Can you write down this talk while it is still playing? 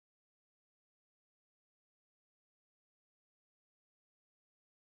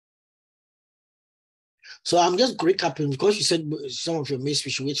So I'm just recapping because you said some of your mates,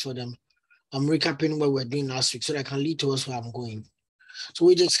 we should wait for them. I'm recapping what we're doing last week so that I can lead towards where I'm going. So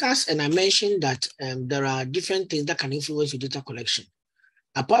we discussed and I mentioned that there are different things that can influence your data collection.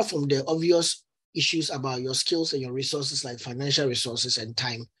 Apart from the obvious issues about your skills and your resources, like financial resources and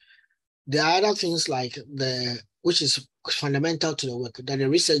time, there are other things like which is fundamental to the work, that the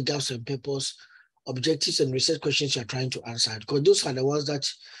research gaps and purpose, objectives and research questions you're trying to answer, because those are the ones that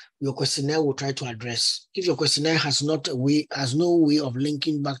your questionnaire will try to address. If your questionnaire has no way of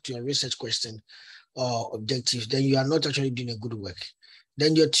linking back to your research question or objectives, then you are not actually doing a good work.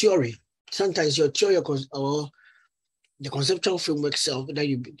 Then your theory, sometimes your theory or the conceptual framework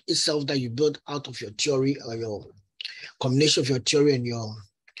that you build out of your theory or your combination of your theory and your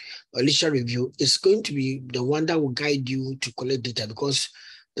literature review is going to be the one that will guide you to collect data, because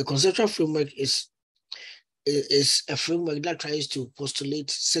the conceptual framework is a framework that tries to postulate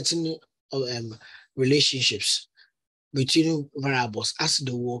certain relationships between variables as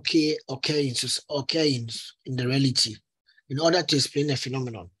they will occur in the reality in order to explain a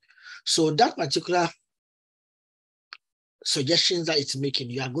phenomenon. So that particular suggestions that it's making,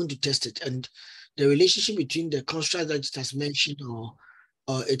 you are going to test it, and the relationship between the construct that it has mentioned or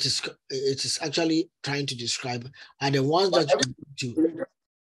it is actually trying to describe are the ones that you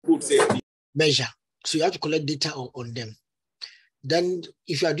have to measure. So you have to collect data on them. Then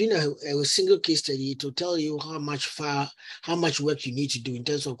if you are doing a single case study, it will tell you how much work you need to do in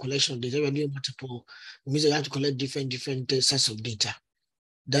terms of collection of data. If you're doing multiple, it means you have to collect different sets of data.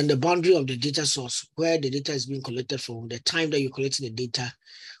 Then the boundary of the data source, where the data is being collected from, the time that you're collecting the data,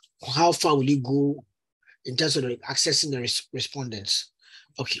 how far will you go in terms of accessing the respondents.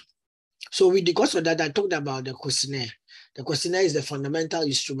 Okay. So because of that, I talked about the questionnaire. The questionnaire is the fundamental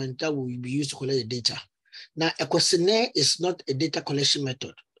instrument that will be used to collect the data. Now, a questionnaire is not a data collection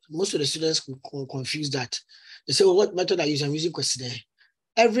method. Most of the students confuse that. They say, well, what method are you using? I'm using questionnaire.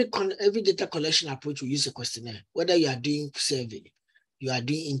 Every data collection approach will use a questionnaire, whether you are doing survey, you are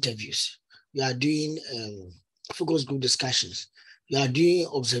doing interviews, you are doing focus group discussions, you are doing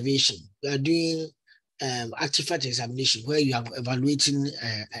observation, you are doing artifact examination, where you are evaluating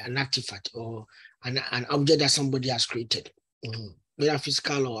an artifact or an object that somebody has created, whether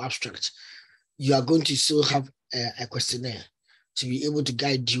physical or abstract. You are going to still have a questionnaire to be able to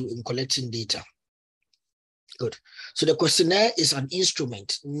guide you in collecting data. Good. So the questionnaire is an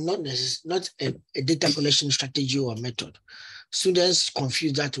instrument, not a data collection strategy or method. Students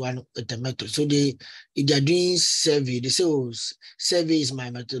confuse that one with the method. So if they're doing survey, they say, oh, survey is my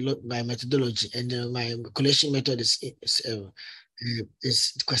methodology, and my collection method is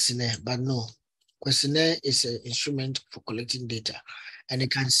questionnaire. But no, questionnaire is an instrument for collecting data, and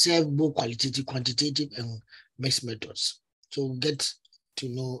it can serve both qualitative, quantitative, and mixed methods. So get to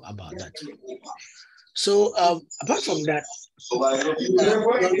know about that. So apart from that,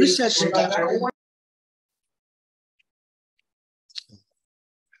 your research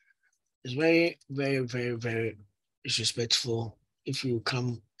is very, very, very, very disrespectful if you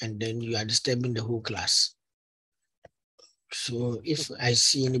come and then you are disturbing the whole class. So if I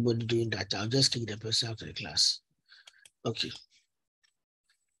see anybody doing that, I'll just kick the person out of the class. Okay.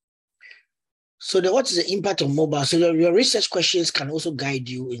 So what is the impact of mobile? So your research questions can also guide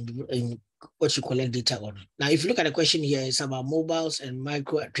you in what you collect data on. Now, if you look at the question here, it's about mobiles and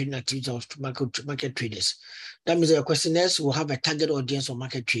micro trading activities of market traders. That means your questionnaires will have a target audience of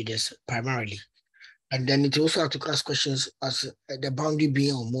market traders primarily. And then it also have to ask questions as the boundary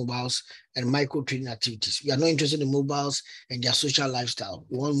being on mobiles and micro trading activities. We are not interested in mobiles and their social lifestyle.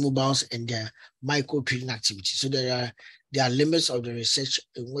 We want mobiles and their micro trading activities. So there are limits of the research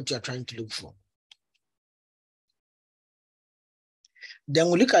in what you are trying to look for.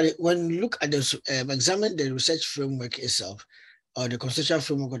 Then we look at it when we look at this, examine the research framework itself, or the conceptual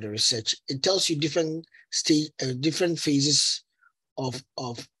framework of the research. It tells you different phases of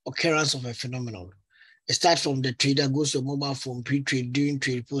occurrence of a phenomenon. It starts from the trader, goes to mobile phone, pre-trade, during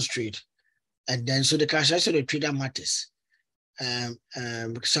trade, post-trade, and then so the characteristic of the trader matters.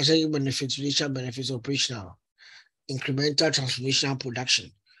 Strategic benefits, financial benefits, operational, incremental, transformational,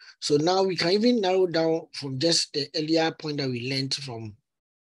 production. So now we can even narrow down from just the earlier point that we learned from.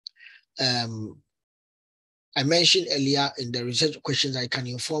 I mentioned earlier in the research questions, I can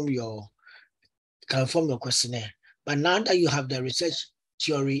inform your questionnaire. But now that you have the research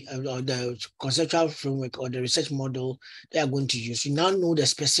theory or the conceptual framework or the research model they are going to use, you now know the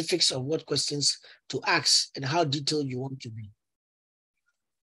specifics of what questions to ask and how detailed you want to be.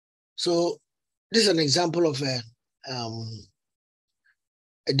 So this is an example of a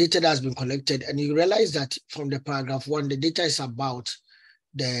data that has been collected, and you realize that from the paragraph 1, the data is about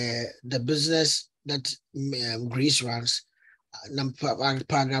the business that Grace runs.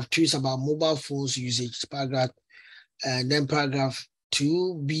 Paragraph 2 is about mobile phones usage. And then paragraph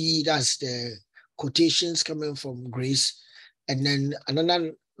 2B, that's the quotations coming from Grace. And then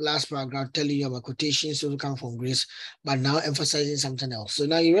another last paragraph telling you about quotations also come from Grace, but now emphasizing something else. So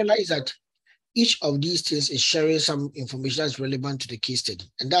now you realize that each of these things is sharing some information that's relevant to the case study.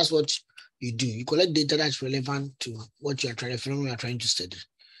 And that's what you do. You collect data that's relevant to what you're trying, the phenomenon you're trying to study.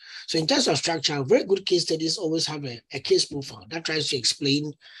 So in terms of structure, very good case studies always have a case profile that tries to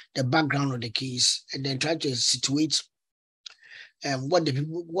explain the background of the case and then try to situate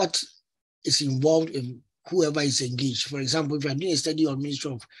what is involved in whoever is engaged. For example, if you're doing a study on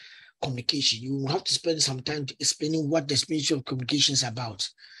Ministry of Communication, you will have to spend some time explaining what the Ministry of Communication is about.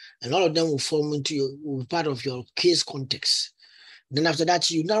 And all of them will form will be part of your case context. Then after that,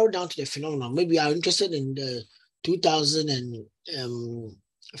 you narrow down to the phenomenon. Maybe you are interested in the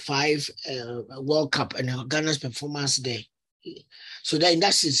 2005 World Cup and Ghana's performance there. So that in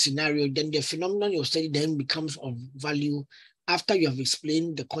that scenario, then the phenomenon you study then becomes of value after you have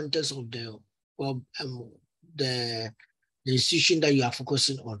explained the context of the institution that you are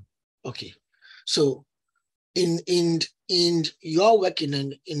focusing on. Okay, so in your work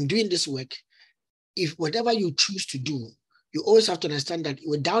in doing this work, if whatever you choose to do, you always have to understand that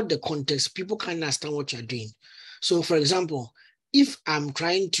without the context, people can't understand what you're doing. So, for example, if I'm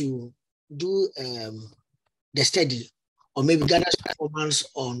trying to do the study, or maybe Ghana's performance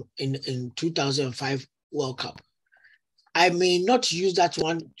in 2005 World Cup, I may not use that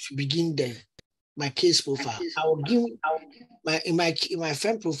one to begin my case profile. I will give in my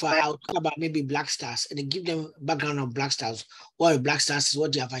friend profile, I'll talk about maybe Black Stars and then give them background of Black Stars, or Black Stars is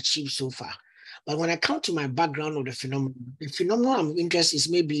what they have achieved so far. But when I come to my background of the phenomenon I'm interested is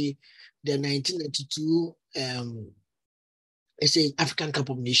maybe the 1992 African Cup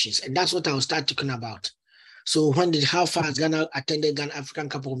of Nations, and that's what I'll start talking about. So how far has Ghana attended Ghana African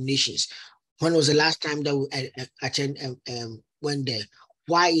Cup of Nations? When was the last time that we went there?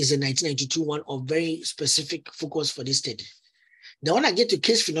 Why is the 1992 one of very specific focus for this study? Then when I get to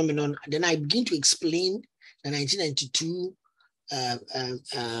case phenomenon, then I begin to explain the 1992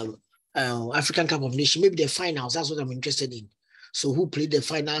 African Cup of Nations, maybe the finals. That's what I'm interested in. So who played the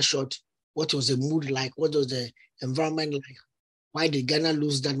final shot? What was the mood like? What was the environment like? Why did Ghana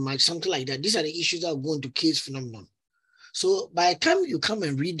lose that match? Something like that. These are the issues that are going to case phenomenon. So by the time you come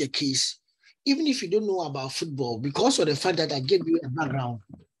and read the case, even if you don't know about football, because of the fact that I gave you a background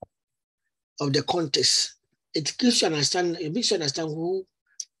of the contest, it gives you understand. It makes you understand who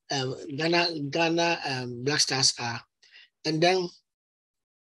Ghana Black Stars are, and then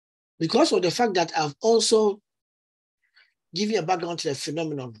because of the fact that I've also given a background to the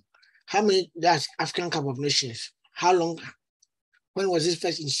phenomenon, how many that's African Cup of Nations? How long? When was this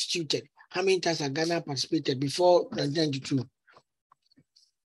first instituted? How many times has Ghana participated before 1992?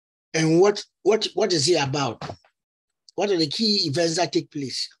 And what is it about? What are the key events that take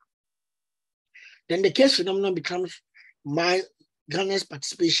place? Then the case phenomenon becomes Ghana's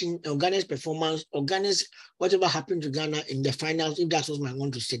participation or Ghana's performance or Ghana's whatever happened to Ghana in the finals, if that's what I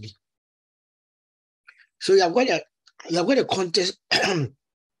want to study. So you have got a context, you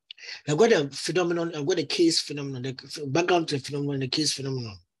have got a phenomenon, you have got a case phenomenon, the background to the phenomenon, the case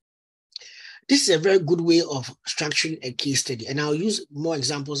phenomenon. This is a very good way of structuring a case study. And I'll use more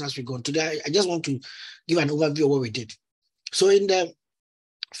examples as we go on. Today, I just want to give an overview of what we did. So in the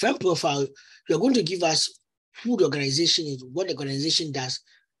friend profile, you're going to give us who the organization is, what the organization does.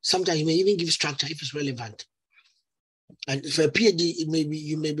 Sometimes you may even give structure if it's relevant. And for a PhD,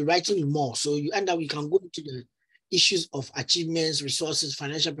 you may be writing more. So you can go into the issues of achievements, resources,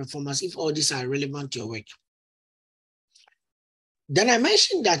 financial performance, if all these are relevant to your work. Then I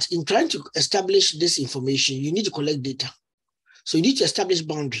mentioned that in trying to establish this information, you need to collect data. So you need to establish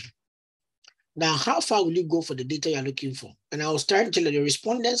boundary. Now, how far will you go for the data you're looking for? And I was trying to tell you the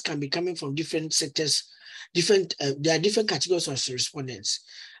respondents can be coming from different sectors, there are different categories of respondents.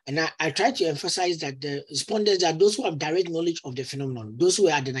 And I try to emphasize that the respondents are those who have direct knowledge of the phenomenon, those who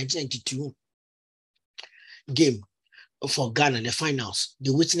were at the 1992 game for Ghana, the finals,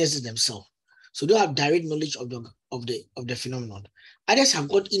 the witnesses themselves. So they have direct knowledge of the phenomenon. Others have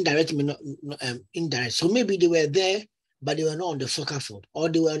got indirect. So maybe they were there, but they were not on the soccer field, or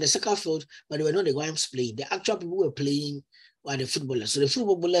they were on the soccer field, but they were not the ones playing. The actual people who were playing were the footballers. So the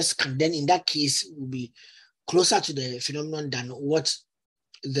footballers can then, in that case, will be closer to the phenomenon than what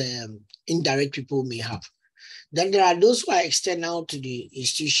the indirect people may have. Then there are those who are external to the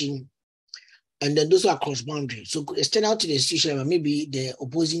institution, and then those who are cross-boundary. So external to the institution, maybe the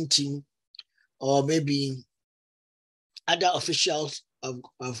opposing team, or maybe other officials of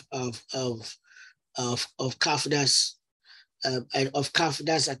of CAF, and of CAF,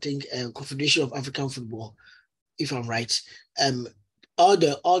 that's I think Confederation of African Football, if I'm right. All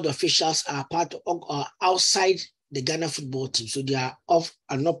the officials are part of, are outside the Ghana football team, so they are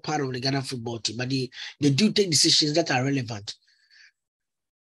not part of the Ghana football team, but they do take decisions that are relevant.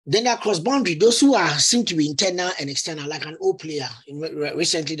 Then across boundary, those who seem to be internal and external, like an O player.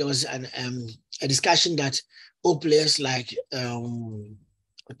 Recently, there was a discussion that O players like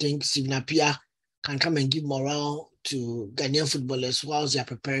I think Steve Napier can come and give morale to Ghanaian footballers whilst they are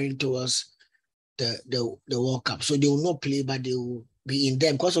preparing towards the World Cup. So they will not play, but they will be in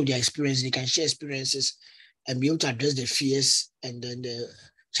them because of their experience. They can share experiences and be able to address the fears and then the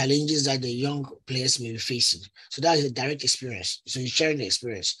challenges that the young players may be facing. So that is a direct experience. So he's sharing the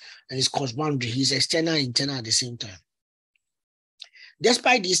experience, and it's cross boundary. He's external and internal at the same time.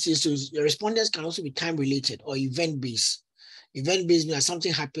 Despite these things, so the respondents can also be time related or event based. Event based means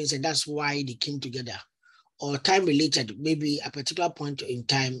something happens and that's why they came together. Or time related, maybe a particular point in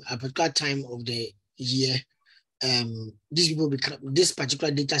time, a particular time of the year, this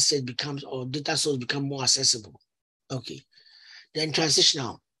particular data set becomes, or data source become more accessible. Okay. Then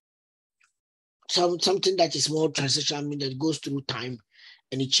transitional, something that is more transitional, I mean that goes through time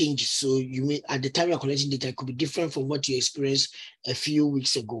and it changes. So you may, at the time you're collecting data, it could be different from what you experienced a few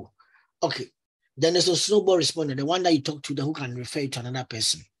weeks ago. Okay. Then there's a snowball responder, the one that you talk to, who can refer you to another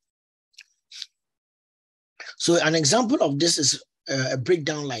person. So an example of this is a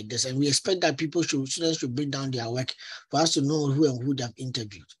breakdown like this, and we expect that students should break down their work for us to know who and who they have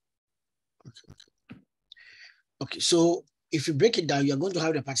interviewed. Okay, so if you break it down, you're going to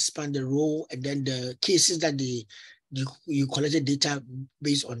have the participant, the role, and then the cases that you collected data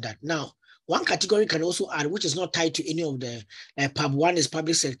based on that. Now, one category can also add, which is not tied to any of the, PUB 1 is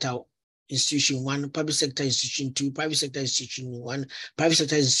public sector institution 1, public sector institution 2, private sector institution 1, private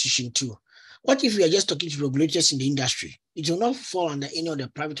sector institution 2. What if you are just talking to regulators in the industry? It will not fall under any of the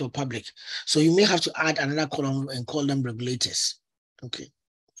private or public. So you may have to add another column and call them regulators. Okay.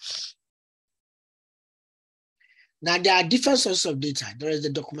 Now, there are different sources of data. There is the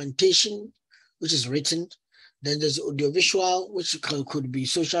documentation, which is written. Then there's audiovisual, which could be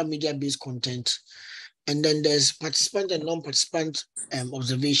social media-based content. And then there's participant and non-participant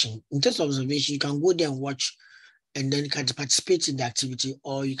observation. In terms of observation, you can go there and watch, and then you can participate in the activity,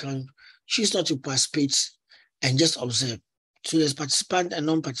 or you can choose not to participate and just observe. So there's participant and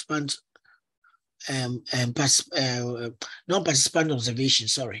non-participant non-participant observation,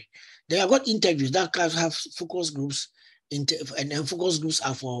 sorry. Then I've got interviews that can have focus groups, and then focus groups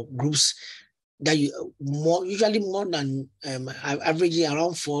are for groups that usually more than averaging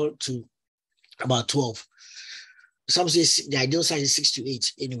around 4 to about 12. Some say the ideal size is 6 to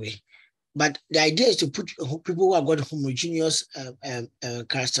 8 anyway. But the idea is to put people who have got homogeneous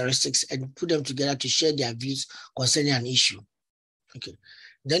characteristics and put them together to share their views concerning an issue. Okay.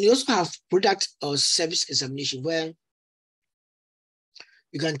 Then you also have product or service examination, where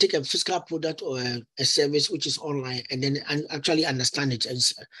you can take a physical product or a service which is online and then actually understand it and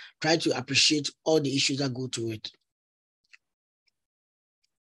try to appreciate all the issues that go to it.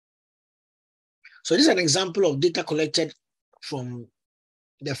 So this is an example of data collected from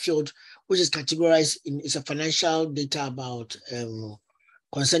the field, which is categorized in, it's a financial data about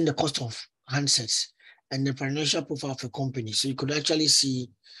concerning the cost of handsets and the financial profile of a company. So you could actually see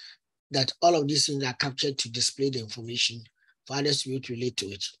that all of these things are captured to display the information for others to be able to relate to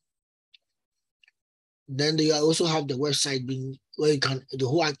it. Then you also have the website being where you can, the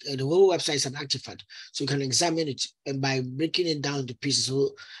whole website is an artifact. So you can examine it, and by breaking it down to pieces.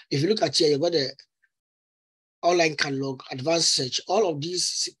 So if you look at here, you've got the online catalog, advanced search. All of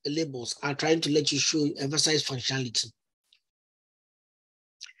these labels are trying to let you emphasize functionality.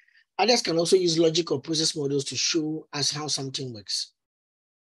 Others can also use logic or process models to show us how something works.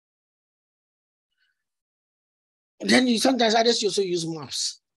 And then sometimes others also use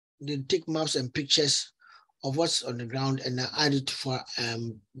maps. They take maps and pictures of what's on the ground and add it for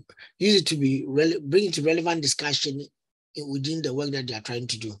use it to bring it to relevant discussion within the work that they are trying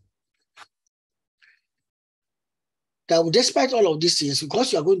to do. Now, despite all of these things,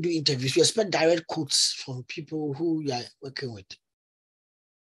 because you are going to do interviews, you expect direct quotes from people who you are working with.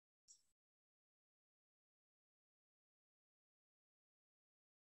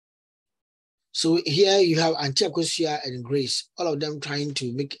 So here you have Antiochia and Grace, all of them trying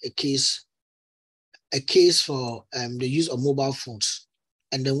to make a case for the use of mobile phones,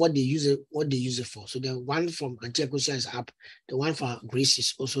 and then what they use it for. So the one from Antiochia is up, the one for Grace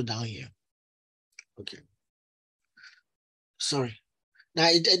is also down here. Okay. Sorry. Now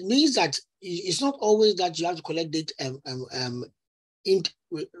it means that it's not always that you have to collect data,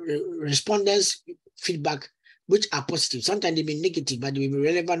 respondents' feedback, which are positive. Sometimes they may be negative, but they may be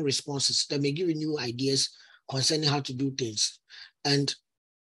relevant responses that may give you new ideas concerning how to do things. And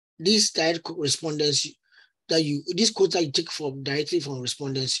these direct respondents these quotes that you take directly from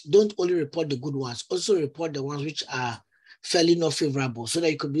respondents, don't only report the good ones, also report the ones which are fairly not favorable, so that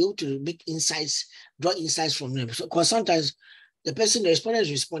you could be able to make insights, draw insights from them. Because sometimes the respondent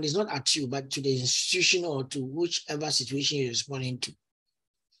is not at you, but to the institution or to whichever situation you're responding to.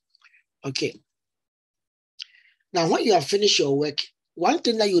 Okay. Now, when you have finished your work, one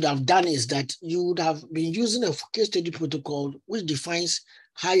thing that you would have done is that you would have been using a case study protocol, which defines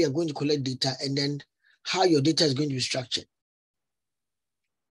how you're going to collect data and then how your data is going to be structured.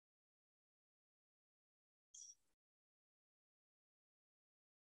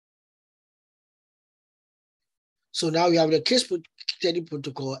 So now we have the case study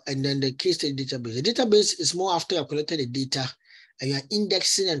protocol and then the case study database. The database is more after you collected the data and you're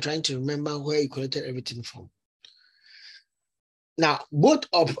indexing and trying to remember where you collected everything from. Now, both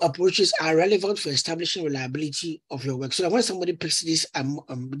approaches are relevant for establishing reliability of your work. So that when somebody picks these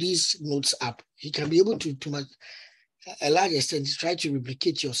notes up, he can be able to a large extent try to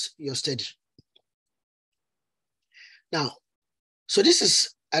replicate your study. Now, so this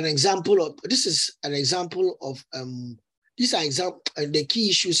is an example of these are the key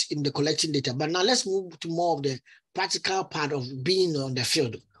issues in the collecting data. But now let's move to more of the practical part of being on the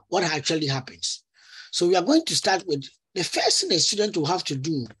field. What actually happens? So we are going to start with the first thing a student will have to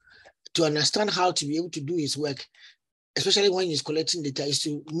do to understand how to be able to do his work, especially when he's collecting data, is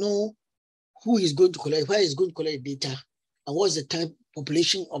to know who he's going to collect, where he's going to collect data, and what's the type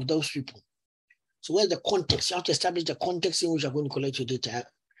population of those people. So where's the context? You have to establish the context in which you're going to collect your data,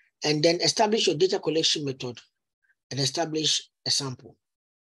 and then establish your data collection method and establish a sample.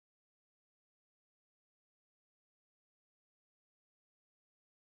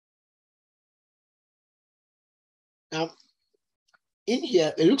 Now, in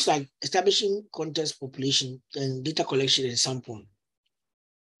here, it looks like establishing context, population, and data collection and sample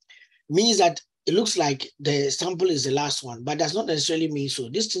means that it looks like the sample is the last one, but does not necessarily mean so.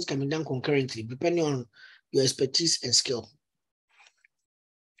 These things can be done concurrently, depending on your expertise and skill.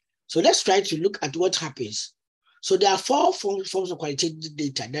 So let's try to look at what happens. So there are four forms of qualitative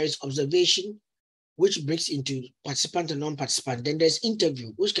data. There is observation, which breaks into participant and non-participant. Then there's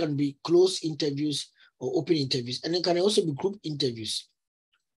interview, which can be closed interviews or open interviews, and it can also be group interviews.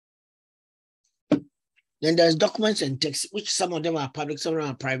 Then there's documents and text, which some of them are public, some of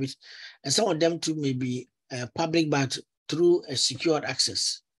them are private, and some of them too may be public, but through a secured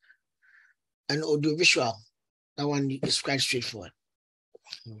access. And audiovisual, that one is quite straightforward.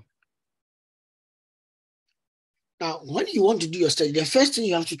 Now, when you want to do your study, the first thing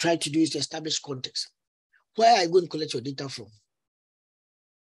you have to try to do is to establish context. Where are you going to collect your data from?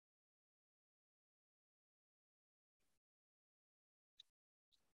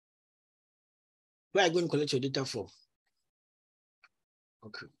 Where are you going to collect your data from?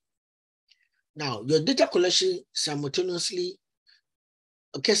 Okay. Now, your data collection simultaneously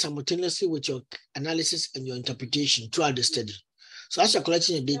with your analysis and your interpretation throughout the study. So as you're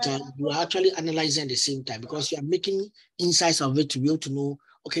collecting your data, you are actually analyzing at the same time because you are making insights of it to be able to know,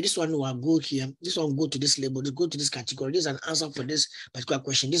 okay, this one will go here, this one will go to this label, this go to this category, this is an answer for this particular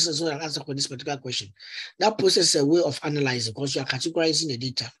question, this is an answer for this particular question. That process is a way of analyzing because you are categorizing the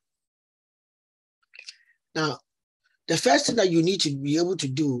data. Now, the first thing that you need to be able to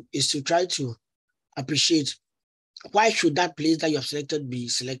do is to try to appreciate why should that place that you have selected be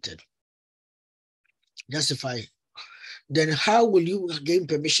selected. Justify. Then how will you gain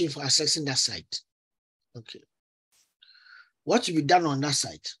permission for accessing that site? Okay. What will be done on that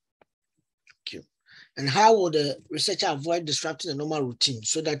site? Okay. And how will the researcher avoid disrupting the normal routine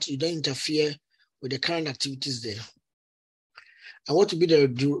so that you don't interfere with the current activities there? And what will be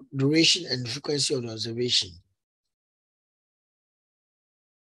the duration and frequency of the observation?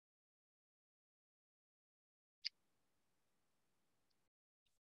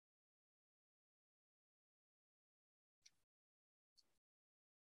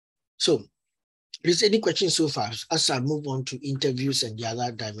 So, is any questions so far as I move on to interviews and the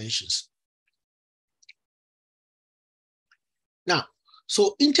other dimensions? Now,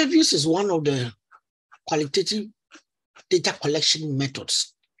 so interviews is one of the qualitative data collection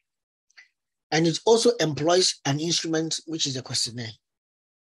methods. And it also employs an instrument, which is a questionnaire.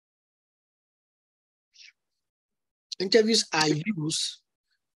 Interviews are used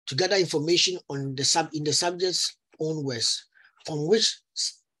to gather information on in the subject's own words, from which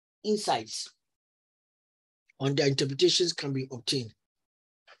insights on their interpretations can be obtained.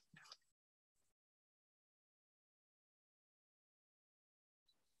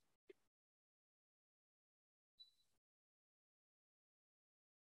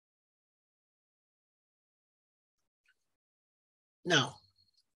 Now,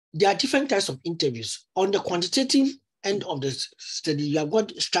 there are different types of interviews. On the quantitative end of the study, you have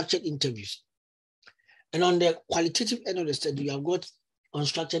got structured interviews. And on the qualitative end of the study, you have got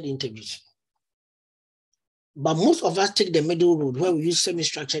unstructured interviews. But most of us take the middle road where we use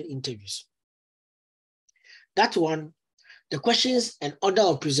semi-structured interviews. That one, the questions and order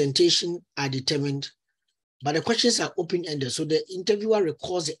of presentation are determined, but the questions are open-ended. So the interviewer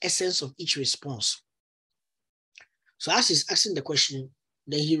recalls the essence of each response. So as he's asking the question,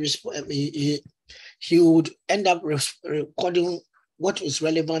 then he would end up recording what is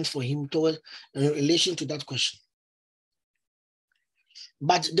relevant for him in relation to that question.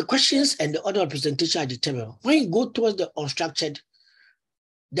 But the questions and the order of presentation are determined. When you go towards the unstructured,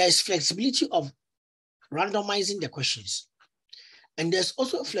 there is flexibility of randomizing the questions. And there's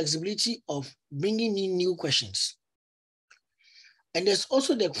also flexibility of bringing in new questions. And there's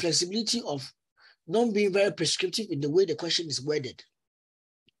also the flexibility of not being very prescriptive in the way the question is worded.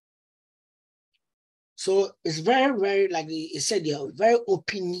 So it's very, very, like it said, they are very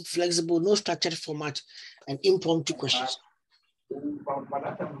open, flexible, no structured format, and impromptu questions.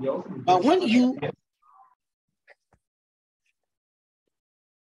 But when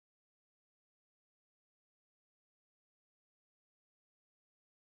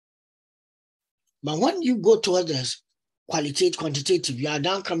you go towards the quantitative, you are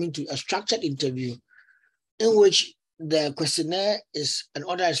now coming to a structured interview in which the questionnaire is an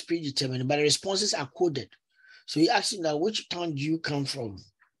order is predetermined, but the responses are coded. So you ask now, which town do you come from?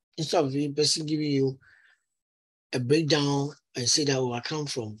 Instead of the person giving you a breakdown and say that, oh, I come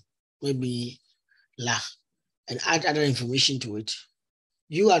from maybe La, and add other information to it.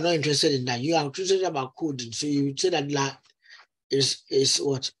 You are not interested in that. You are interested about coding. So you say that La is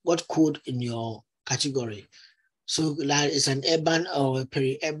what code in your category. So La is an urban or a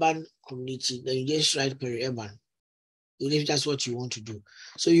peri-urban community. Then you just write peri-urban, if that's what you want to do.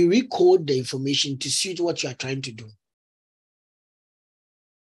 So you recode the information to suit what you are trying to do.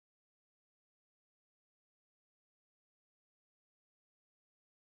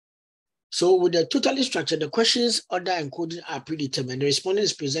 So with the totally structured, the questions, order, and coding are predetermined. The respondent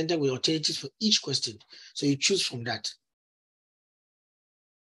is presented with alternatives for each question. So you choose from that.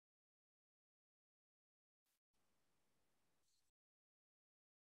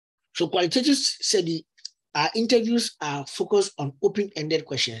 So qualitative study, our interviews are focused on open-ended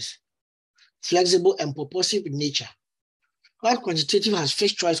questions, flexible and purposive in nature. While quantitative has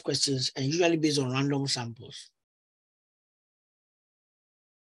fixed choice questions and usually based on random samples.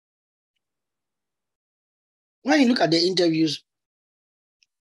 When you look at the interviews,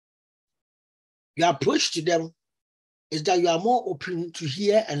 your approach to them is that you are more open to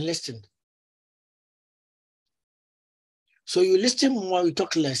hear and listen. So you listen more, you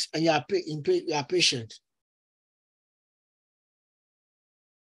talk less, and you are patient.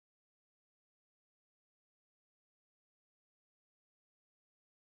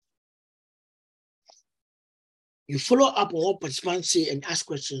 You follow up on what participants say and ask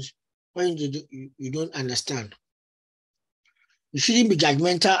questions when you don't understand. You shouldn't be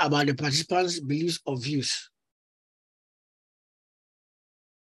judgmental about the participants' beliefs or views.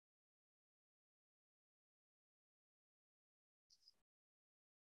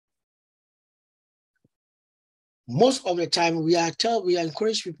 Most of the time, we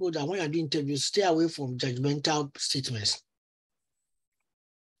encourage people that when you're doing interviews, stay away from judgmental statements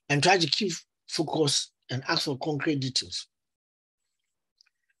and try to keep focus and ask for concrete details.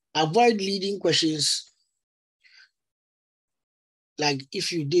 Avoid leading questions like,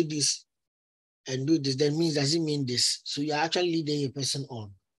 if you did this and do this, that means, does it mean this? So you're actually leading a person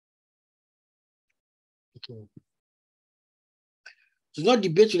on. Okay. Do not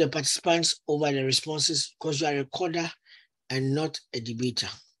debate with the participants over the responses because you are a recorder and not a debater.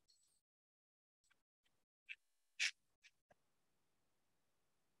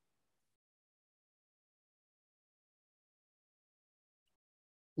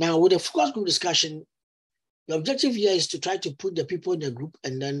 Now, with the focus group discussion, the objective here is to try to put the people in the group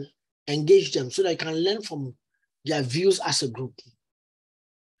and then engage them so they can learn from their views as a group.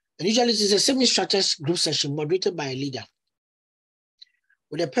 And usually it is a semi-structured group session moderated by a leader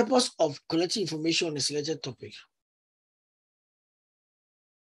with the purpose of collecting information on a selected topic.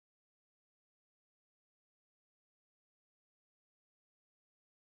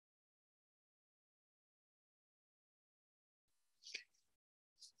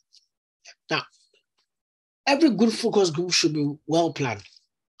 Now, every good focus group should be well planned.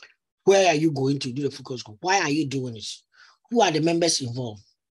 Where are you going to do the focus group? Why are you doing it? Who are the members involved?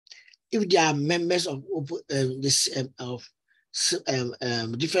 If they are members of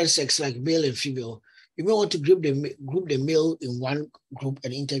different sex like male and female, You may want to group the male in one group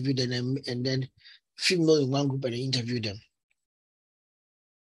and interview them, and then female in one group and interview them.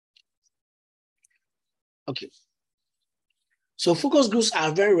 Okay. So focus groups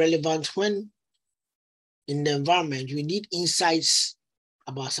are very relevant when in the environment you need insights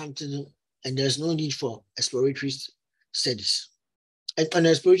about something and there's no need for exploratory studies. And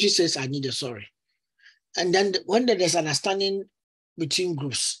exploratory studies are needed, sorry. And then when there's understanding between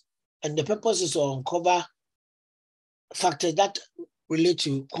groups, and the purpose is to uncover factors that relate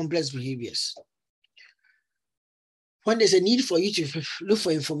to complex behaviors. When there's a need for you to look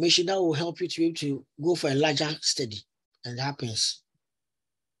for information that will help you to be able to go for a larger study, and it happens.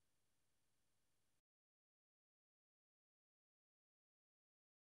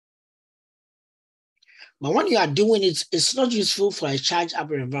 But when you are doing it, it's not useful for a charged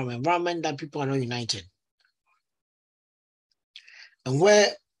up environment that people are not united. And where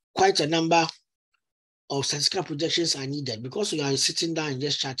quite a number of statistical projections are needed, because you are sitting down and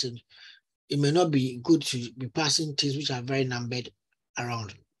just chatting, it may not be good to be passing things which are very numbered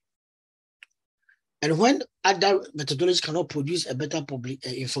around. And when other methodologies cannot produce a better public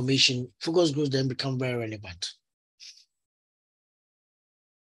information, focus groups then become very relevant.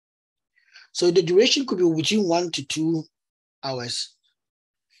 So the duration could be between 1 to 2 hours.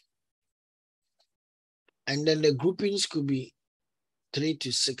 And then the groupings could be 3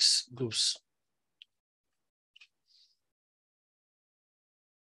 to 6 groups.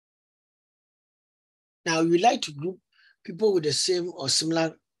 Now, we like to group people with the same or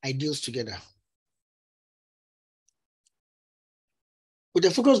similar ideals together. With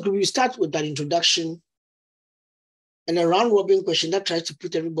the focus group, we start with an introduction and a round robin question that tries to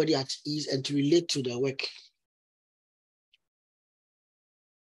put everybody at ease and to relate to their work.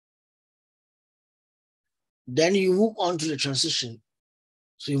 Then you move on to the transition.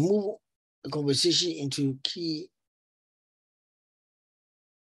 So you move the conversation into key.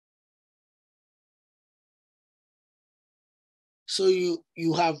 So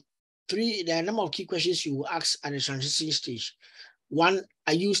you have there are a number of key questions you will ask at the transition stage. 1,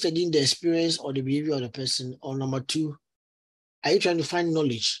 are you studying the experience or the behavior of the person? Or number 2, are you trying to find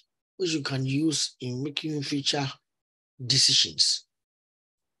knowledge which you can use in making future decisions?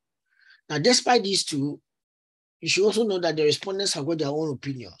 Now, despite these two, you should also know that the respondents have got their own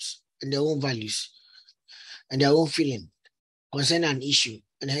opinions and their own values and their own feeling concerning an issue,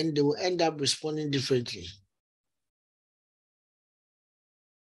 and then they will end up responding differently.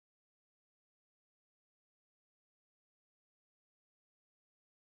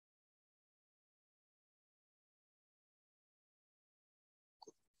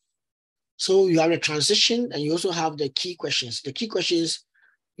 So you have the transition and you also have the key questions. The key questions,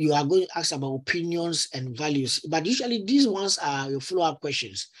 you are going to ask about opinions and values, but usually these ones are your follow-up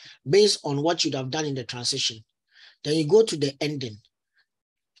questions based on what you'd have done in the transition. Then you go to the ending.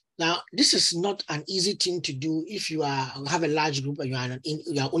 Now, this is not an easy thing to do if you have a large group and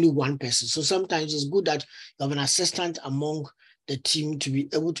you are only one person. So sometimes it's good that you have an assistant among the team to be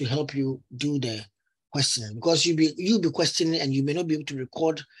able to help you do the questioning, because you'll be questioning and you may not be able to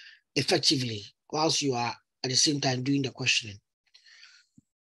record effectively whilst you are at the same time doing the questioning.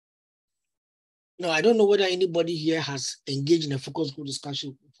 No, I don't know whether anybody here has engaged in a focus group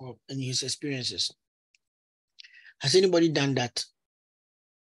discussion for any his experiences. Has anybody done that?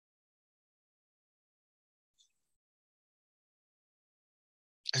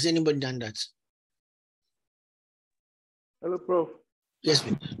 Has anybody done that? Hello, Prof. Yes,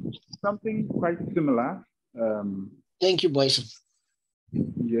 ma'am. Something quite similar. Thank you, boys.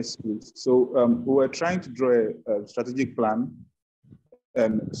 Yes, please. So we were trying to draw a strategic plan,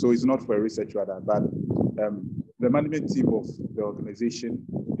 and so it's not for a research rather, but the management team of the organization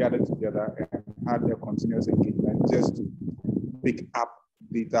gathered together and had a continuous engagement just to pick up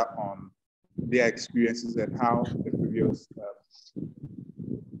data on their experiences and how the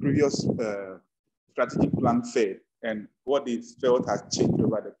previous strategic plan fared and what they felt has changed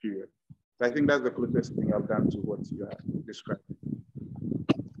over the period. So I think that's the closest thing I've done to what you are describing.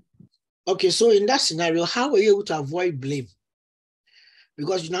 Okay, so in that scenario, how were you able to avoid blame?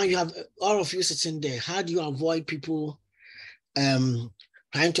 Because now you have all of you sitting there. How do you avoid people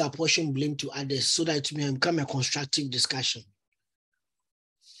trying to apportion blame to others so that it may become a constructive discussion?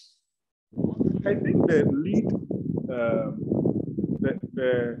 I think the lead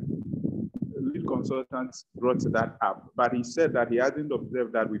consultant brought that up, but he said that he hasn't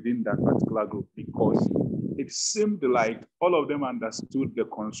observed that within that particular group because it seemed like all of them understood the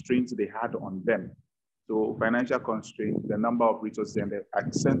constraints they had on them. So financial constraints, the number of resources and the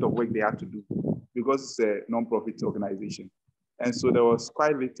extent of work they had to do because it's a non-profit organization. And so there was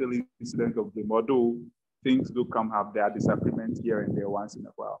quite little incident of blame, although things do come up, there are disagreements here and there once in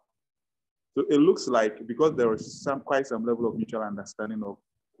a while. So it looks like because there was quite some level of mutual understanding of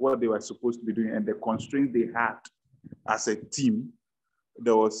what they were supposed to be doing and the constraints they had as a team,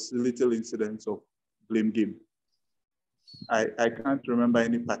 there was little incidents of blame game. I can't remember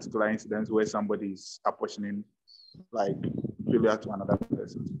any particular incidents where somebody is apportioning like failure to another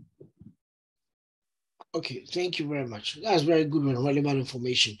person. Okay, thank you very much. That's very good and relevant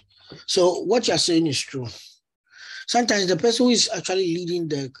information. So what you're saying is true. Sometimes the person who is actually leading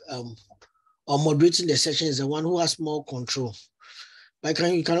the or moderating the session is the one who has more control. But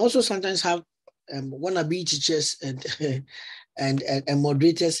you can also sometimes have wannabe teachers and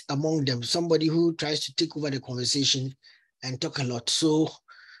moderators among them, somebody who tries to take over the conversation and talk a lot. So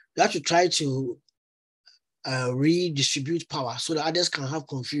you have to try to redistribute power so that others can have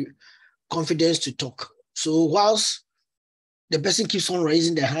confidence to talk. So whilst the person keeps on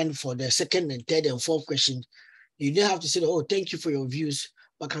raising their hand for the second and third and fourth question, you don't have to say, oh, thank you for your views,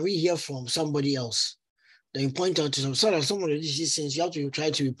 but can we hear from somebody else? Then you point out to some sort of some of these things, you have to try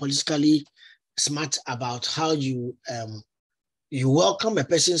to be politically smart about how you welcome a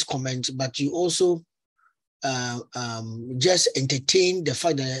person's comment, but you also just entertain the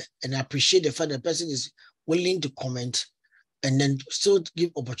fact that and appreciate the fact that the person is willing to comment, and then still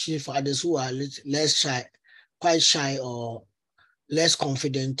give opportunity for others who are less shy, quite shy or less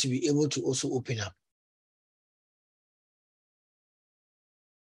confident to be able to also open up.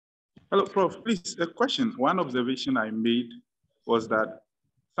 Hello, Prof. Please, a question. One observation I made was that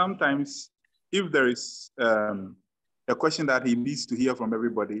sometimes if there is a question that he needs to hear from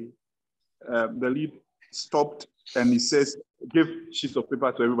everybody, the lead stopped and he says, give sheets of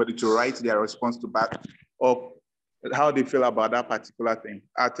paper to everybody to write their response to back up how they feel about that particular thing.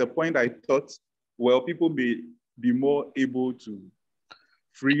 At a point, I thought, well, people may be more able to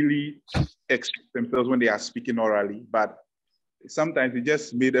freely express themselves when they are speaking orally, but sometimes it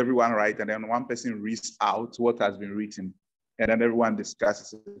just made everyone write, and then one person reads out what has been written, and then everyone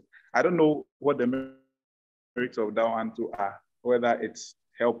discusses it. I don't know what the merits of that one too are, whether it's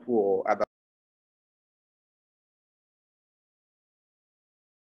helpful or other.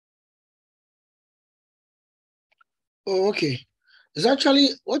 Oh, okay. It's actually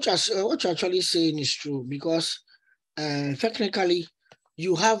what you're actually saying is true, because technically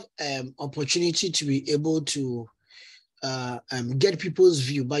you have opportunity to be able to get people's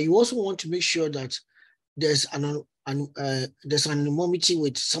view, but you also want to make sure that there's there's anonymity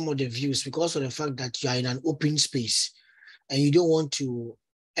with some of the views because of the fact that you are in an open space and you don't want to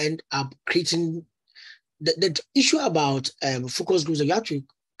end up creating the issue about focus groups. You have to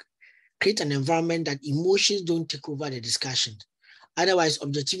create an environment that emotions don't take over the discussion. Otherwise,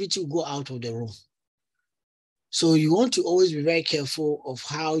 objectivity will go out of the room. So you want to always be very careful of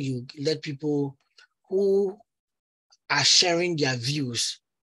how you let people who are sharing their views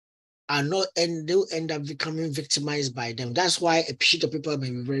are not, and they'll end up becoming victimized by them. That's why a sheet of paper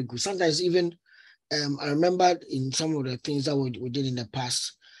may be very good. Sometimes even, I remember in some of the things that we did in the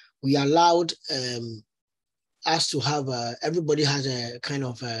past, we allowed us to have, everybody has a kind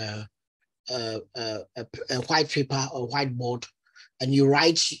of a white paper or whiteboard, and you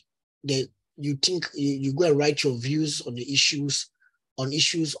write you go and write your views on the issues on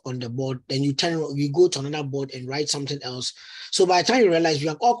the board, then you go to another board and write something else. So by the time you realize you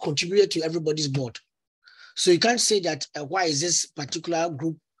have all contributed to everybody's board. So you can't say that why is this particular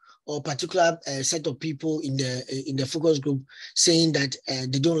group or particular set of people in the focus group saying that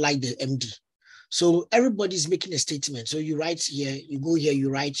they don't like the MD. So everybody's making a statement. So you write here, you go here, you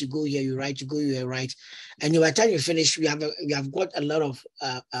write, you go here, you write, you go here, you write. And by the time you finish, we have got a lot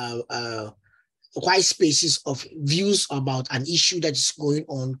of white spaces of views about an issue that is going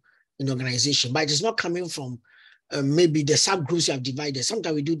on in the organization. But it's not coming from maybe the subgroups you have divided.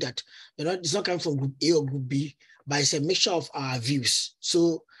 Sometimes we do that. It's not coming from group A or group B, but it's a mixture of our views.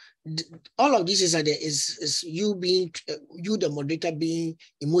 So all of this is you being you the moderator being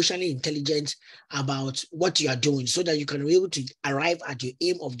emotionally intelligent about what you are doing so that you can be able to arrive at your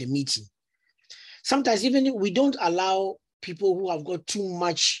aim of the meeting. Sometimes even we don't allow people who have got too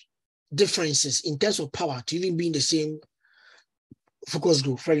much differences in terms of power to even be in the same focus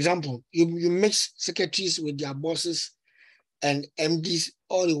group. For example, you mix secretaries with their bosses and MDs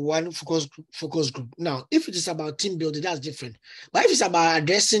all in one focus group. Now, if it is about team building, that's different. But if it's about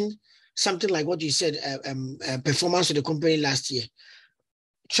addressing something like what you said, performance of the company last year,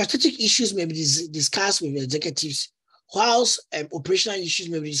 strategic issues may be discussed with executives, whilst operational issues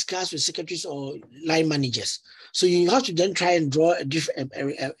may be discussed with secretaries or line managers. So you have to then try and draw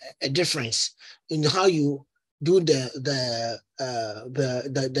a difference in how you do the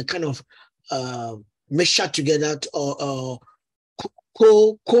kind of mixture together or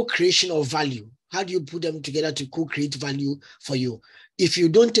co-creation of value. How do you put them together to co-create value for you? If you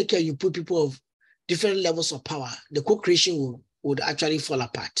don't take care, you put people of different levels of power, the co-creation would actually fall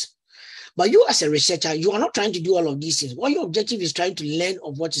apart. But you as a researcher, you are not trying to do all of these things. What your objective is trying to learn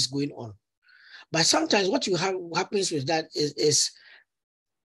of what is going on. But sometimes what you have happens with that is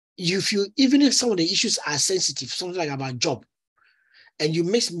even if some of the issues are sensitive, something like about job, and you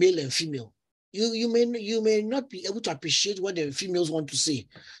mix male and female, you may not be able to appreciate what the females want to say.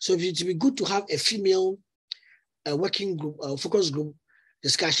 So it would be good to have a female working group, focus group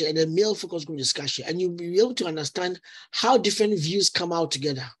discussion and a male focus group discussion, and you'll be able to understand how different views come out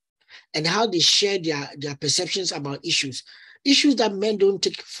together and how they share their perceptions about issues. Issues that men don't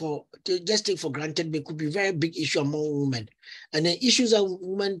take for granted, but could be very big issue among women. And then issues that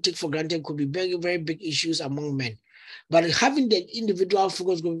women take for granted could be very, very big issues among men. But having the individual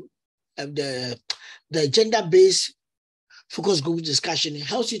focus group, the gender-based focus group discussion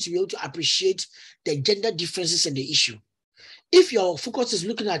helps you to be able to appreciate the gender differences in the issue. If your focus is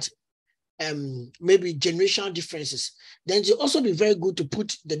looking at maybe generational differences, then it will also be very good to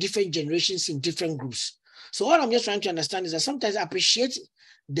put the different generations in different groups. So what I'm just trying to understand is that sometimes appreciate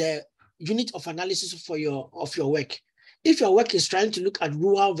the unit of analysis of your work. If your work is trying to look at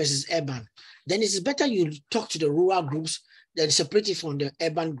rural versus urban, then it's better you talk to the rural groups than separate it from the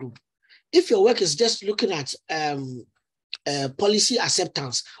urban group. If your work is just looking at policy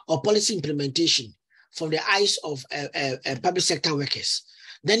acceptance or policy implementation from the eyes of public sector workers,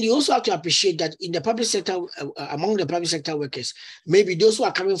 then you also have to appreciate that in the public sector, among the public sector workers, maybe those who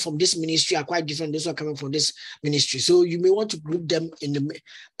are coming from this ministry are quite different. Those who are coming from this ministry, so you may want to group them in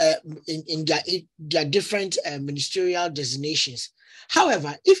their different ministerial designations.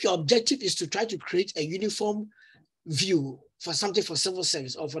 However, if your objective is to try to create a uniform view for something for civil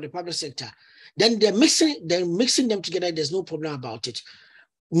service or for the public sector, then they're mixing them together. There's no problem about it.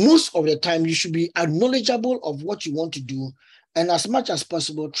 Most of the time, you should be knowledgeable of what you want to do, and as much as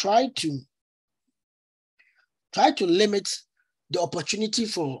possible, try to limit the opportunity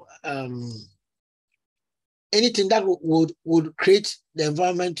for anything that would create the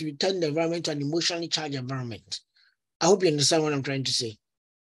environment, to turn the environment to an emotionally charged environment. I hope you understand what I'm trying to say.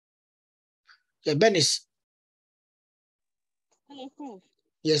 Yeah, Benis. Hello, Prof.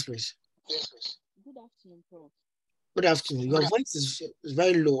 Yes, please. Yes, please. Good afternoon, Prof. Good afternoon. Your voice is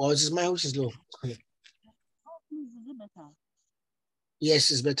very low, or is my voice is low? Oh, please, is it better?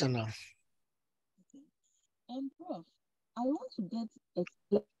 Yes, it's better now. Okay. Prof, I want to get a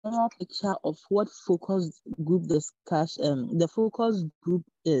clearer picture of what focus group discussion, the focus group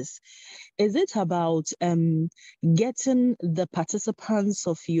is. Is it about getting the participants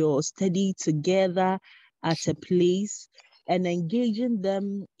of your study together at a place and engaging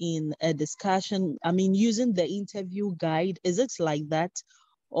them in a discussion? I mean, using the interview guide, is it like that?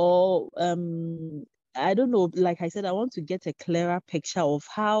 Or I don't know, like I said, I want to get a clearer picture of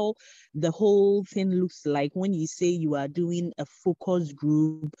how the whole thing looks like when you say you are doing a focus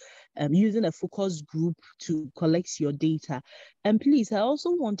group, using a focus group to collect your data. And please, I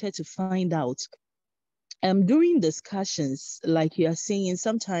also wanted to find out, during discussions, like you are saying,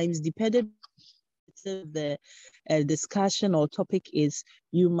 sometimes depending the discussion or topic is,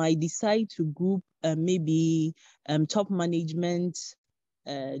 you might decide to group maybe top management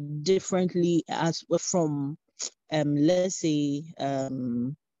differently as from let's say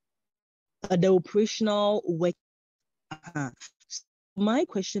the operational work. My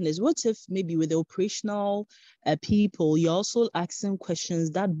question is, what if maybe with the operational people, you're also asking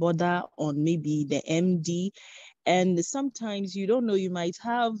questions that border on maybe the MD, and sometimes you don't know, you might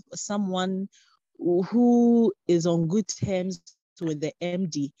have someone who is on good terms with the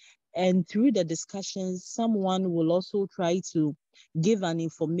MD, and through the discussions, someone will also try to give an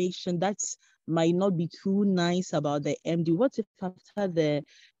information that might not be too nice about the MD. What if after the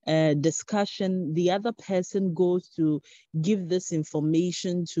discussion, the other person goes to give this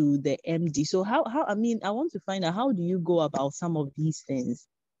information to the MD? So how, I mean, I want to find out, how do you go about some of these things?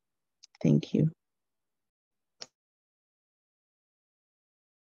 Thank you.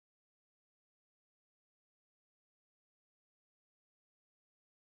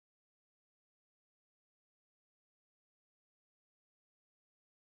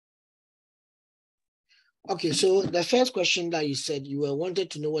 Okay, so the first question that you said, you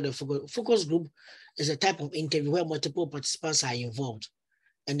wanted to know what a focus group is, a type of interview where multiple participants are involved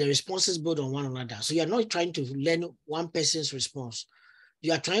and the responses build on one another. So you're not trying to learn one person's response.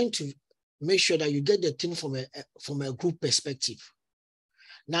 You are trying to make sure that you get the thing from a group perspective.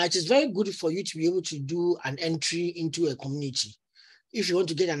 Now, it is very good for you to be able to do an entry into a community if you want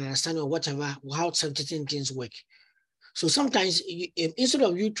to get an understanding of whatever, how certain things work. So sometimes, instead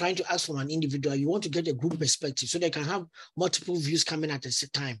of you trying to ask from an individual, you want to get a group perspective so they can have multiple views coming at the same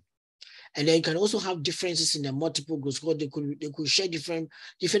time. And then you can also have differences in the multiple groups because they could share different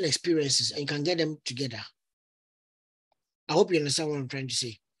experiences and you can get them together. I hope you understand what I'm trying to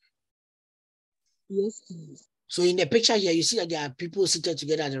say. Yes, please. So in the picture here, you see that there are people seated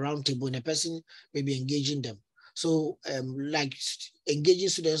together at the round table and a person may be engaging them. So like engaging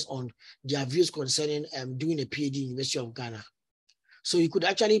students on their views concerning doing a PhD in the University of Ghana. So you could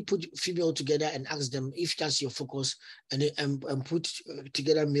actually put female together and ask them if that's your focus and put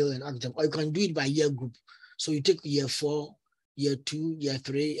together male and ask them, or you can do it by year group. So you take year 4, year 2, year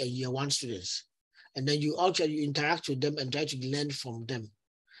 3, and year 1 students. And then you actually interact with them and try to learn from them.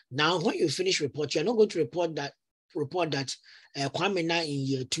 Now, when you finish report, you're not going to report that Kwame Na in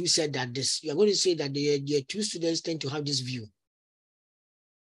year 2 said that this. You're going to say that the year 2 students tend to have this view.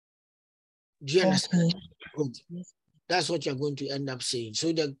 Do you understand? Okay. Yes. That's what you're going to end up saying.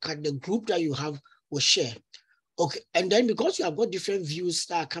 So the group that you have will share. Okay, and then because you have got different views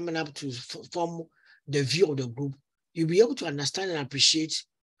that are coming up to form the view of the group, you'll be able to understand and appreciate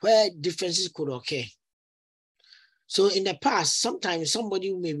where differences could occur. So in the past, sometimes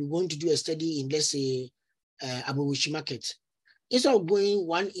somebody may be going to do a study in, let's say, Abubushi market. Instead of going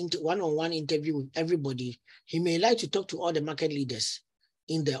one-on-one interview with everybody, he may like to talk to all the market leaders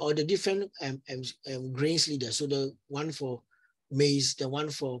in there, or the different grains leaders. So the one for maize, the one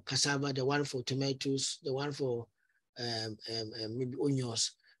for cassava, the one for tomatoes, the one for maybe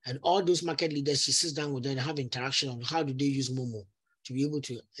onions, and all those market leaders, he sits down with them and have interaction on how do they use Momo to be able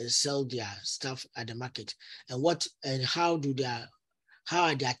to sell their stuff at the market, and how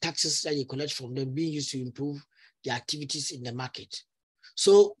are their taxes that you collect from them being used to improve the activities in the market.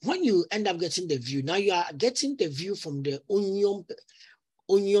 So when you end up getting the view, now you are getting the view from the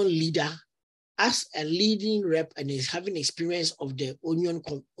onion leader as a leading rep and is having experience of the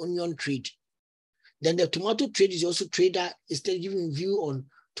onion trade. Then the tomato trade is also trader is giving view on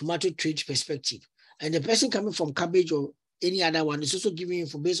tomato trade perspective. And the person coming from cabbage or any other one is also giving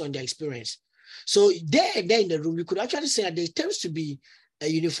info based on their experience. So there in the room, you could actually say that there tends to be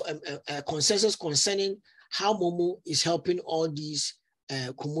a consensus concerning how Momo is helping all these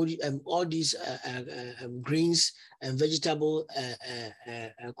commodity, all these grains and vegetable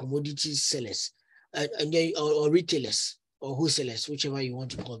commodity sellers, and they, or retailers or wholesalers, whichever you want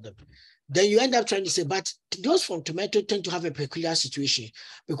to call them. Then you end up trying to say, but those from tomato tend to have a peculiar situation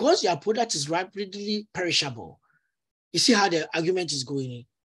because their product is rapidly perishable. You see how the argument is going in.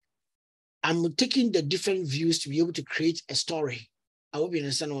 I'm taking the different views to be able to create a story. I hope you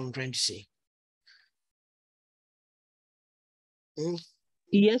understand what I'm trying to say.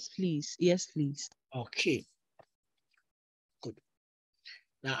 Yes, please. Yes, please. Okay. Good.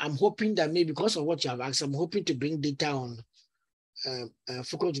 Now, I'm hoping that maybe because of what you have asked, I'm hoping to bring data on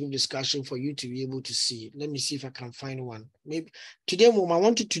focus group discussion for you to be able to see. Let me see if I can find one. Maybe today, Mom, I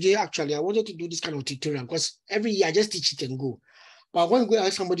wanted to do this kind of tutorial because every year I just teach it and go. But when I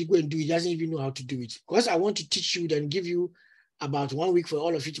ask somebody to go and do it, doesn't even know how to do it. Because I want to teach you, then give you about 1 week for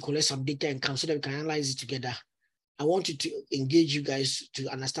all of you to collect some data and come so that we can analyze it together. I want you to engage you guys to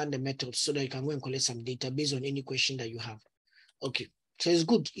understand the method so that you can go and collect some data based on any question that you have. Okay, so it's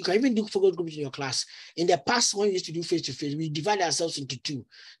good. You can even do focus groups in your class. In the past, when we used to do face-to-face, we divide ourselves into 2.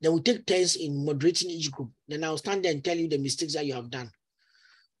 Then we take turns in moderating each group. Then I'll stand there and tell you the mistakes that you have done.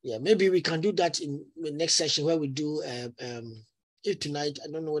 Yeah, maybe we can do that in the next session where we do, if tonight,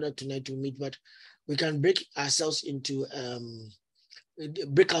 I don't know whether tonight we'll meet, but we can break ourselves into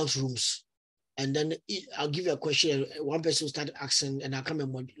breakout rooms. And then I'll give you a question. One person will start asking, and I'll come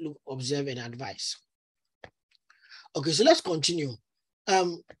and look, observe, and advise. Okay, so let's continue.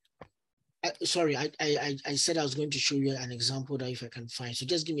 Sorry, I said I was going to show you an example that if I can find. So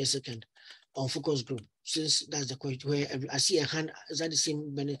just give me a second on focus group, since that's the question where I see a hand. Is that the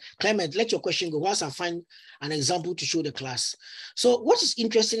same? Clement, let your question go whilst I find an example to show the class. So what is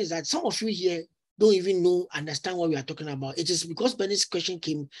interesting is that some of you here don't even understand what we are talking about. It is because Benny's question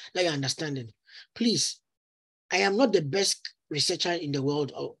came that you're understanding. Please, I am not the best researcher in the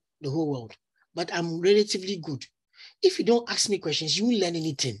world or the whole world, but I'm relatively good. If you don't ask me questions, you won't learn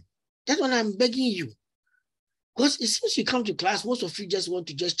anything. That's what I'm begging you. Because it seems you come to class, most of you just want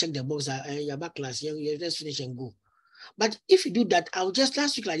to just check the box, you're back class, you just finish and go. But if you do that, I'll just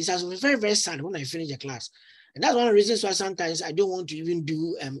last week like this, I was very, very sad when I finished the class. And that's one of the reasons why sometimes I don't want to even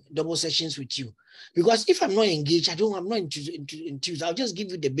do double sessions with you. Because if I'm not engaged, I'm not enthused. I'll just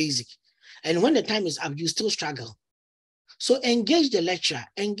give you the basic. And when the time is up, you still struggle. So engage the lecturer,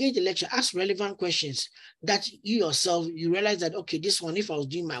 ask relevant questions that you yourself, you realize that, okay, this one, if I was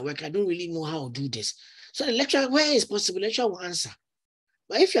doing my work, I don't really know how to do this. So the lecturer, where is possible, the lecturer will answer.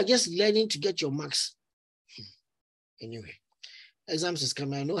 But if you're just learning to get your marks, anyway, exams is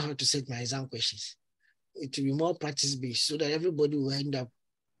coming, I know how to set my exam questions. It will be more practice-based so that everybody will end up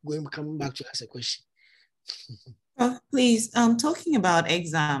coming back to ask a question. Please, talking about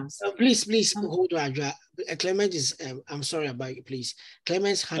exams. Please, hold on. Clement is, I'm sorry about it, please.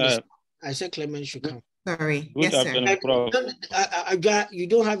 Clement's hand is, I said Clement should come. Sorry. Good yes, afternoon, sir. Prof. You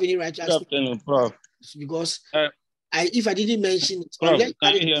don't have any right to ask. Good afternoon, Prof. Because if I didn't mention it, Prof,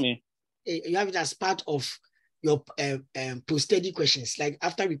 can you hear me? You have it as part of your post-study questions, like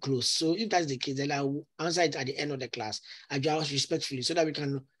after we close. So if that's the case, then I'll answer it at the end of the class. I just respectfully, so that we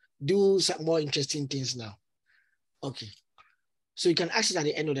can do some more interesting things now. Okay. So you can ask it at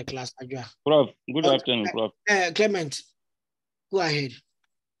the end of the class, Adjoa. Prof, good afternoon, Prof. Clement, go ahead.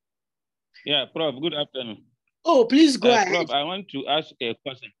 Yeah, Prof, good afternoon. Oh, please go ahead. Prof, I want to ask a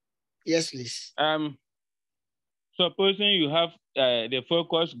question. Yes, please. Supposing you have the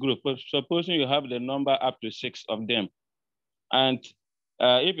focus group, supposing you have the number up to 6 of them, and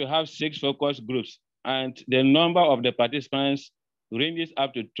if you have 6 focus groups, and the number of the participants ranges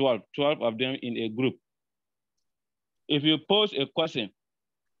up to 12 of them in a group, if you pose a question,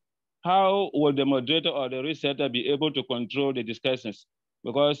 how will the moderator or the researcher be able to control the discussions?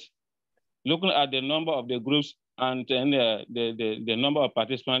 Because looking at the number of the groups and then the number of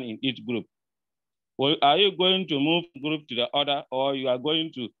participants in each group, well, are you going to move group to the other, or you are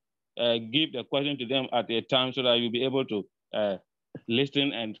going to give the question to them at a time so that you'll be able to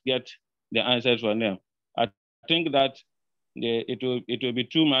listen and get the answers from them? I think that it will be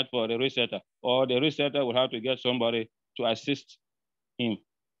too much for the researcher, or the researcher will have to get somebody to assist him.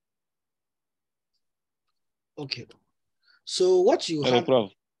 Okay. So what you have, Prof.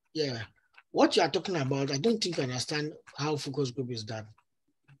 Yeah, what you are talking about, I don't think you understand how focus group is done.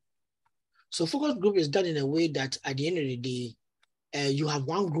 So focus group is done in a way that at the end of the day, you have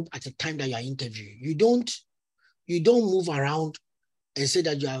one group at a time that you are interviewing. You don't move around and say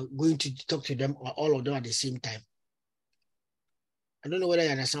that you are going to talk to them or all of them at the same time. I don't know whether you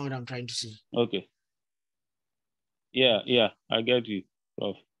understand what I'm trying to say. Okay. Yeah, I get you,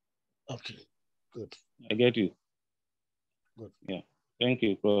 Prof. Okay, good. I get you. Good. Yeah, thank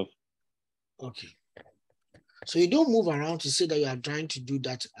you, Prof. Okay. So you don't move around to say that you are trying to do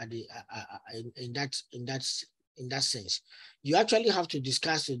that at the in that sense. You actually have to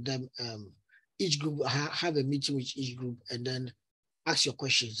discuss with them. Each group have a meeting with each group and then ask your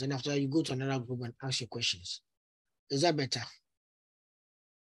questions. And after you go to another group and ask your questions. Is that better?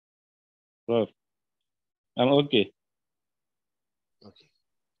 Prof, I'm okay. Okay.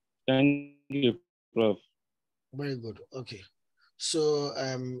 Thank you, Prof. Very good. Okay. So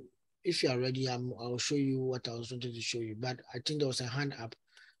if you are ready, I'll show you what I was wanting to show you. But I think there was a hand up.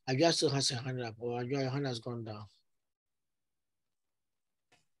 Adjoa still has a hand up, or Adjoa, your hand has gone down.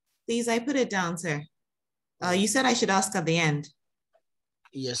 Please, I put it down, sir. You said I should ask at the end.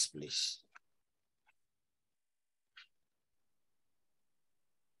 Yes, please.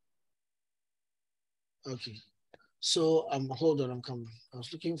 Okay. So hold on, I'm coming. I was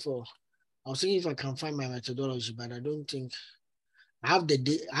thinking if I can find my methodology, but I don't think I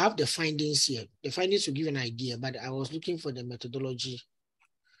have the findings here. The findings will give an idea, but I was looking for the methodology.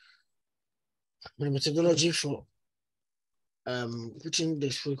 The methodology for putting the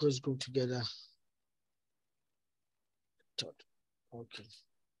focus group together. Okay.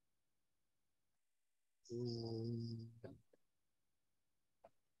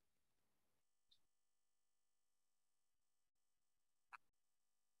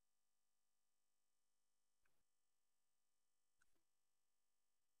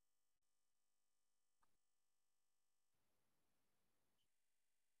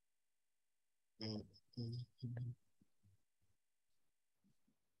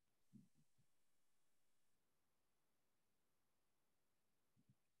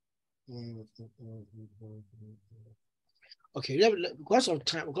 Okay, because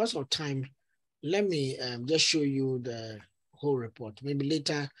of time, let me just show you the whole report. Maybe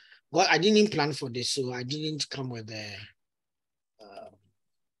later. Well, I didn't plan for this, so I didn't come with the.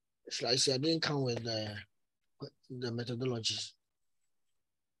 Should I say I didn't come with the methodologies.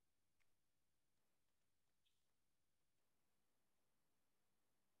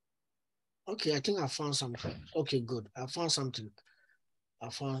 Okay, I think I found something. Okay, good. I found something. I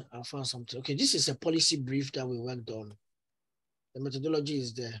found something. Okay, this is a policy brief that we worked on. The methodology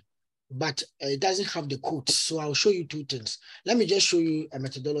is there, but it doesn't have the quotes. So I'll show you two things. Let me just show you a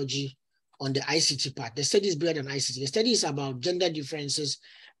methodology on the ICT part. The study is bigger than ICT. The study is about gender differences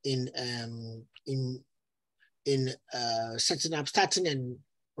in setting up, starting and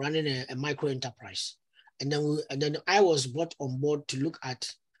running a micro enterprise. And then I was brought on board to look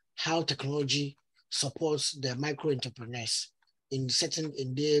at how technology supports the micro entrepreneurs in setting up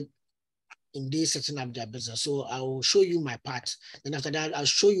their business. So I will show you my part. Then after that, I'll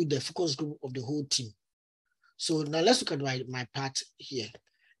show you the focus group of the whole team. So now let's look at my part here.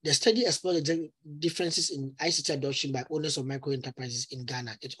 The study explored the differences in ICT adoption by owners of micro enterprises in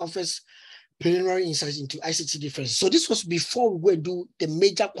Ghana. It offers preliminary insights into ICT differences. So this was before we go do the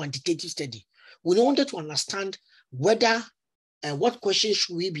major quantitative study. We wanted to understand whether what questions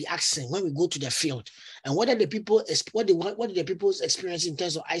should we be asking when we go to the field, and what the people's experience in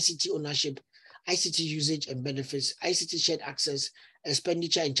terms of ICT ownership, ICT usage and benefits, ICT shared access,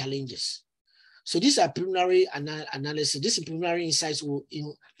 expenditure and challenges. So these are preliminary analysis. These preliminary insights will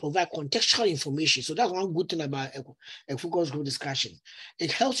provide contextual information. So that's one good thing about a focus group discussion.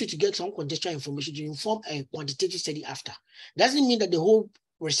 It helps you to get some contextual information to inform a quantitative study after. Doesn't mean that the whole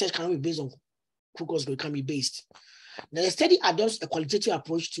research cannot be based on focus group, can be based. Now, the study adopts a qualitative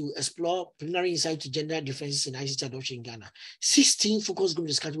approach to explore preliminary insight to gender differences in ICT adoption in Ghana. 16 focus group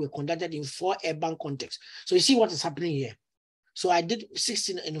discussions were conducted in 4 urban contexts. So you see what is happening here. So I did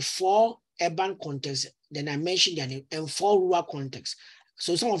 16 in 4 urban contexts, then I mentioned them in 4 rural contexts.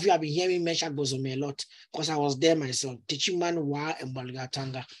 So some of you have been hearing me mention Bozome a lot because I was there myself, Techiman, Wa, and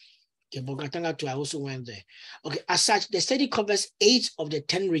Bolgatanga. Okay, Bolgatanga too, I also went there. Okay, as such, the study covers 8 of the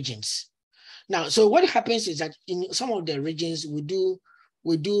 10 regions. Now, so what happens is that in some of the regions we do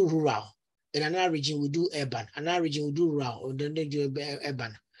rural. In another region we do urban. Another region we do rural, or then they do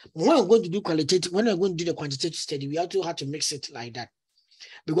urban. When we're going to do qualitative, when we're going to do the quantitative study, we also have to mix it like that,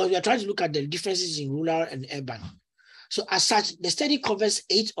 because we are trying to look at the differences in rural and urban. So as such, the study covers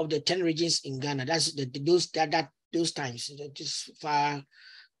 8 of the 10 regions in Ghana. That's those times. That is far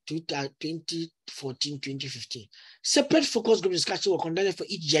 2014, 2015. Separate focus group discussions were conducted for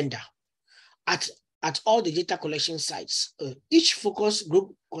each gender at all the data collection sites. Each focus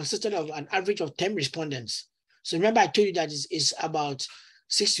group consisted of an average of 10 respondents. So remember I told you that it's about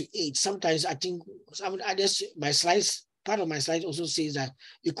 6 to 8. Sometimes I think my slides, part of my slide also says that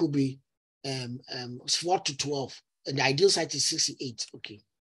it could be 4 to 12. And the ideal site is 6 to 8.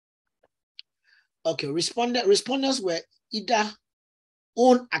 Okay, respondents were either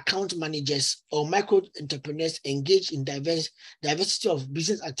own account managers or micro entrepreneurs engaged in diversity of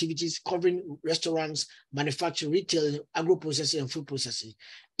business activities covering restaurants, manufacturing, retail, agro-processing, and food processing.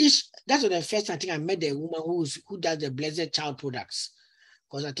 That's the first time I think I met the woman who does the Blessed Child products,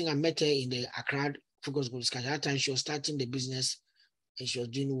 because I think I met her in the Accra focus group discussion. At that time she was starting the business, and she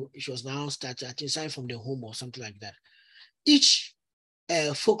was now starting, I think, starting from the home or something like that. Each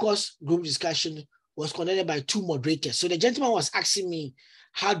focus group discussion was conducted by 2 moderators. So the gentleman was asking me,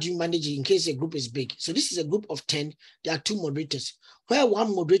 how do you manage it in case a group is big? So this is a group of 10. There are 2 moderators, where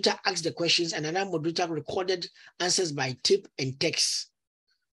one moderator asked the questions and another moderator recorded answers by tape and text.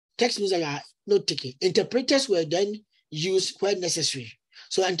 Text means that you are note taking. Interpreters were then used where necessary.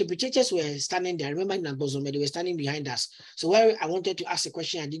 So interpreters were standing there. I remember in Bozome, they were standing behind us. So where I wanted to ask a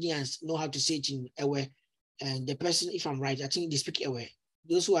question, I didn't know how to say it in Ewe. And the person, if I'm right, I think they speak Ewe.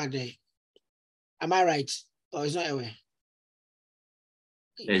 Those who are there. Am I right? Or it's not Ewe?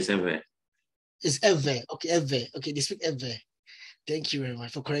 It's Ewe. It's Ewe. Okay, Ewe. Okay, they speak Ewe. Thank you very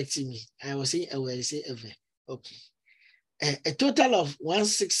much for correcting me. I was saying Ewe, they say Ewe. Okay. A total of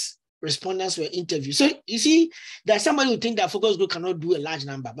 16 respondents were interviewed. So you see, there's somebody who think that focus group cannot do a large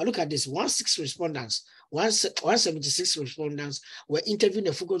number, but look at this: 16 respondents, 176 respondents were interviewed in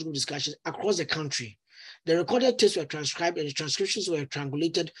the focus group discussions across the country. The recorded tapes were transcribed and the transcriptions were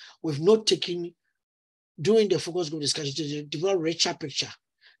triangulated with note taking during the focus group discussion to develop a richer picture.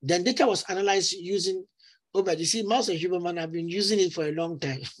 Then data was analyzed using, but you see, Mouse and Huberman have been using it for a long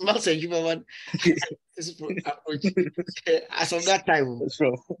time. Mouse and Huberman approach as of that time. That's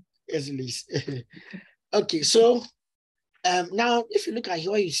true. Yes, please. Okay, so now if you look at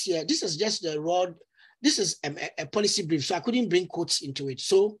what you see, this is just the raw, this is a policy brief, so I couldn't bring quotes into it.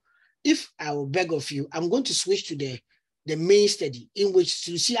 So if I will beg of you, I'm going to switch to the main study in which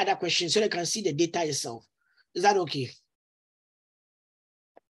to see other questions so they can see the data itself. Is that okay?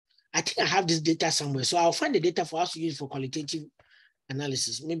 I think I have this data somewhere, so I'll find the data for us to use for qualitative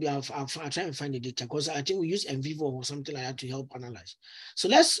analysis. Maybe I'll try and find the data, because I think we use NVivo or something like that to help analyze. So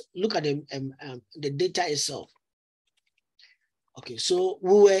let's look at the data itself. Okay, so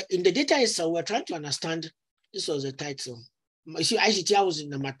we were in the data itself, we're trying to understand, this was the title. You see, ICT was in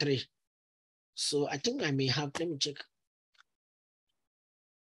number 3. So I think I may have, let me check.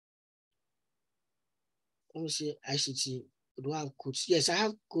 Let me see ICT. Do I have codes? Yes, I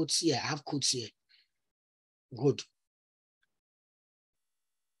have codes here. I have codes here. Good.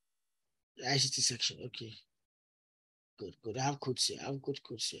 The ICT section. Okay. Good. I have codes here. I have good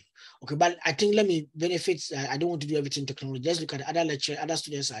codes here. Okay, but I think let me benefit. I don't want to do everything technology. Let's look at the other lecture. Other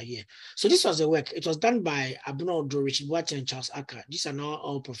students are here. So this was the work. It was done by Abner Odro, Richard Boateng, and Charles Acker. These are now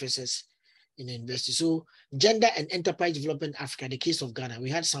all professors in the university. So gender and enterprise development Africa, the case of Ghana. We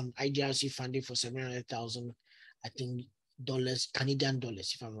had some IDRC funding for 700,000, I think, Canadian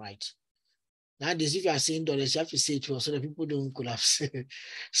dollars, if I'm right. Nowadays, if you are saying dollars, you have to say it well so that people don't collapse.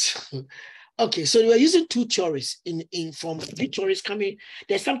 So, okay, so we are using two theories from three theories coming.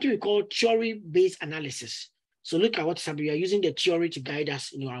 There's something we call theory-based analysis. So look at what's happening. We are using the theory to guide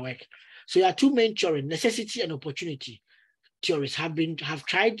us in our work. So there are two main theories, necessity and opportunity theories have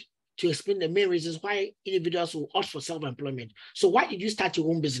tried to explain the main reasons why individuals will opt for self-employment. So why did you start your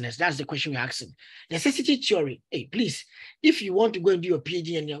own business? That's the question we're asking. Necessity theory. Hey, please, if you want to go and do your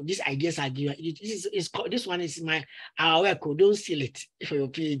PhD and these ideas are given, this one is our work. Don't steal it for your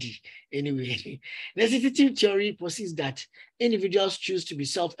PhD. Anyway, necessity theory posits that individuals choose to be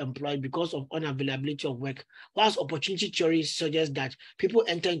self-employed because of unavailability of work, whilst opportunity theory suggests that people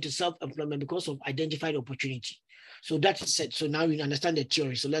enter into self-employment because of identified opportunity. So that's it. So now you understand the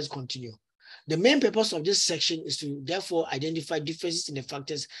theory. So let's continue. The main purpose of this section is to therefore identify differences in the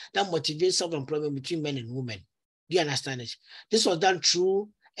factors that motivate self-employment between men and women. Do you understand it? This was done through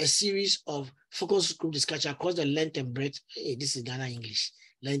a series of focus group discussion across the length and breadth. Hey, this is Ghana English.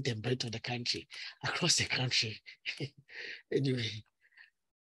 Length and breadth of the country, across the country. Anyway.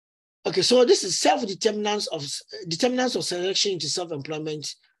 Okay, so this is determinants of selection into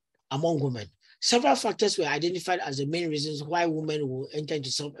self-employment among women. Several factors were identified as the main reasons why women will enter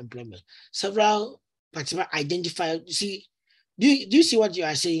into self-employment. Several participants identified. See, do you see what you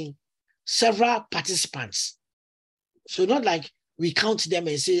are saying? Several participants. So not like we count them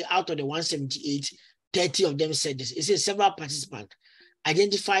and say out of the 178, 30 of them said this. It says several participants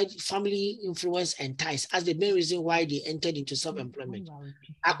identified family influence and ties as the main reason why they entered into self-employment.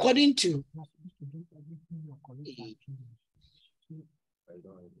 According to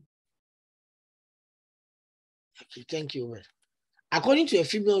okay, thank you. According to a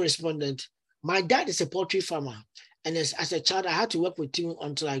female respondent, my dad is a poultry farmer, and as a child, I had to work with him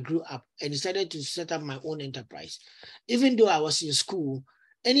until I grew up and decided to set up my own enterprise. Even though I was in school,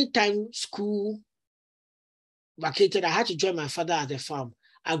 anytime school vacated, I had to join my father at the farm.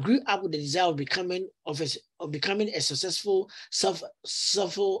 I grew up with the desire of becoming a successful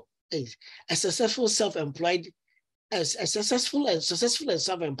self-employed.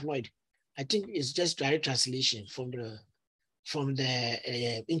 I think it's just direct translation from the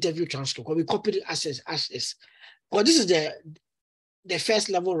interview transcript. We copied it as is. But this is the first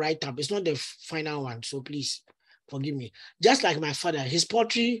level write-up. It's not the final one. So please forgive me. Just like my father, his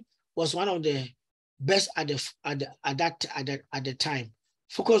poetry was one of the best at the time.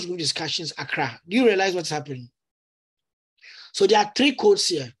 Focus group discussions, Accra. Do you realize what's happening? So there are three codes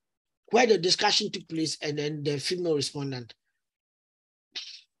here where the discussion took place and then the female respondent.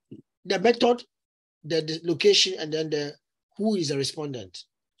 The method, the location, and then who is the respondent.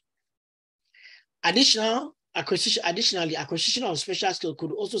 Additionally, acquisition of special skill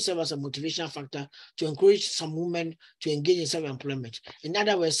could also serve as a motivational factor to encourage some women to engage in self-employment. In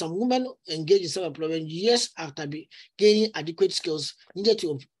other words, some women engage in self-employment years after gaining adequate skills needed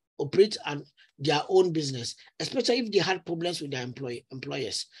to operate their own business, especially if they had problems with their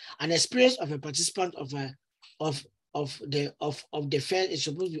employers. An experience of a participant of the fair is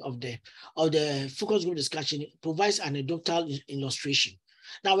supposed to be of the focus group discussion provides an anecdotal illustration.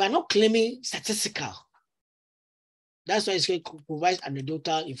 Now we are not claiming statistical. That's why it's going to provide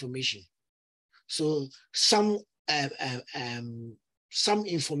anecdotal information. So some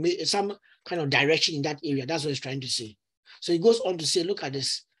information, some kind of direction in that area. That's what it's trying to say. So it goes on to say, look at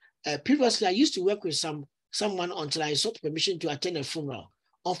this. Previously, I used to work with someone until I sought permission to attend a funeral.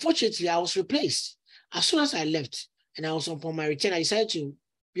 Unfortunately, I was replaced. As soon as I left and I was upon my return, I decided to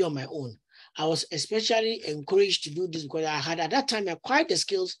be on my own. I was especially encouraged to do this because I had at that time acquired the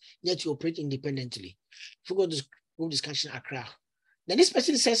skills needed to operate independently. Forgot this group discussion Accra. Then this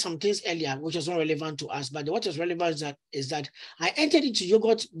person said some things earlier which was not relevant to us, but what was relevant is that I entered into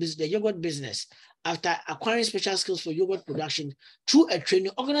the yogurt business after acquiring special skills for yogurt production through a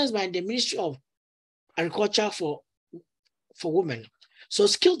training organized by the Ministry of Agriculture for women. So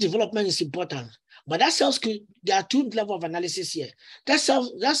skill development is important. But that self-skill, there are two levels of analysis here. That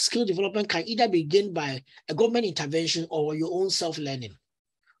skill development can either be gained by a government intervention or your own self-learning,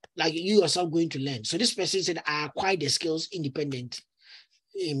 like you yourself going to learn. So this person said, I acquired the skills independently.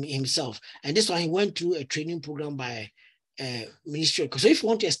 himself. And this one, he went through a training program by Ministry. So if you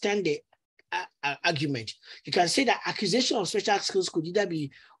want to extend the argument, you can say that acquisition of special skills could either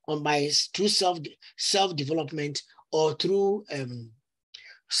be through self-development or through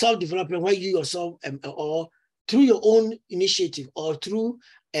self-development where you yourself or through your own initiative or through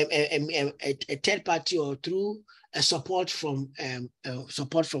a third party or through a support from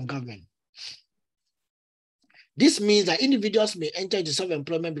government. This means that individuals may enter into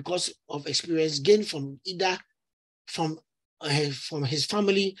self-employment because of experience gained from either from his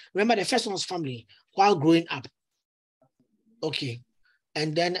family. Remember, the first one was family while growing up. Okay,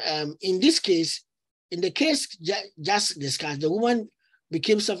 and then in this case, in the case just discussed, the woman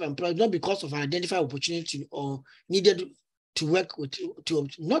became self-employed not because of an identified opportunity or needed to work with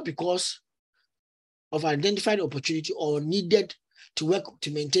not because of an identified opportunity or needed to work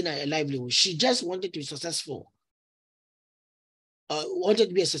to maintain a livelihood. She just wanted to be successful. Wanted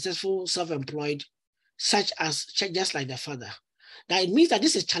to be a successful self-employed, just like the father. Now it means that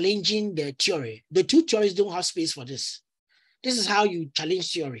this is challenging the theory. The two theories don't have space for this. This is how you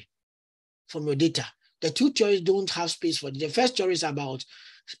challenge theory from your data. The two theories don't have space for it. The first theory is about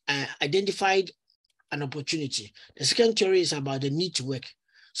identified an opportunity. The second theory is about the need to work.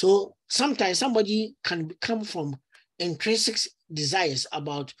 So sometimes somebody can come from intrinsic desires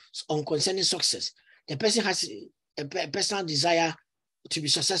concerning success. The person has a personal desire to be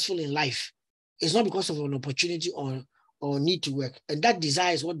successful in life. It's not because of an opportunity or need to work. And that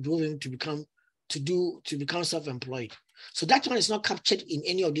desire is what drove him to become self-employed. So that one is not captured in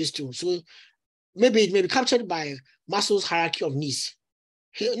any of these two. So maybe it may be captured by Maslow's hierarchy of needs.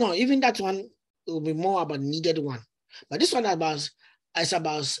 No, even that one will be more about needed one. But this one is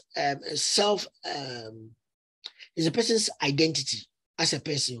about self, is a person's identity as a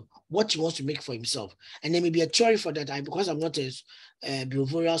person, what he wants to make for himself. And there may be a theory for that. Because I'm not a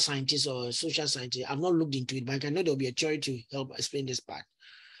behavioral scientist or a social scientist, I've not looked into it, but I know there'll be a theory to help explain this part.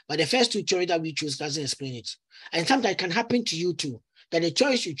 But the first two theories that we choose doesn't explain it. And sometimes it can happen to you too, that the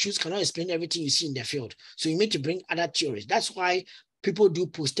choice you choose cannot explain everything you see in the field. So you need to bring other theories. That's why people do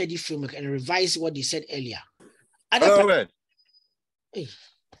post-study framework and revise what they said earlier.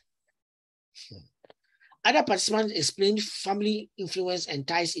 Other participants explained family influence and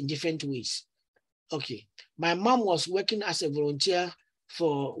ties in different ways. Okay, my mom was working as a volunteer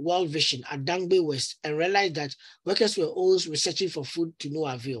for World Vision at Dangbe West and realized that workers were always researching for food to no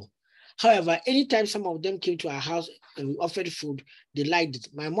avail. However, anytime some of them came to our house and we offered food, they liked it.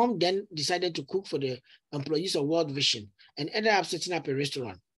 My mom then decided to cook for the employees of World Vision and ended up setting up a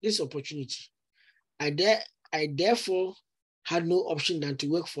restaurant. This opportunity. I therefore had no option than to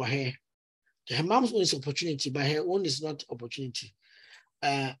work for her. Her mom's own is opportunity, but her own is not opportunity.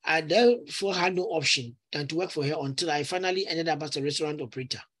 I therefore had no option than to work for her until I finally ended up as a restaurant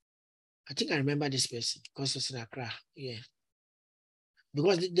operator. I think I remember this person because it's in Accra. Yeah.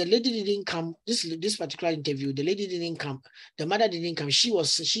 Because the lady didn't come, this particular interview, the lady didn't come, the mother didn't come,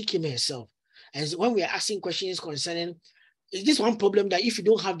 she came herself. And when we are asking questions concerning, is this one problem that if you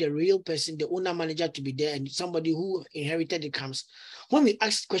don't have the real person, the owner manager to be there and somebody who inherited it comes, when we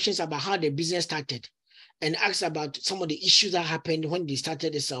ask questions about how the business started and asked about some of the issues that happened when they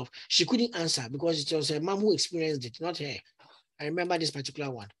started itself, she couldn't answer because it was her mom who experienced it, not her. I remember this particular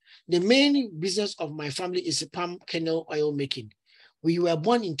one. The main business of my family is palm kernel oil making. We were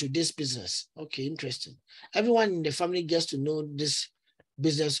born into this business. Okay, interesting. Everyone in the family gets to know this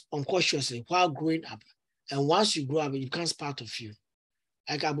business unconsciously while growing up. And once you grow up, it becomes part of you.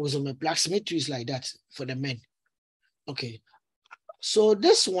 Like I was on a blacksmith too, is like that for the men. Okay. So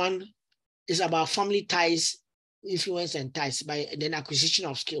this one is about family ties, influence and ties by then acquisition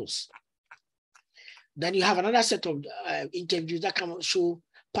of skills. Then you have another set of interviews that can show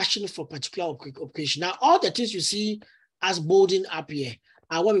passion for particular occupation. Now, all the things you see as bolding up here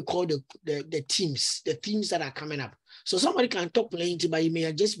are what we call the themes that are coming up. So somebody can talk plenty, but it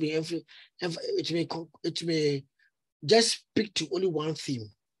may just be it may just speak to only one theme.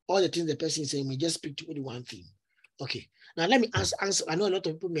 All the things the person is saying may just speak to only one theme. Okay. Now let me answer. I know a lot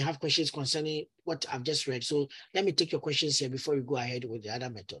of people may have questions concerning what I've just read. So let me take your questions here before we go ahead with the other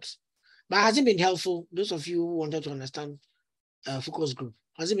methods. But has it been helpful? Those of you who wanted to understand focus group,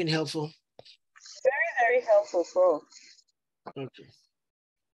 has it been helpful? Very, very helpful, Prof. Okay.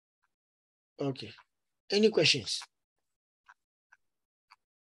 Okay. Any questions?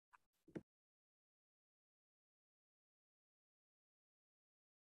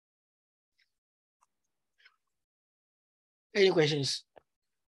 Any questions?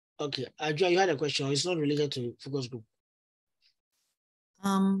 Okay. Ajua, you had a question. It's not related to focus group.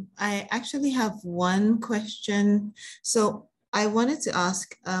 I actually have one question. So I wanted to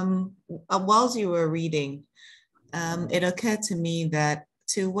ask, whilst you were reading, it occurred to me that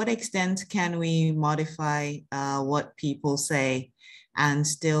to what extent can we modify what people say and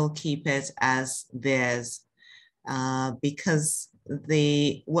still keep it as theirs? Because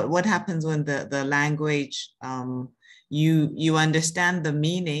what happens when the language, you understand the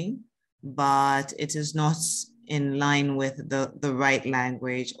meaning, but it is not in line with the right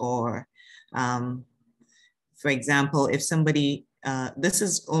language, or for example, if somebody, this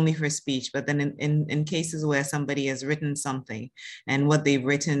is only for speech, but then in cases where somebody has written something and what they've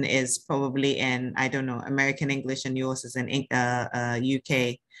written is probably in, I don't know, American English and yours is in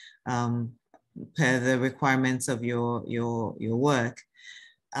UK, per the requirements of your work,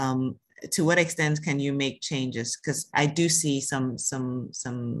 to what extent can you make changes? Because I do see some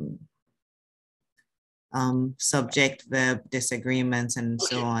subject verb disagreements and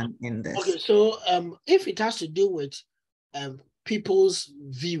so on in this. Okay, so if it has to do with people's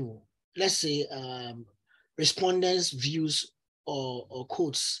view, let's say respondents' views or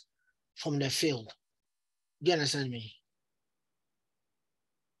quotes from the field, do you understand me?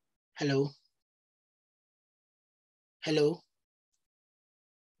 Hello? Hello?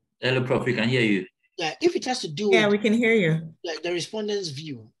 Hello, Prof, we can hear you. Yeah, if it has to do with, we can hear you. The respondent's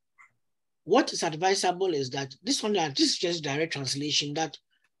view, what is advisable is that this is just direct translation that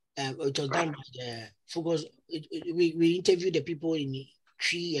it was done by the focus. We interviewed the people in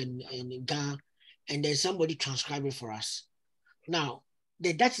Tree and in Ghana, and then somebody transcribed it for us. Now,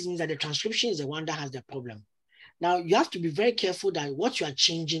 that means that the transcription is the one that has the problem. Now, you have to be very careful that what you are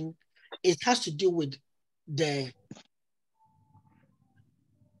changing, it has to do with what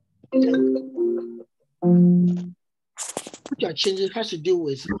you are changing has to do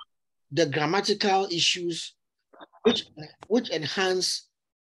with the grammatical issues which enhance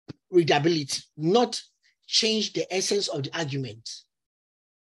readability, not change the essence of the argument.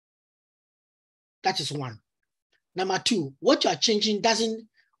 That is one. Number two, what you are changing doesn't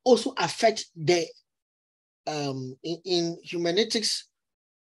also affect the in humanetics.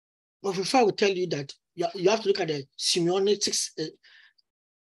 But if I would tell you that you have to look at the semiotics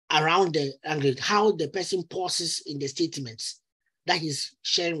around the language, how the person pauses in the statements that he's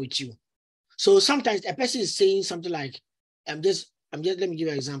sharing with you. So sometimes a person is saying something like, let me give you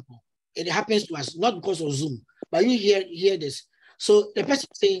an example. It happens to us, not because of Zoom, but you hear this. So the person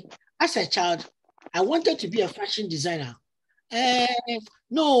saying, as a child, I wanted to be a fashion designer.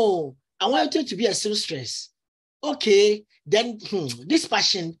 No, I wanted to be a seamstress. Okay, then this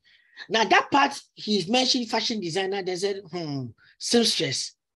passion. Now that part, he's mentioned fashion designer, they said,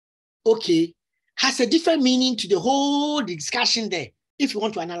 seamstress. Okay, has a different meaning to the whole discussion there, if you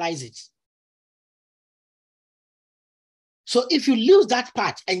want to analyze it. So if you lose that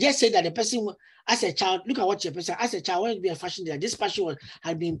part and just say that the person, as a child, look at what your person, as a child, I wanted to be a fashion designer, this passion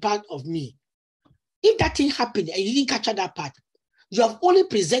had been part of me. If that thing happened and you didn't capture that part, you have only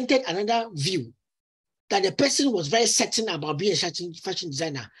presented another view that the person was very certain about being a fashion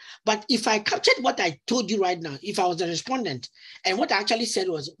designer. But if I captured what I told you right now, if I was the respondent, and what I actually said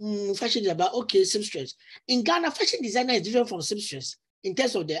was, fashion designer, okay, seamstress. In Ghana, fashion designer is different from seamstress in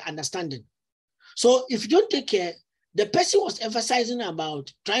terms of their understanding. So if you don't take care, the person was emphasizing about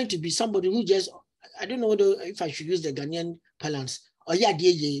trying to be somebody who just, I don't know if I should use the Ghanaian parlance, or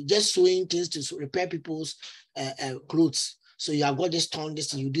just sewing things to repair people's clothes. So you have got this torn,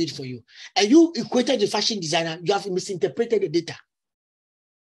 this, and you do it for you. And you equated the fashion designer, you have misinterpreted the data.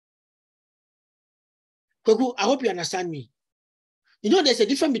 Koku, I hope you understand me. You know, there's a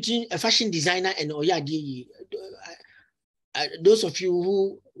difference between a fashion designer and Oyadi. Those of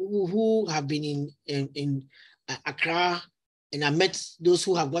you who have been in Accra, and I met those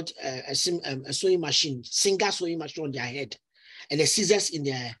who have got a sewing machine, single sewing machine on their head, and the scissors in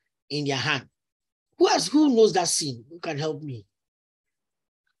their hand. Who knows that scene? Who can help me?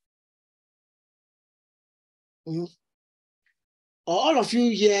 Or all of you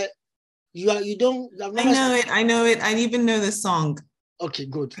here, you don't. I know it. I even know the song. Okay,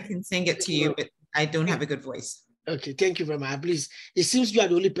 good. I can sing it to you, but I don't have a good voice. Okay, thank you very much. Please, it seems you are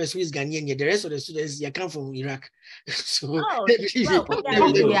the only person who is Ghanaian here. The rest of the students, they come from Iraq. So, we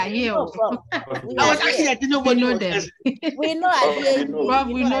are here. I was actually, I didn't know we know them. We know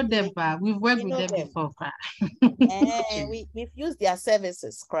We know them, but we've worked with them before. We've used their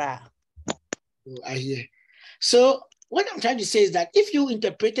services, I hear. So what I'm trying to say is that if you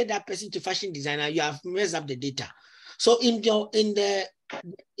interpreted that person to fashion designer, you have messed up the data. So in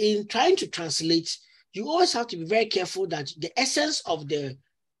trying to translate, you always have to be very careful that the essence of the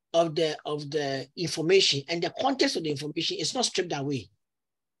information and the context of the information is not stripped away.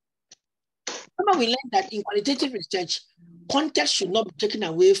 Remember, we learned that in qualitative research, context should not be taken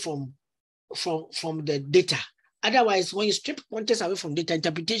away from the data. Otherwise, when you strip context away from data,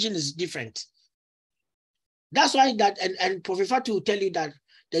 interpretation is different. That's why that, and Prof. Fatu will tell you that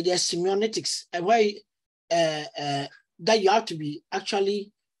there's semiotics, and why that you have to be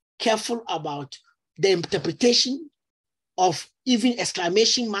actually careful about the interpretation of even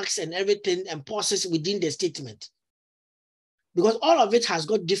exclamation marks and everything and pauses within the statement. Because all of it has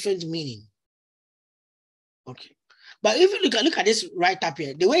got different meaning. Okay. But if you look at this right up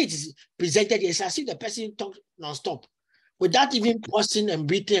here, the way it is presented is as if the person talks non-stop without even pausing and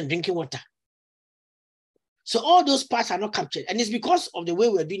breathing and drinking water. So all those parts are not captured. And it's because of the way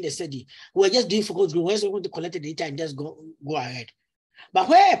we're doing the study. We're just doing focus group. We're just going to collect the data and just go ahead. But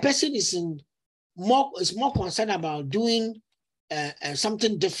where a person is more concerned about doing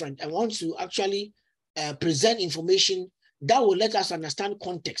something different and wants to actually present information that will let us understand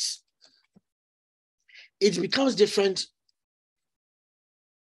context, it becomes different.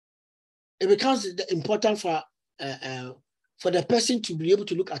 It becomes important for the person to be able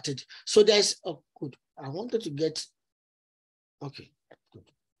to look at it. So there's good. I wanted to get okay.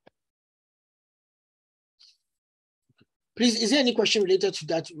 Good. Please, is there any question related to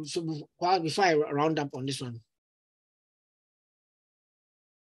that? So before I round up on this one.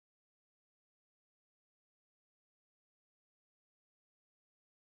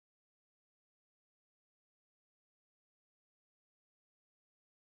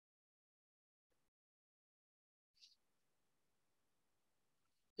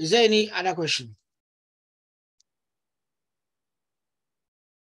 Is there any other question?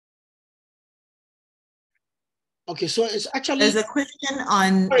 Okay, so it's actually... There's a question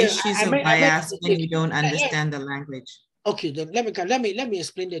on issues of bias when you don't understand the language. Okay, then let me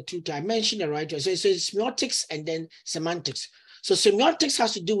explain the two. I mentioned the right way. So it's semiotics and then semantics. So semiotics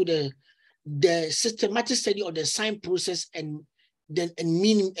has to do with the systematic study of the sign process and then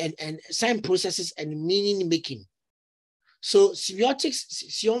meaning and sign processes and meaning making. So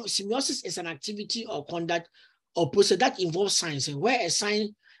semiosis is an activity or conduct or process that involves signs, and where a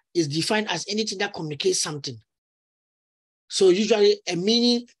sign is defined as anything that communicates something. So usually a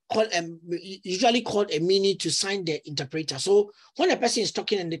meaning called a meaning to sign the interpreter. So when a person is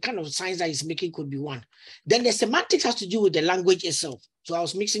talking and the kind of signs that he's making could be one. Then the semantics has to do with the language itself. So I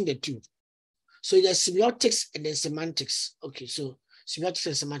was mixing the two. So there's semiotics and then semantics. Okay, so semiotics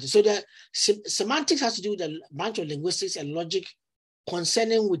and semantics. So the semantics has to do with a bunch of linguistics and logic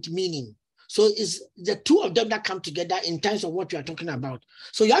concerning with meaning. So it's the two of them that come together in terms of what we are talking about.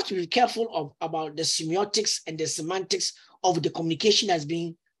 So you have to be careful about the semiotics and the semantics of the communication that's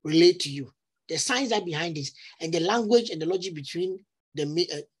being relayed to you. The science that behind it and the language and the logic between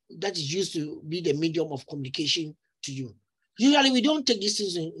the that is used to be the medium of communication to you. Usually we don't take these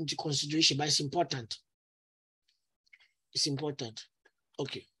things into consideration, but it's important. It's important.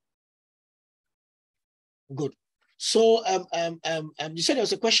 Okay. Good. So you said there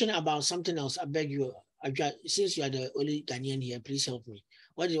was a question about something else. I beg you, since you are the only Ghanaian here, please help me.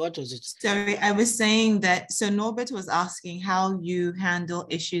 What was it? Sorry, I was saying that, so Norbert was asking how you handle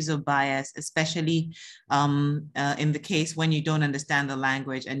issues of bias, especially in the case when you don't understand the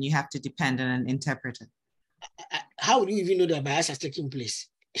language and you have to depend on an interpreter. How would you even know that bias has taken place?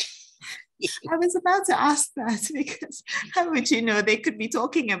 I was about to ask that, because how would you know? They could be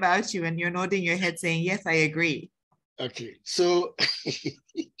talking about you and you're nodding your head saying, yes, I agree. Okay, so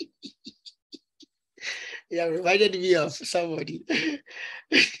yeah, reminded me of somebody.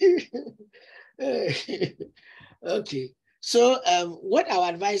 Okay, so what our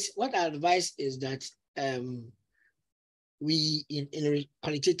advice is that we in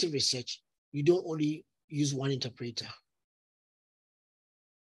qualitative research, you don't only use one interpreter.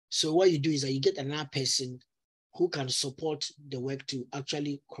 So what you do is that you get another person who can support the work to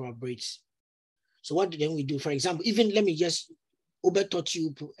actually corroborate. So what then we do, for example, even let me just, Ober taught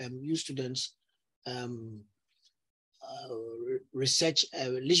you, you students, research,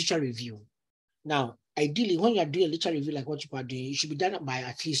 literature review. Now, ideally, when you are doing a literature review like what you are doing, it should be done by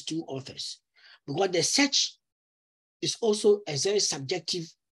at least 2 authors, because the search is also a very subjective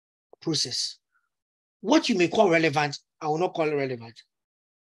process. What you may call relevant, I will not call it relevant.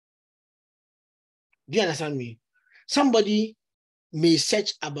 Do you understand me? Somebody may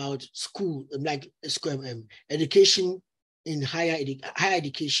search about school, like education in higher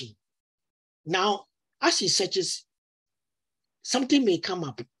education. Now, as he searches, something may come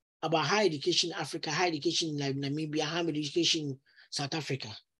up about higher education in Africa, higher education in like Namibia, higher education in South Africa.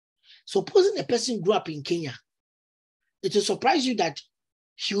 Supposing a person grew up in Kenya, it will surprise you that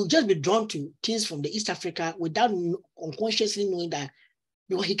he will just be drawn to things from the East Africa without unconsciously knowing that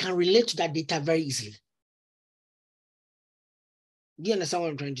because he can relate to that data very easily. Do you understand what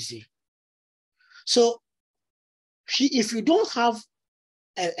I'm trying to say? So if you don't have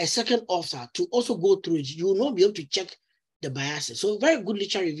a second author to also go through it, you will not be able to check the biases. So very good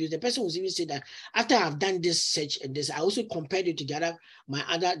literature reviews. The person will even say that after I've done this search and this, I also compared it to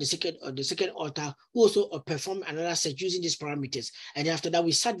the second author who also performed another search using these parameters. And after that,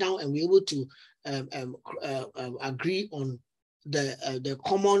 we sat down and we were able to agree on the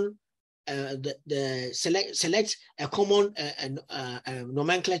common select a common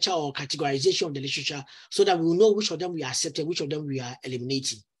nomenclature or categorization of the literature so that we will know which of them we are accepting, which of them we are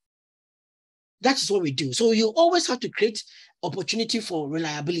eliminating. That is what we do. So you always have to create opportunity for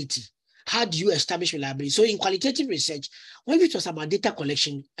reliability. How do you establish reliability? So in qualitative research, when we talk about data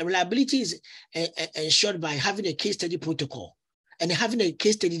collection, reliability is ensured by having a case study protocol and having a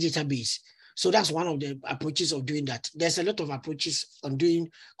case study database. So that's one of the approaches of doing that. There's a lot of approaches on doing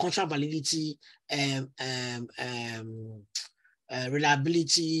contract validity,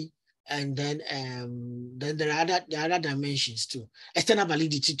 reliability, and then there are other dimensions too. External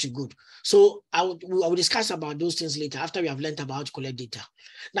validity to good. So I will discuss about those things later after we have learned about how to collect data.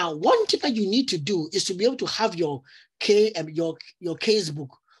 Now, one thing that you need to do is to be able to have your case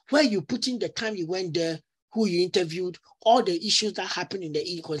book where you put in the time you went there, who you interviewed, all the issues that happened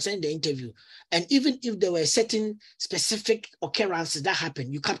concerning the interview. And even if there were certain specific occurrences that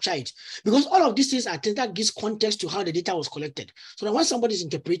happened, you capture it. Because all of these things are things that gives context to how the data was collected. So that when somebody is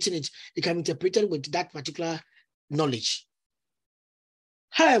interpreting it, it can be interpreted with that particular knowledge.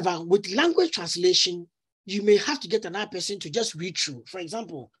 However, with language translation, you may have to get another person to just read through. For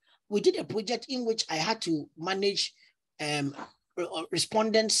example, we did a project in which I had to manage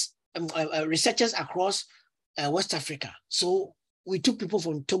respondents, researchers across West Africa. So we took people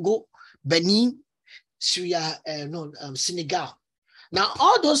from Togo, Benin, Syria, Senegal. Now,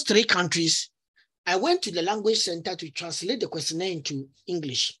 all those three countries, I went to the language center to translate the questionnaire into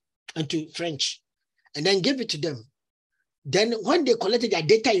English and to French, and then gave it to them. Then when they collected their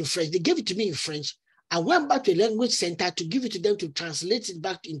data in French, they gave it to me in French. I went back to the language center to give it to them to translate it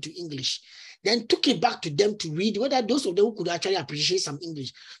back into English. Then took it back to them to read, whether those of them who could actually appreciate some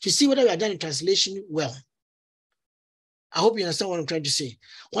English, to see whether we are done in translation well. I hope you understand what I'm trying to say.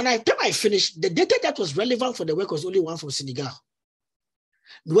 When I finished, the data that was relevant for the work was only one from Senegal.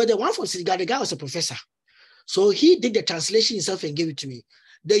 But the one from Senegal, the guy was a professor. So he did the translation himself and gave it to me.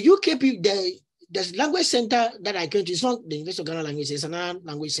 The UK people, the language center that I came to, it's not the University of Ghana language, it's another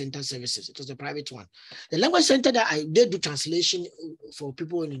language center services. It was a private one. The language center that they do translation for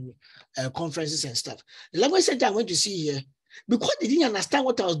people in conferences and stuff. The language center I went to see here, because they didn't understand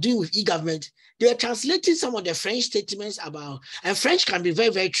what I was doing with e-government, they were translating some of the French statements about, and French can be very,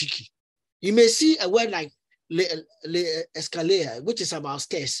 very tricky. You may see a word like escalator, which is about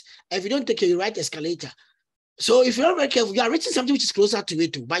stairs. If you don't take it, you write escalator. So if you're not very careful, you are writing something which is closer to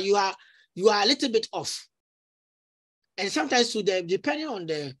it too, but you are a little bit off. And sometimes depending on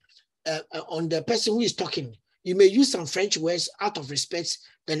the person who is talking, you may use some French words out of respect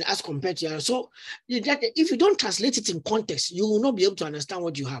than as compared to others. So if you don't translate it in context, you will not be able to understand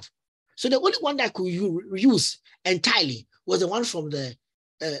what you have. So the only one that I could use entirely was the one from the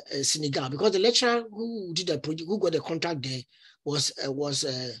Senegal, because the lecturer who did the project, who got the contract there, was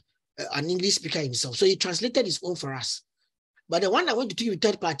an English speaker himself. So he translated his own for us. But the one I went to with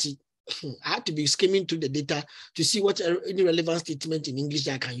third party, I had to be skimming through the data to see what any relevant statement in English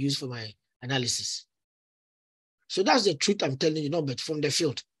that I can use for my analysis. So that's the truth I'm telling you, but from the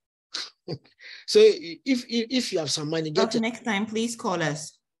field. So if you have some money, get it. Next time, please call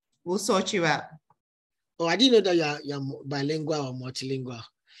us. We'll sort you out. Oh, I didn't know that you're bilingual or multilingual.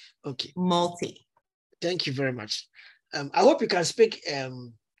 Okay. Multi. Thank you very much. I hope you can speak,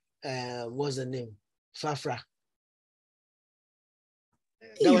 what's the name? Fafra.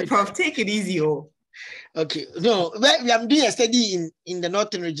 Hey, Prof, take it easy, oh. Okay, no, I'm doing a study in the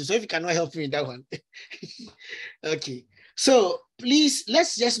northern region, so if you cannot help me with that one. Okay, so please,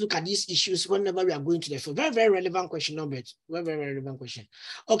 let's just look at these issues whenever we are going to the field. Very, very relevant question, Norbert. Very, very relevant question.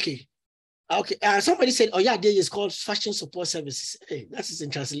 Okay. Somebody said, oh yeah, there is called fashion support services. Hey, that's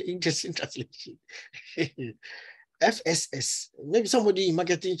an interesting translation. FSS. Maybe somebody in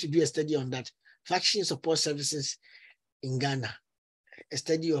marketing should do a study on that. Fashion support services in Ghana. A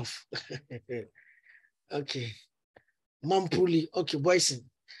study of okay. Mampuli. Okay, Boyson.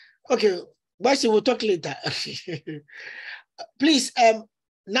 Okay, Boyson, we'll talk later. Please,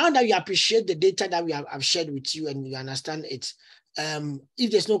 now that you appreciate the data that I've shared with you and you understand it,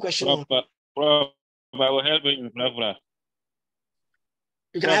 if there's no question, Prof, I will help you in Frafra.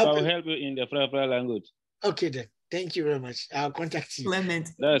 You can help. I will help you in the Frafra language. Okay then. Thank you very much. I'll contact you. Clement,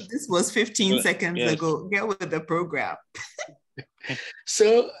 this was 15 seconds ago. Get with the program.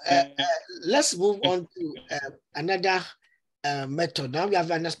 So let's move on to another method. Now we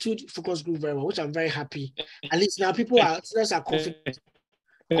have understood focus group very well, which I'm very happy. At least now people are confident.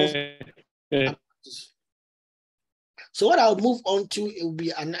 So what I'll move on to, it will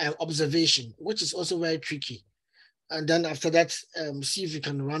be an observation, which is also very tricky. And then after that, see if we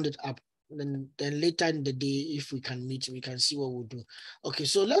can round it up. Then later in the day, if we can meet, we can see what we'll do. Okay,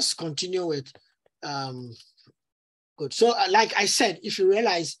 so let's continue with good. So like I said, if you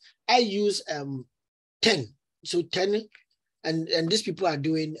realize, I use 10. So 10, and these people are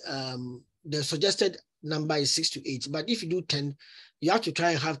doing, the suggested number is 6 to 8. But if you do 10, you have to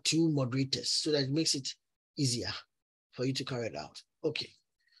try and have 2 moderators so that it makes it easier for you to carry it out. Okay.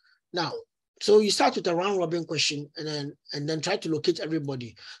 Now, so you start with a round robin question and then try to locate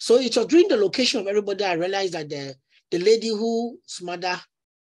everybody. So it was during the location of everybody, I realized that the lady whose mother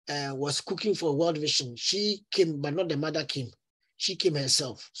was cooking for World Vision, she came, but not the mother came. She came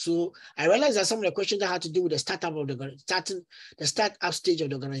herself. So I realized that some of the questions that had to do with the startup of the startup stage of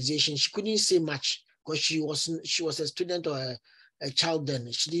the organization, she couldn't say much because she was a student or a child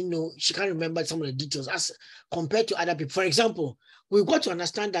then. She didn't know, she can't remember some of the details as compared to other people. For example, we've got to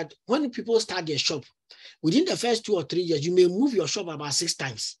understand that when people start their shop, within the first 2 or 3 years, you may move your shop about 6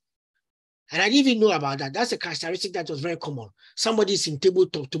 times. And I didn't even know about that. That's a characteristic that was very common. Somebody is in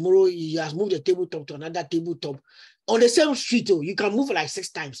tabletop. Tomorrow, he has moved the tabletop to another tabletop. On the same street, you can move like 6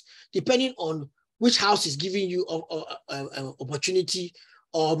 times, depending on which house is giving you opportunity,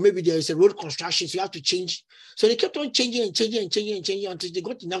 or maybe there is a road construction, so you have to change. So they kept on changing until they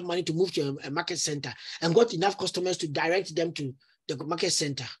got enough money to move to a market center and got enough customers to direct them to the market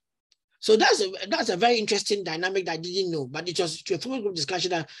center. So that's a very interesting dynamic that I didn't know, but it was to a focus group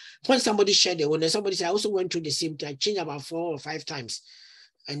discussion that when somebody shared it, when somebody said, I also went through the same thing, I changed about 4 or 5 times.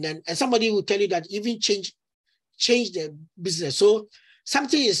 And somebody will tell you that even change the business. So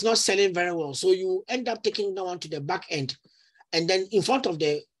something is not selling very well. So you end up taking that one to the back end. And then in front of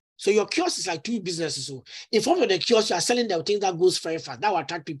so your kiosk is like 2 businesses. So in front of the kiosk, you are selling the thing that goes very fast. That will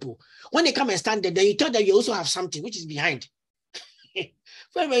attract people. When they come and stand there, then you tell them you also have something which is behind.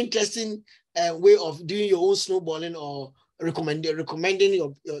 Very, very interesting way of doing your own snowballing or recommending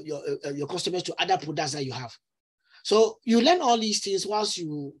your customers to other products that you have. So you learn all these things whilst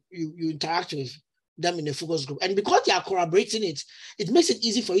you interact with them in a focus group. And because they are corroborating it, it makes it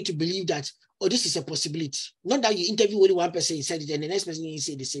easy for you to believe that, oh, this is a possibility. Not that you interview only one person, he said it, and the next person, he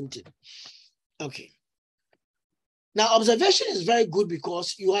said the same thing. Okay. Now, observation is very good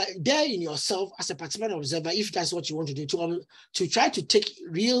because you are there in yourself as a participant observer, if that's what you want to do, to try to take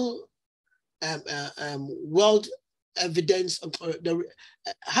real world evidence,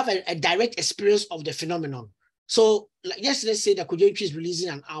 have a direct experience of the phenomenon. So let's say that Kojo Ntwi is releasing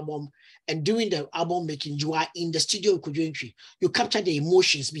an album, and during the album making, you are in the studio with Kojo Ntwi. You capture the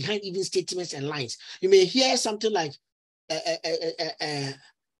emotions behind even statements and lines. You may hear something like,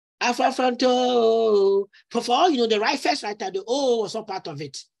 Afro-Fronto, for all you know, the first writer, the O was not part of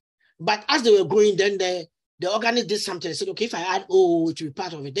it. But as they were going, then the organist did something. They said, okay, if I add O, it will be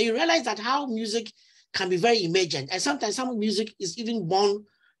part of it. Then you realize that how music can be very emergent. And sometimes some music is even born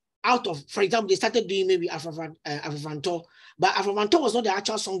out of, for example, they started doing maybe Afro-Fronto, but Afro-Fronto was not the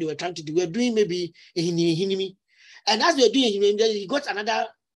actual song they were trying to do. They were doing maybe a Hinimi. And as they were doing Hinimi, then he got another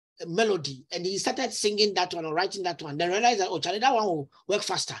melody and he started singing that one or writing that one. Then realized that, oh, Charlie, that one will work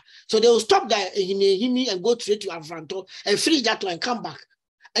faster. So they will stop the Hinimi and go straight to Afro-Fronto and finish that one and come back.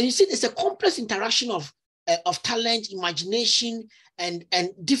 And you see, there's a complex interaction of talent, imagination, and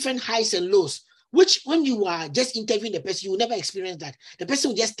different highs and lows, which when you are just interviewing the person, you will never experience that. The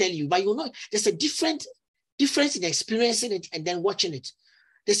person will just tell you, but you know there's a difference in experiencing it and then watching it.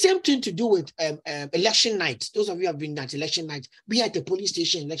 The same thing to do with election night. Those of you who have been at election night, be at the police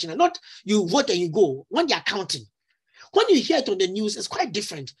station election night. Not you vote and you go. When they are counting, when you hear it on the news, it's quite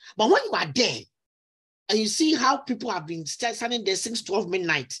different. But when you are there and you see how people have been standing there since 12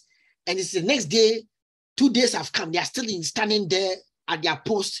 midnight, and it's the next day, 2 days have come, they are still standing there at their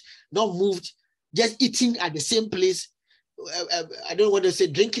post, not moved, just eating at the same place. I don't want to say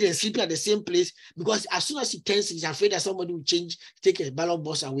drinking and sleeping at the same place, because as soon as he turns, he's afraid that somebody will take a ballot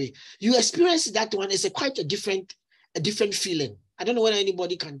box away. You experience that one. It's quite a different feeling. I don't know whether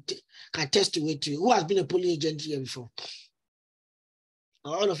anybody can attest to it. Who has been a polling agent here before?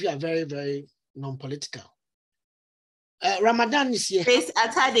 All of you are very, very non-political. Ramadan is here. It's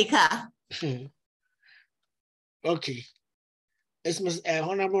Atadika. Okay. It's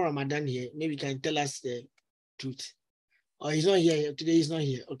Honorable Ramadan here. Maybe you can tell us the truth. Oh, he's not here. Today he's not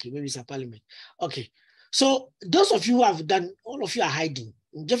here. Okay, maybe it's a parliament. Okay. So those of you who have done, all of you are hiding.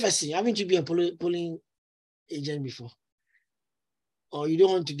 Jefferson, haven't you been a polling agent before? Or you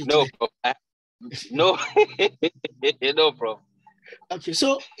don't want to declare? No, Prof. No, no, Prof. Okay,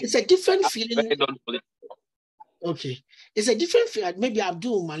 so it's a different feeling. Okay, it's a different feeling. Maybe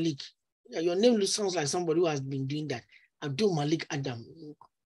Abdul Malik. Your name sounds like somebody who has been doing that. Abdul Malik Adam,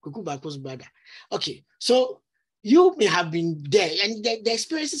 Kuku Bako's brother. Okay, so you may have been there, and the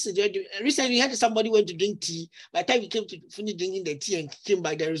experiences. Recently, we had somebody went to drink tea. By the time we came to finish drinking the tea and came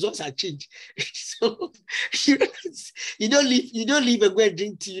back, the results had changed. So you don't leave and go and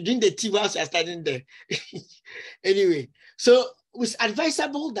drink tea. You drink the tea whilst you're standing there. Anyway, so it's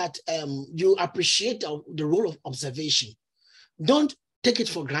advisable that you appreciate the role of observation. Don't take it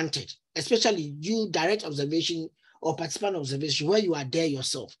for granted, especially you direct observation or participant observation where you are there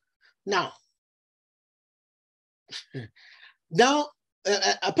yourself. Now,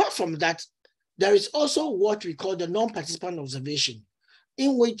 apart from that, there is also what we call the non-participant observation,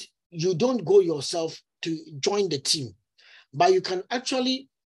 in which you don't go yourself to join the team, but you can actually,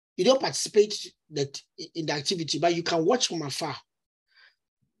 you don't participate in the activity, but you can watch from afar.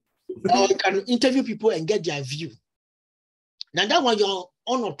 Or you can interview people and get their view. Now that one, you're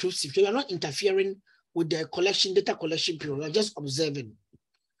unobtrusive. You're not interfering with the data collection period. You're just observing.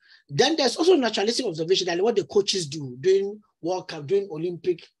 Then there's also naturalistic observation, that what the coaches do during World Cup, during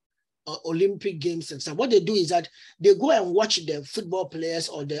Olympic games and stuff. What they do is that they go and watch the football players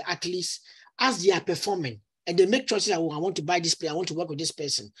or the athletes as they are performing, and they make choices. Oh, I want to buy this player. I want to work with this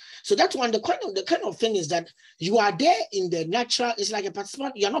person. So that's one. The kind of thing is that you are there in the natural. It's like a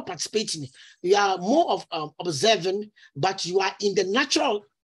participant. You are not participating. You are more of observing, but you are in the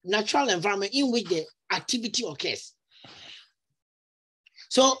natural environment in which the activity occurs.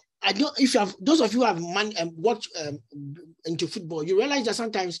 So I know if you have, those of you who have watched into football, you realize that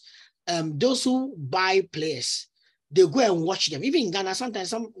sometimes those who buy players, they go and watch them. Even in Ghana,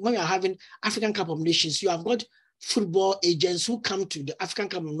 sometimes when you're having African Cup of Nations, you have got football agents who come to the African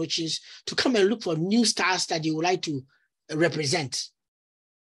Cup of Nations to come and look for new stars that they would like to represent.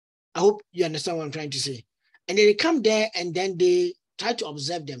 I hope you understand what I'm trying to say. And then they come there and then they try to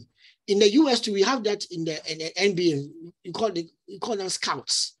observe them. In the US too, we have that in the NBA. You call them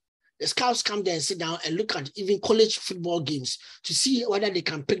scouts. The scouts come there and sit down and look at even college football games to see whether they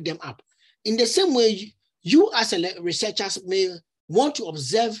can pick them up. In the same way, you as a researcher may want to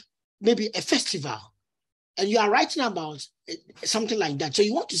observe maybe a festival, and you are writing about something like that. So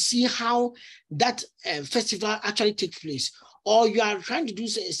you want to see how that festival actually takes place. Or you are trying to do a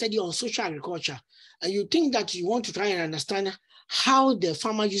study on social agriculture, and you think that you want to try and understand how the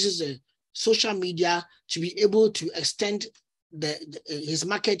farmer uses the social media to be able to extend his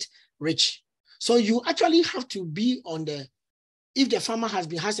market reach. So you actually have to be on if the farmer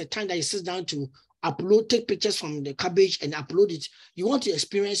has a time that he sits down to take pictures from the cabbage and upload it, you want to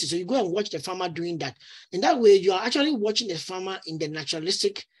experience it. So you go and watch the farmer doing that. In that way, you are actually watching the farmer in the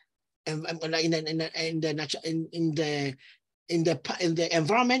naturalistic, in the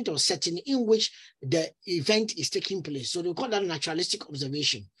environment or setting in which the event is taking place. So they call that naturalistic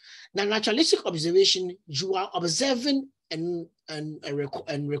observation. Now, naturalistic observation, you are observing and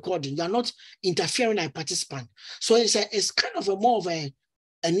recording. You are not interfering as a participant. So it's kind of more of a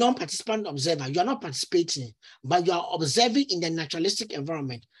non-participant observer. You are not participating, but you are observing in the naturalistic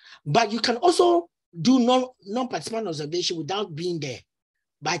environment. But you can also do non-participant observation without being there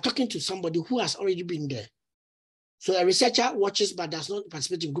by talking to somebody who has already been there. So a researcher watches but does not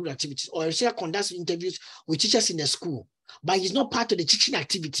participate in group activities, or a researcher conducts interviews with teachers in the school, but he's not part of the teaching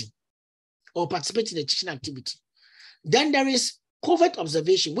activity or participate in the teaching activity. Then there is covert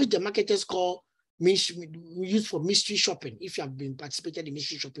observation, which the marketers use for mystery shopping. If you have been participated in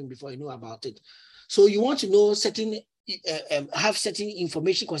mystery shopping before, you know about it. So you want to know have certain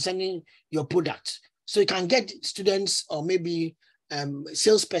information concerning your product. So you can get students or maybe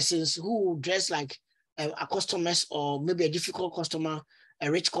salespersons who dress like a customers, or maybe a difficult customer, a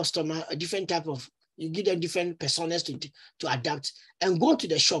rich customer, a different type of, you give them different personas to adapt, and go to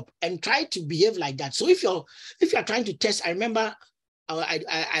the shop and try to behave like that. So if you're trying to test, I remember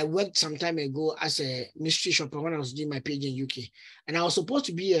I worked some time ago as a mystery shopper when I was doing my PhD in UK, and I was supposed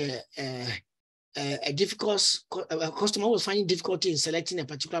to be a customer who was finding difficulty in selecting a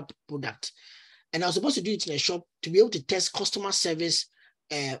particular product, and I was supposed to do it in a shop to be able to test customer service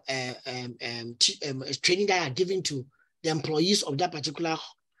training that I had given to the employees of that particular.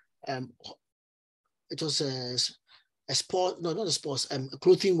 It was a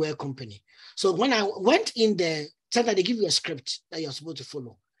clothing wear company. So when I went in there, sometimes they give you a script that you're supposed to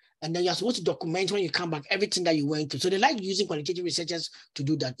follow, and then you're supposed to document when you come back everything that you went through. So they like using qualitative researchers to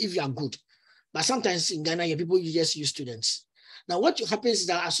do that if you are good. But sometimes in Ghana, people you just use students. Now, what happens is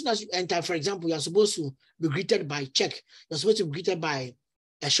that as soon as you enter, for example, you're supposed to be greeted by check. You're supposed to be greeted by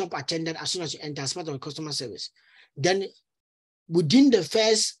a shop attendant as soon as you enter as part of a customer service. Then within the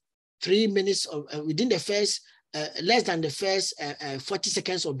first 3 minutes, or within the first, less than the first 40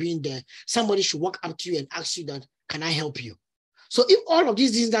 seconds of being there, somebody should walk up to you and ask you that, can I help you? So if all of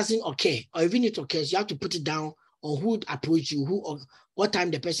these things doesn't occur, or even it occurs, you have to put it down on who approached you, who or what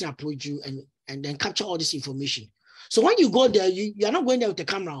time the person approached you, and then capture all this information. So when you go there, you are not going there with the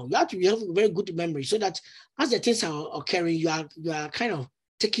camera. You have to have a very good memory so that as the things are occurring, you are kind of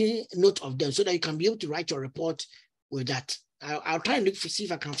taking note of them so that you can be able to write your report with that. I'll try and look to see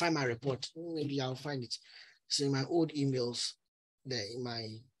if I can find my report. Maybe I'll find it. It's in my old emails there. I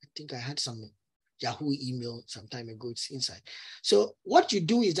think I had some Yahoo email some time ago. It's inside. So what you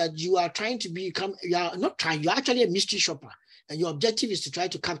do is that you are trying to become, you are not trying, you're actually a mystery shopper. And your objective is to try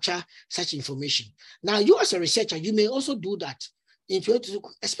to capture such information. Now, you as a researcher, you may also do that,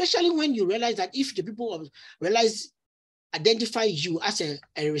 especially when you realize that if the people identify you as a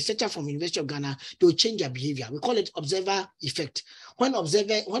researcher from University of Ghana, they will change their behavior. We call it observer effect. When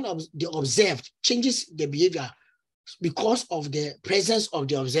the observed changes the behavior because of the presence of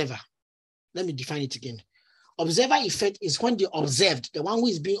the observer. Let me define it again. Observer effect is when the observed, the one who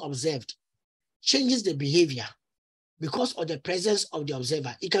is being observed, changes the behavior because of the presence of the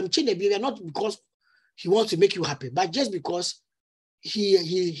observer. It can change the behavior not because he wants to make you happy, but just because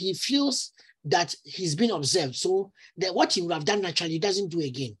he feels that he's been observed. So that what he would have done naturally, he doesn't do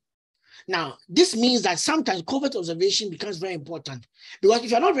again. Now, this means that sometimes covert observation becomes very important because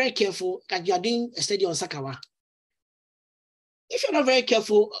if you're not very careful, like you are doing a study on Sakawa, if you're not very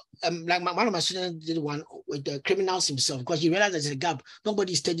careful, like one of my students did one with the criminals himself because he realized there's a gap.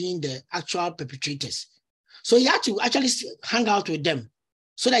 Nobody is studying the actual perpetrators. So he had to actually hang out with them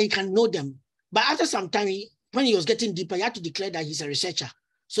so that he can know them. But after some time, when he was getting deeper, he had to declare that he's a researcher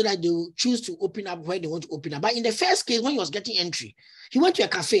so that they will choose to open up where they want to open up. But in the first case, when he was getting entry, he went to a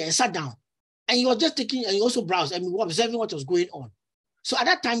cafe and sat down. And he was just taking, and he also browsed and observing what was going on. So at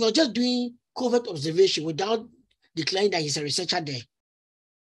that time, he was just doing covert observation without declaring that he's a researcher there.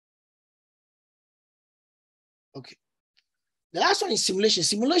 Okay. The last one is simulation.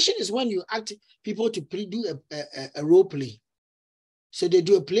 Simulation is when you ask people to do a role play. So they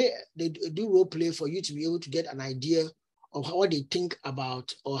do role play for you to be able to get an idea of what they think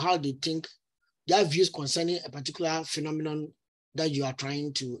about or how they think their views concerning a particular phenomenon that you are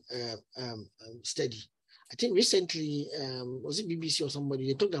trying to study. I think recently, was it BBC or somebody,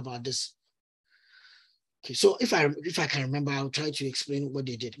 they talked about this. Okay, so if I can remember, I'll try to explain what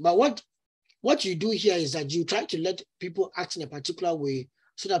they did. But what you do here is that you try to let people act in a particular way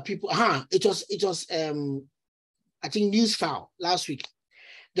so that people, it was I think news file last week.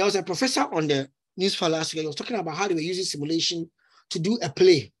 There was a professor on the news file last week. He was talking about how they were using simulation to do a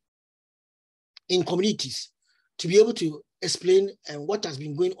play in communities to be able to explain what has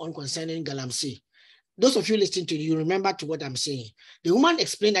been going on concerning Galamsey. Those of you listening to it, you remember to what I'm saying. The woman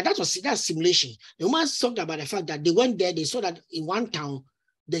explained that that's simulation. The woman talked about the fact that they went there, they saw that in one town,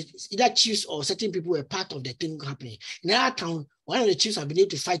 either chiefs or certain people were part of the thing happening. In another town, one of the chiefs have been able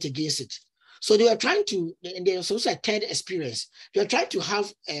to fight against it. So they were trying to, and there was also a third experience. They were trying to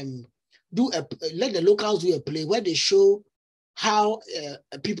have, let the locals do a play where they show how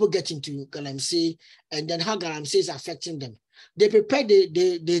people get into Galamsey and then how Galamsey is affecting them. They prepared,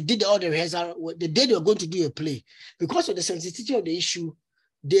 they did all the rehearsal. The day they were going to do a play, because of the sensitivity of the issue,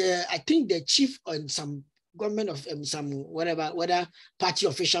 I think the chief and some government of whether party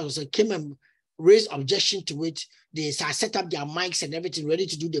officials came and raised objection to it. They set up their mics and everything ready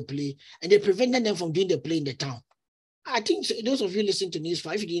to do the play, and they prevented them from doing the play in the town. I think those of you listening to News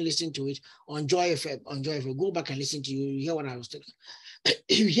 5, if you didn't listen to it on Joy FM, go back and listen to you hear what I was talking.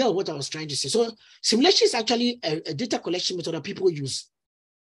 You hear what I was trying to say. So simulation is actually a data collection method that people use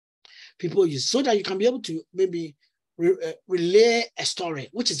so that you can be able to maybe relay a story,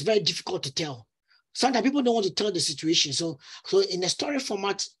 which is very difficult to tell. Sometimes people don't want to tell the situation. So in a story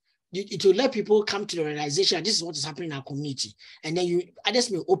format, it will let people come to the realization that this is what is happening in our community. And then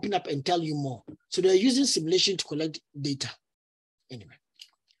others may open up and tell you more. So they're using simulation to collect data. Anyway.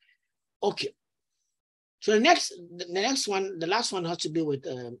 Okay. So the last one has to do with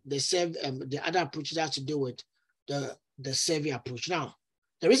the other approach that has to do with the survey approach. Now,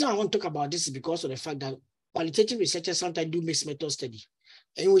 the reason I want to talk about this is because of the fact that qualitative researchers sometimes do mixed method study,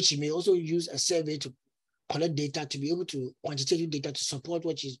 in which you may also use a survey to collect data, to be able to quantitative data to support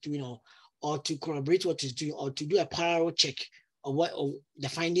what he's doing or to corroborate what he's doing or to do a parallel check of the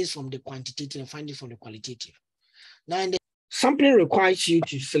findings from the quantitative and findings from the qualitative. Now, the sampling requires you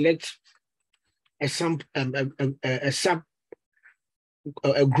to select a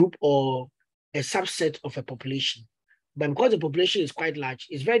group or a subset of a population. But because the population is quite large,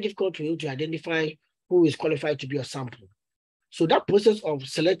 it's very difficult for you to identify who is qualified to be a sample. So that process of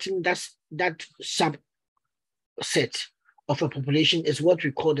selecting that subset of a population is what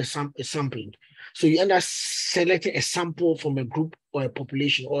we call the sampling. So you end up selecting a sample from a group or a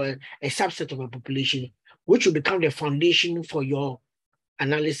population or a subset of a population, which will become the foundation for your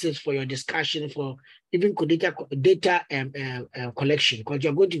analysis, for your discussion, for even data collection, because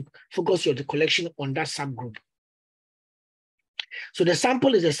you're going to focus your collection on that subgroup. So the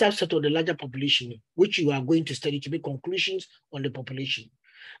sample is a subset of the larger population, which you are going to study to make conclusions on the population.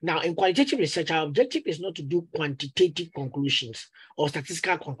 Now, in qualitative research, our objective is not to do quantitative conclusions or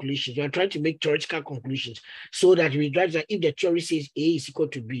statistical conclusions. We are trying to make theoretical conclusions so that we realize that if the theory says A is equal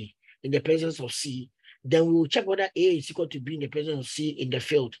to B in the presence of C, then we will check whether A is equal to B in the presence of C in the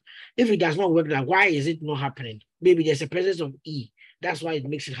field. If it does not work, then why is it not happening? Maybe there's a presence of E. That's why it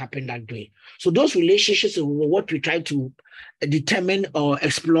makes it happen that way. So those relationships are what we try to determine or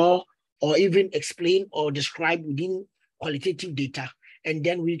explore or even explain or describe within qualitative data. And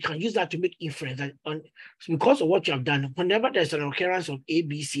then we can use that to make inference. Because of what you have done, whenever there's an occurrence of A,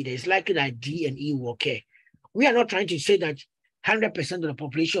 B, C, there's likely that D and E will occur. We are not trying to say that 100% of the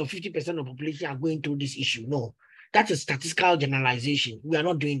population or 50% of the population are going through this issue. No, that's a statistical generalization. We are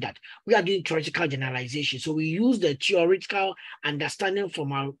not doing that. We are doing theoretical generalization. So we use the theoretical understanding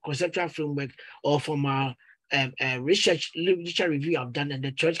from our conceptual framework or from our literature review I've done and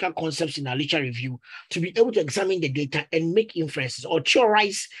the theoretical concepts in our literature review to be able to examine the data and make inferences or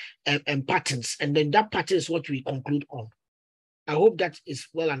theorize patterns. And then that pattern is what we conclude on. I hope that is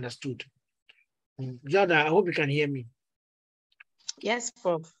well understood. Zelda, I hope you can hear me. Yes,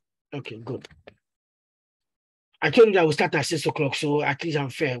 Prof. Okay, good. I told you that I will start at 6 o'clock, so at least I'm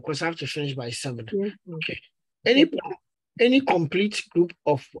fair because I have to finish by 7. Yes. Okay. Any complete group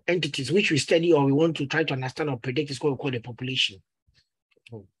of entities which we study or we want to try to understand or predict is what we call the population.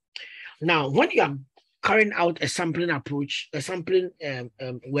 Now, when you are carrying out a sampling approach, a sampling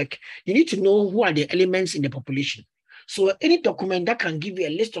work, you need to know who are the elements in the population. So any document that can give you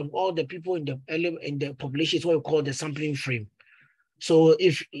a list of all the people in the population is what we call the sampling frame. So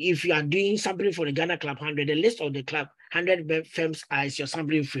if you are doing sampling for the Ghana Club 100, the list of the Club 100 firms is your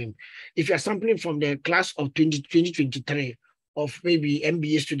sampling frame. If you are sampling from the class of 2023 of maybe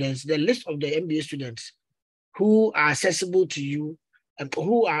MBA students, the list of the MBA students who are accessible to you and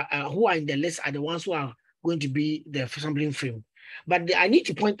who are in the list are the ones who are going to be the sampling frame. But I need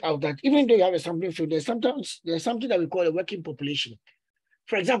to point out that even though you have a sampling frame, there's something that we call a working population.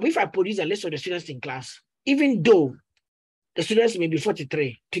 For example, if I produce a list of the students in class, even though the students may be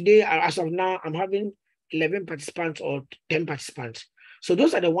 43. Today, as of now, I'm having 11 participants or 10 participants. So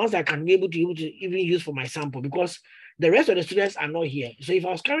those are the ones that I can be able to even use for my sample because the rest of the students are not here. So if I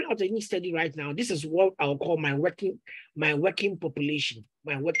was carrying out any study right now, this is what I'll call my working population.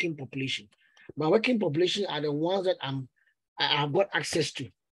 My working population are the ones that I've got access to.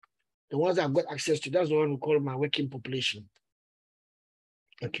 The ones that I've got access to, that's the one we call my working population.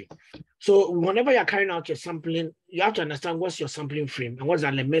 Okay, so whenever you're carrying out your sampling, you have to understand what's your sampling frame and what's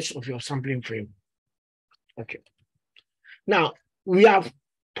the limits of your sampling frame. Okay, now we have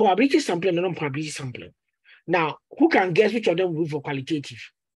probability sampling and non-probability sampling. Now, who can guess which of them will be for qualitative?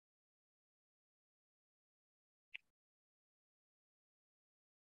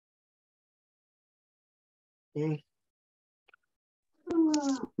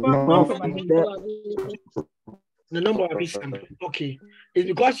 The number of samples. Okay, it's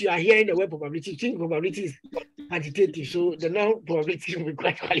because you are hearing the word probability. You think probability is quantitative, so the non-probability will be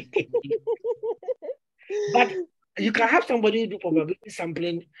quite qualitative. But you can have somebody do probability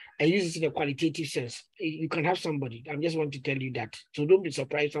sampling and use it in a qualitative sense. You can have somebody. I just want to tell you that. So don't be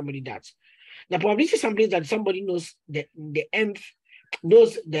surprised if somebody does. The probability sampling is that somebody knows the nth,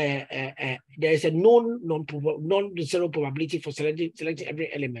 knows there is a non-zero probability for selecting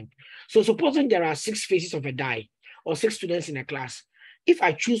every element. So supposing there are 6 faces of a die or 6 students in a class, if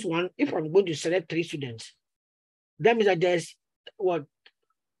I choose one, if I'm going to select 3 students, that means that there's what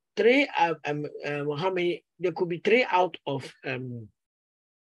 3 how many? There could be 3 out of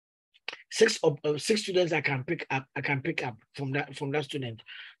 6 students I can pick up. I can pick up from that student,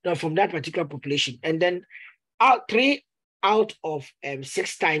 no, from that particular population, and then 3 out of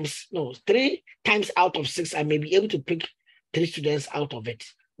 6 times, no, 3 times out of 6, I may be able to pick 3 students out of it.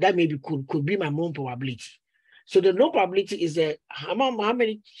 That maybe could be my known probability. So the known probability is how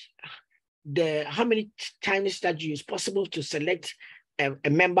many times that it's possible to select a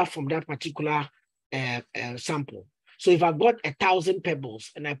member from that particular sample. So if I've got 1,000 pebbles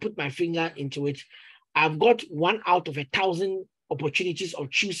and I put my finger into it, I've got 1 out of 1,000 opportunities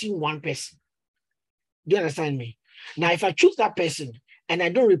of choosing one person. Do you understand me? Now, if I choose that person and I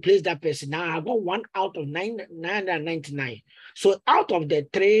don't replace that person, now I've got 1 out of 999. So out of the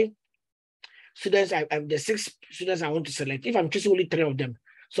 3 students, the 6 students I want to select, if I'm choosing only 3 of them,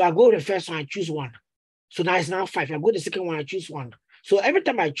 so I go the first one, I choose 1. So now it's now 5. I go the second one, I choose 1. So every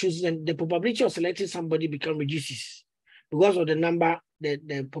time I choose, then the probability of selecting somebody reduces because of the number,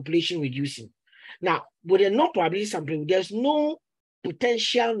 the population reducing. Now, with a no probability sampling, there's no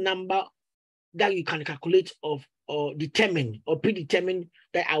potential number that you can calculate of or determine or predetermine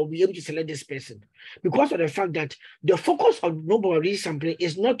that I will be able to select this person, because of the fact that the focus of no probability sampling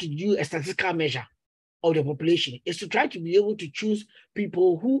is not to do a statistical measure of the population. It's to try to be able to choose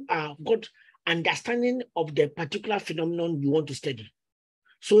people who are got understanding of the particular phenomenon you want to study.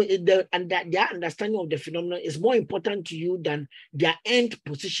 So their understanding of the phenomenon is more important to you than their end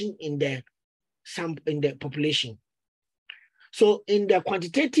position in the population. So in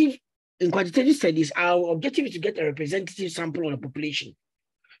quantitative studies, our objective is to get a representative sample of the population.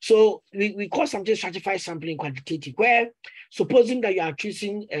 So we call something stratified sampling quantitative, where supposing that you are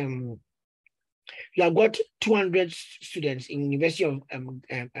choosing, you have got 200 students in University of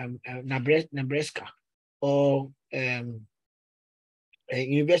Nebraska, or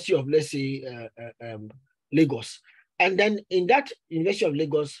University of, let's say, Lagos. And then in that University of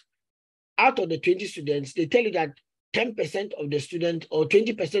Lagos, out of the 20 students, they tell you that 10% of the students or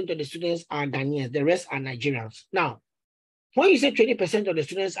 20% of the students are Ghanaians, the rest are Nigerians. Now, when you say 20% of the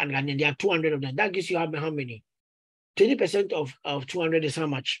students are Ghanaian, there are 200 of them. That gives you how many? 20% of 200 is how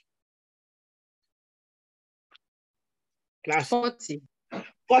much? Class? 40.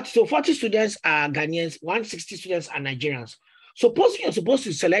 40. So 40 students are Ghanaians, 160 students are Nigerians. Suppose you're supposed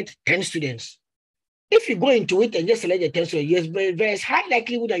to select 10 students. If you go into it and just select the 10 students, there's high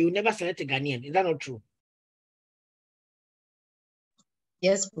likelihood that you never select a Ghanaian. Is that not true?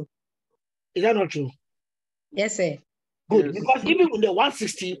 Yes, Prof. Is that not true? Yes, sir. Good, Yes. because even with the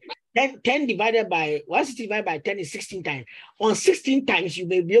 160, 10 divided by 160 divided by 10 is 16 times. On 16 times, you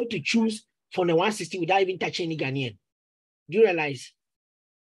may be able to choose from the 160 without even touching any Ghanaian. Do you realize?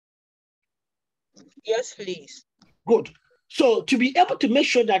 Yes, please. Good. So to be able to make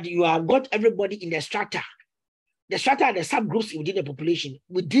sure that you have got everybody in the strata are the subgroups within the population,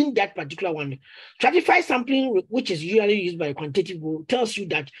 within that particular one. Stratified sampling, which is usually used by a quantitative group, tells you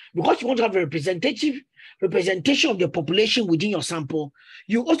that because you want to have a representation of the population within your sample,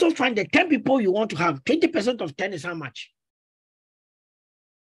 you also find the 10 people you want to have. 20% of 10 is how much?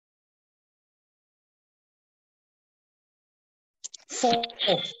 Four.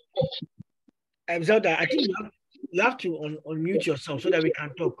 Zelda, I think you have to unmute yourself so that we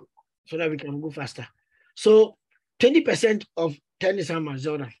can talk, so that we can go faster. So 20% of 10 is how much,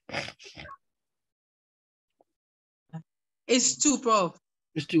 Zelda? It's 2, Prof.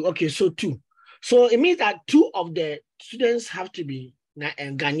 It's 2. Okay, so 2. So it means that 2 of the students have to be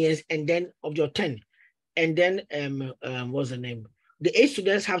Ghanaians, and then of your 10, and then what's the name? The 8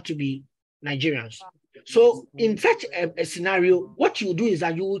 students have to be Nigerians. So in such a scenario, what you do is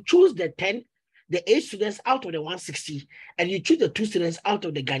that you will choose the 8 students out of the 160, and you choose the 2 students out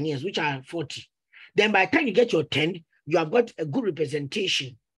of the Ghanaians, which are 40. Then by the time you get your 10, you have got a good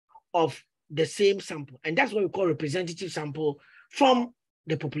representation of the same sample. And that's what we call representative sample from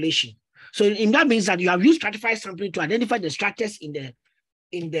the population. So in that means that you have used stratified sampling to identify the stratas in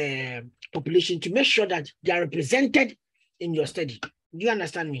the population to make sure that they are represented in your study. Do you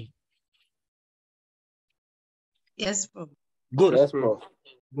understand me? Yes, Prof. Good. Yes, Prof.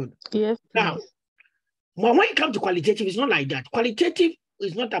 Good. Yes. Now, when it comes to qualitative, it's not like that. Qualitative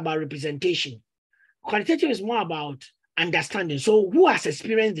is not about representation. Qualitative is more about understanding. So who has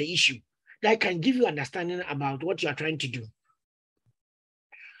experienced the issue that can give you understanding about what you are trying to do.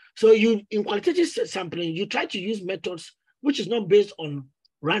 So in qualitative sampling, you try to use methods which is not based on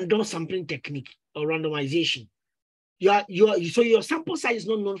random sampling technique or randomization. So your sample size is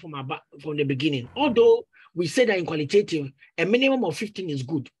not known from the beginning. Although we say that in qualitative, a minimum of 15 is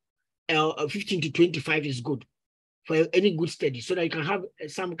good. 15 to 25 is good for any good study, so that you can have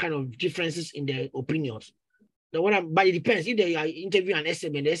some kind of differences in the opinions. But it depends. If they are interviewing an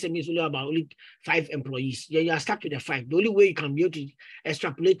SME and the SME is only 5 employees, you are stuck with the 5. The only way you can be able to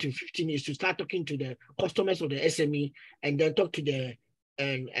extrapolate to 15 is to start talking to the customers of the SME, and then talk to the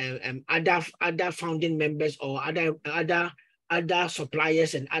other founding members or other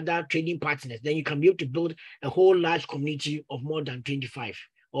suppliers and other trading partners. Then you can be able to build a whole large community of more than 25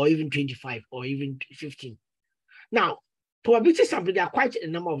 or even 25 or even 15. Now, probability sampling, there are quite a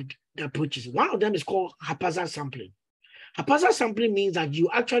number of approaches. One of them is called haphazard sampling. Haphazard sampling means that you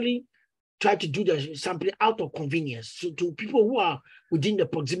actually try to do the sampling out of convenience, so to people who are within the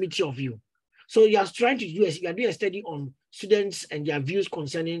proximity of you. So you are trying to do you are doing a study on students and their views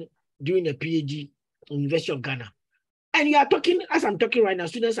concerning doing a PhD in University of Ghana. And you are talking, as I'm talking right now,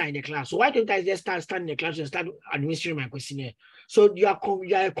 students are in the class. So why don't I just stand in the class and start administering my questionnaire? So you are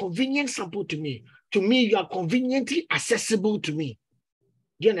a convenient sample to me. To me, you are conveniently accessible to me.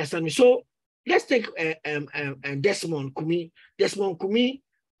 Do you understand me? So let's take Desmond Kumi. Desmond Kumi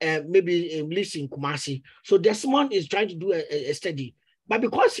maybe lives in Kumasi. So Desmond is trying to do a study. But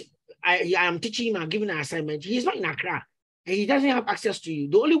because I am teaching him and giving an assignment, he's not in Accra. And he doesn't have access to you.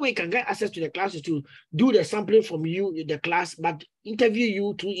 The only way he can get access to the class is to do the sampling from you in the class, but interview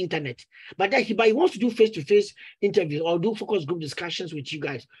you through internet. But he wants to do face-to-face interviews or do focus group discussions with you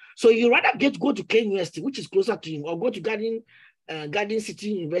guys. So you rather go to K University, which is closer to him, or go to Garden City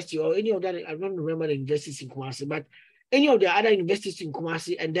University or any of that. I don't remember the universities in Kumasi, but any of the other universities in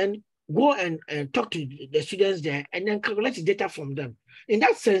Kumasi, and then go and talk to the students there and then collect data from them. In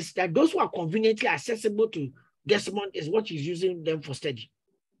that sense, that those who are conveniently accessible to Desmond is what he's using them for study.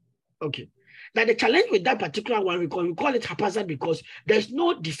 Okay. Now the challenge with that particular one, we call it haphazard because there's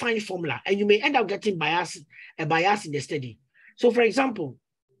no defined formula, and you may end up getting a bias in the study. So, for example,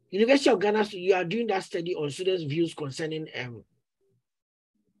 University of Ghana, you are doing that study on students' views concerning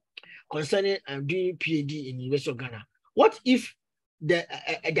doing PhD in University of Ghana. What if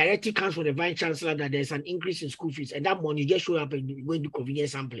a directive comes from the Vice Chancellor that there's an increase in school fees, and that money just show up and you go into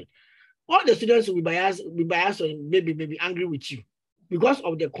convenience sampling? All the students will be biased and maybe angry with you because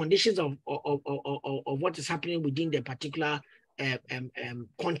of the conditions of what is happening within the particular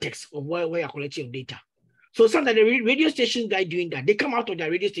context of where you're collecting your data. So sometimes the radio stations guy doing that, they come out of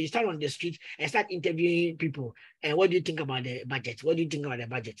their radio station, start on the street and start interviewing people. And what do you think about the budget? What do you think about the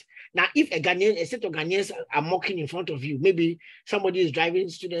budget? Now, if a set of Ghanaians are mocking in front of you, maybe somebody is driving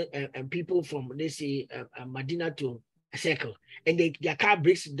students and people from, let's say, Medina to a circle, and their car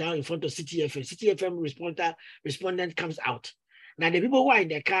breaks down in front of CTFM. CTFM respondent comes out. Now, the people who are in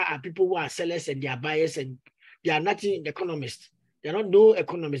the car are people who are sellers and they are buyers, and they are not economists. They're not no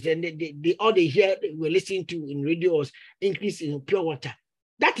economists. And all they hear, we're listening to in radio was increase in pure water.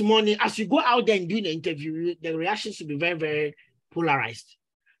 That morning, as you go out there and do the interview, the reactions will be very, very polarized.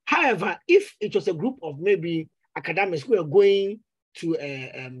 However, if it was a group of maybe academics who are going to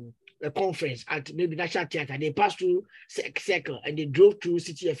a conference at maybe National Theatre, they passed through Circle and they drove through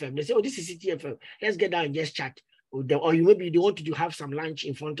CTFM. They say, oh, this is CTFM. Let's get down and just chat. Or maybe they want to have some lunch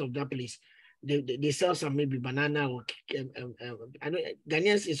in front of that place. They sell some maybe banana or I know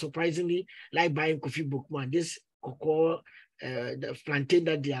Ghanaians is surprisingly like buying coffee bookman. This cocoa, the plantain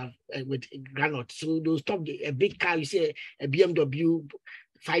that they have with granite. So they'll stop a big car. You see a BMW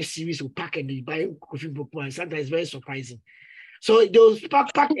 5 Series will park and they buy coffee bookman. Sometimes it's very surprising. So those park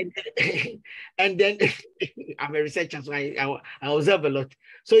and then I'm a researcher, so I observe a lot.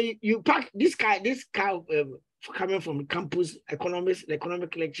 So you park this car coming from campus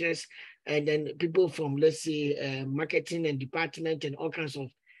economic lecturers, and then people from, let's say, marketing and department and all kinds of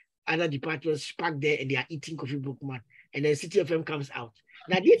other departments park there and they are eating coffee bookman, and then CTFM comes out.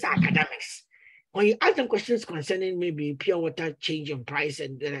 Now these are academics. When you ask them questions concerning maybe pure water change in price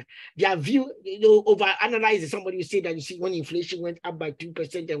and their view, over-analyze somebody, you say that you see when inflation went up by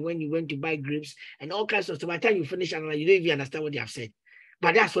 2% and when you went to buy grapes and all kinds of stuff, by the time you finish analyzing, you don't even understand what they have said.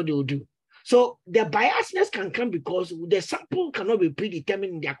 But that's what they will do. So the biasness can come because the sample cannot be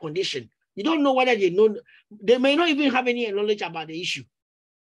predetermined in their condition. You don't know whether they may not even have any knowledge about the issue.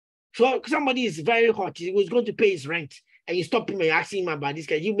 So somebody is very hot, he was going to pay his rent, and you stop him and asking him about this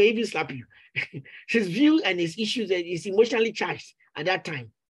guy, he may even slap you. His view and his issues is emotionally charged at that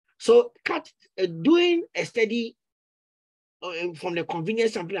time. So doing a study from the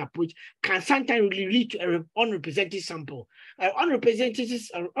convenience sampling approach can sometimes really lead to an unrepresentative sample. An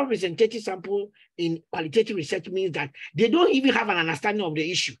unrepresentative sample in qualitative research means that they don't even have an understanding of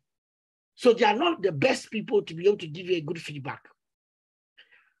the issue. So they are not the best people to be able to give you a good feedback.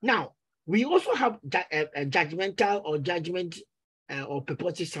 Now, we also have judgmental or judgment or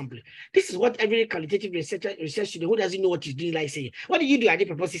purposive sampling. This is what every qualitative research student who doesn't know what he's doing like saying, what did you do? I did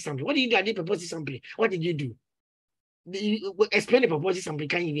purposive sampling. What did you do? I did purposive sampling. What did you do? Explain the purposive sampling,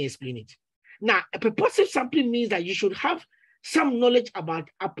 can't even explain it. Now, a purposive sampling means that you should have some knowledge about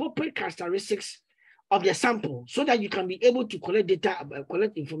appropriate characteristics of the sample so that you can be able to collect data,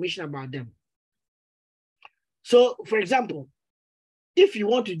 collect information about them. So, for example, if you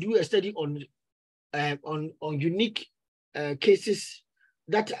want to do a study on unique cases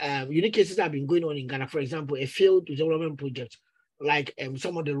that have been going on in Ghana, for example, a field development project, like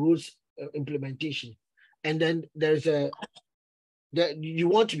some of the roads implementation, and then there's that you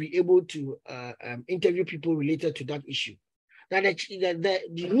want to be able to interview people related to that issue. That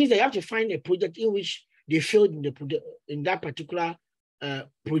it means that you have to find a project in which they failed in that particular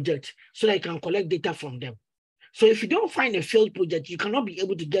project, so that you can collect data from them. So if you don't find a failed project, you cannot be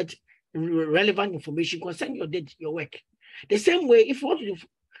able to get relevant information concerning your work. The same way, if you want to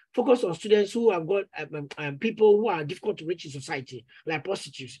focus on students who have got people who are difficult to reach in society, like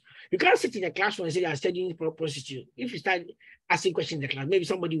prostitutes, you can't sit in a classroom and say you are studying prostitutes. If you start asking questions in the class, maybe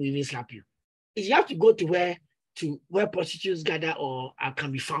somebody will even slap you. You have to go to where prostitutes gather or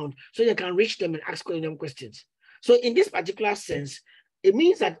can be found, so they can reach them and ask them questions. So in this particular sense, it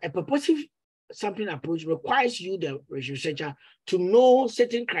means that a purposive sampling approach requires you, the researcher, to know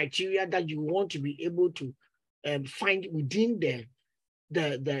certain criteria that you want to be able to find within the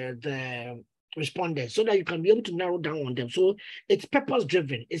respondents, so that you can be able to narrow down on them. So it's purpose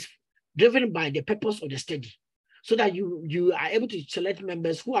driven. It's driven by the purpose of the study, so that you are able to select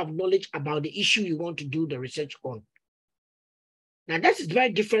members who have knowledge about the issue you want to do the research on. Now, that is very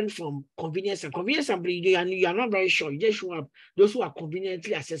different from convenience. And convenience sampling, you are not very sure. You just show up those who are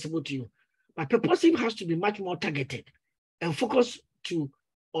conveniently accessible to you. But purposive has to be much more targeted and focus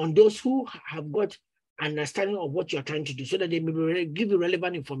on those who have got understanding of what you're trying to do, so that they may give you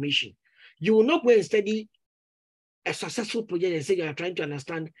relevant information. You will not go and study a successful project and say you are trying to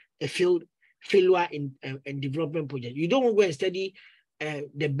understand a failure in development project. You don't go and study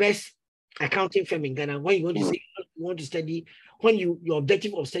the best accounting firm in Ghana when you want to say you want to study, when your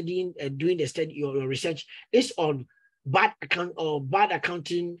objective of studying doing the study, your research is on bad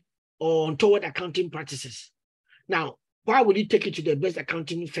accounting or untoward accounting practices. Now, why would you take it to the best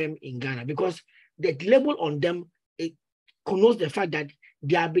accounting firm in Ghana? Because the label on them, it connotes the fact that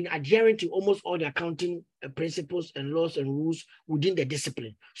they have been adhering to almost all the accounting principles and laws and rules within the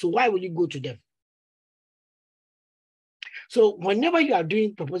discipline. So why would you go to them? So whenever you are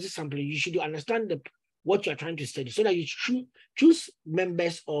doing purposive sampling, you should understand what you are trying to study, so that you choose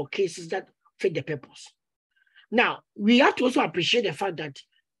members or cases that fit the purpose. Now, we have to also appreciate the fact that,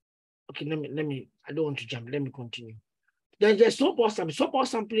 okay, let me, I don't want to jump, let me continue. Then the snowball sampling. Snowball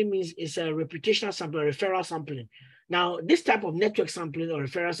sampling means it's a reputational sampling, referral sampling. Now, this type of network sampling or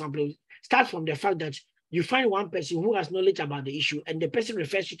referral sampling starts from the fact that you find one person who has knowledge about the issue, and the person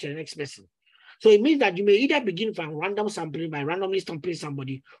refers you to the next person. So it means that you may either begin from random sampling, by randomly sampling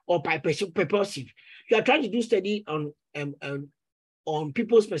somebody, or by purposive. You are trying to do study on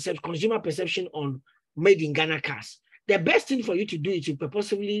people's perception, consumer perception on made in Ghana cars. The best thing for you to do is to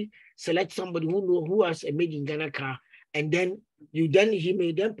purposefully select somebody who has a made in Ghana car, and then he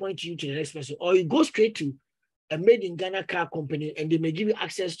may then point you to the next person, or you go straight to a made in Ghana car company, and they may give you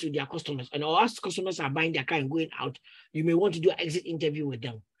access to their customers. And as customers are buying their car and going out, you may want to do an exit interview with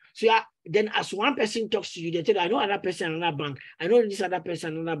them. So yeah, then as one person talks to you, they tell you, I know another person, another bank. I know this other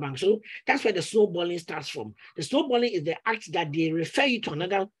person, another bank. So that's where the snowballing starts from. The snowballing is the act that they refer you to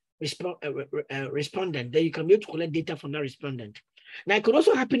another respondent. Then you can be able to collect data from that respondent. Now, it could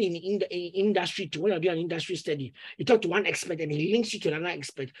also happen in the industry too. When you're doing an industry study, you talk to one expert and he links you to another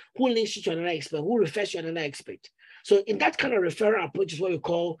expert, who links you to another expert, who refers you to another expert. So in that kind of referral approach is what we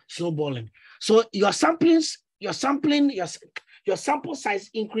call snowballing. So your sample size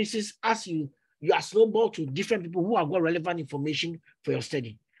increases as you are snowball to different people who have got relevant information for your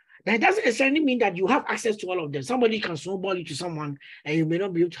study. Now, it doesn't necessarily mean that you have access to all of them. Somebody can snowball you to someone and you may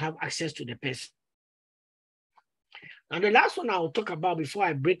not be able to have access to the person. And the last one I will talk about before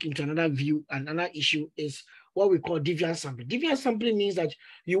I break into another view and another issue is what we call deviant sampling. Deviant sampling means that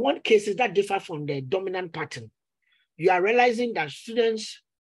you want cases that differ from the dominant pattern. You are realizing that students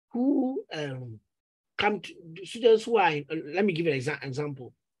who students who are, let me give you an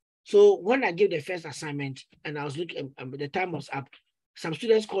example. So when I gave the first assignment and I was looking, the time was up, some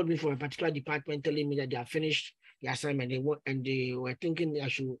students called me from a particular department telling me that they have finished the assignment and they were thinking I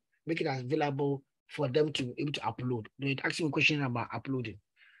should make it available for them to be able to upload. They asked me a question about uploading.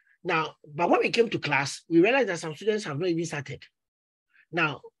 Now, but when we came to class, we realized that some students have not even started.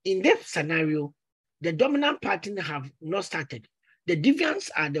 Now, in that scenario, the dominant pattern have not started. The deviants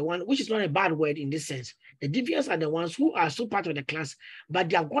are the one, which is not a bad word in this sense. The deviants are the ones who are still part of the class, but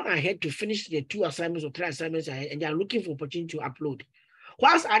they have gone ahead to finish the 2 assignments or 3 assignments ahead, and they are looking for opportunity to upload.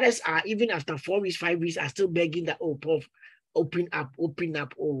 Whilst others are, even after 4 weeks, 5 weeks, are still begging that, oh, Prof, open up,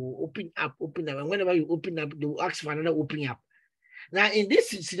 oh, open up. And whenever you open up, they will ask for another opening up. Now, in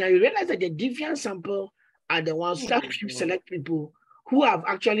this scenario, you realize that the deviant sample are the ones that select people who have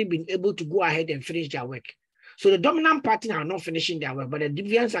actually been able to go ahead and finish their work. So the dominant pattern are not finishing their work, but the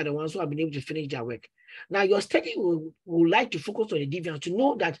deviants are the ones who have been able to finish their work. Now, your study will like to focus on the deviants to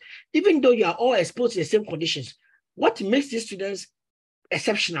know that even though you are all exposed to the same conditions, what makes these students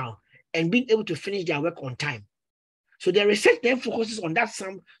exceptional and being able to finish their work on time. So the research then focuses on that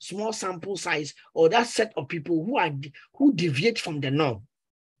small sample size or that set of people who deviate from the norm.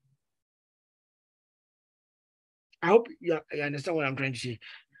 I hope you understand what I'm trying to say.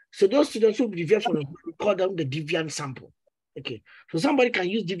 So those students who deviate from the norm, we call them the deviant sample. Okay, so somebody can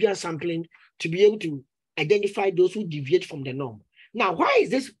use deviant sampling to be able to identify those who deviate from the norm. Now, why is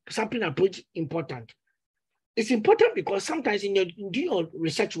this sampling approach important? It's important because sometimes in doing your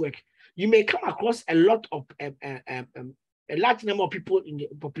research work, you may come across a lot of a large number of people in the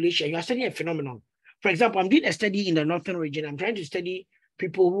population. You are studying a phenomenon. For example, I'm doing a study in the northern region. I'm trying to study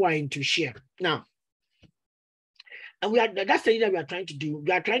people who are into share. Now, and that study that we are trying to do,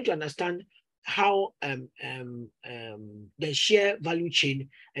 we are trying to understand how the share value chain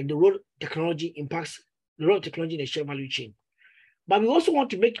and the role technology impacts the role of technology in the share value chain. But we also want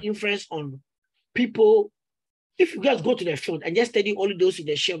to make inference on people. If you just go to the field and just study only those in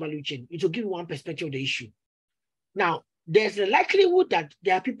the share value chain, it will give you one perspective of the issue. Now, there's a likelihood that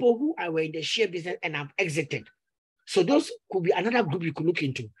there are people who were in the share business and have exited. So those could be another group you could look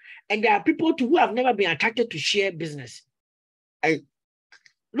into. And there are people who have never been attracted to share business. And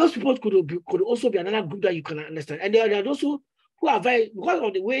those people could also be another group that you can understand. And there are those who are very, because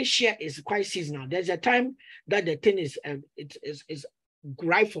of the way share is quite seasonal, there's a time that the thing is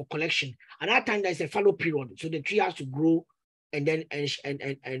ripe for collection. And that time there's a fallow period. So the tree has to grow and then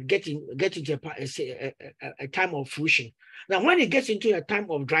get into a time of fruition. Now, when it gets into a time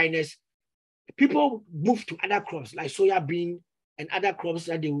of dryness, people move to other crops like soya bean and other crops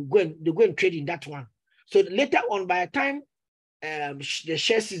that they go and trade in that one. So later on, by the time the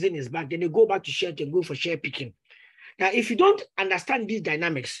share season is back, then they go back to share to go for share picking. Now, if you don't understand these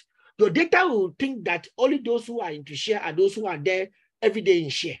dynamics, your data will think that only those who are into share are those who are there every day in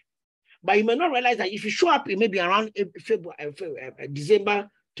share. But you may not realize that if you show up, it may be around December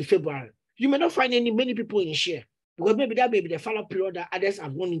to February, you may not find many people in share, because maybe that may be the fallow period that others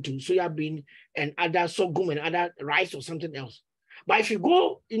have gone into soya bean and other sorghum and other rice or something else. But if you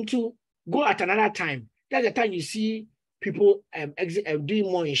go at another time, that's the time you see people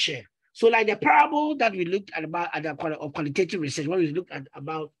doing more in share. So like the parable that we looked at about of qualitative research, when we looked at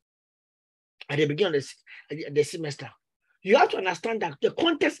about at the beginning of the semester, you have to understand that the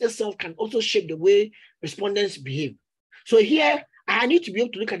context itself can also shape the way respondents behave. So here, I need to be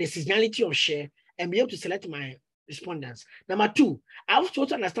able to look at the seasonality of share and be able to select my respondents. Number two, I also have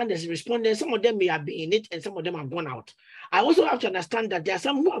to understand the respondents. Some of them may have been in it and some of them have gone out. I also have to understand that there are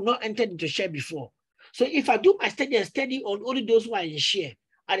some who have not entered into share before. So if I do my study on only those who are in share,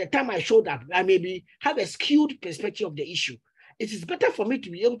 at the time I showed up, I maybe have a skewed perspective of the issue. It is better for me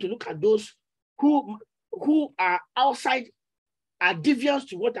to be able to look at those who are outside, are deviant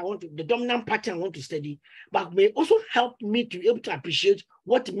to what I want to, the dominant pattern I want to study, but may also help me to be able to appreciate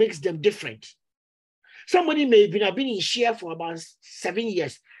what makes them different. Somebody may have been in share for about 7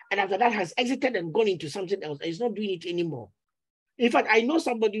 years, and after that has exited and gone into something else and is not doing it anymore. In fact, I know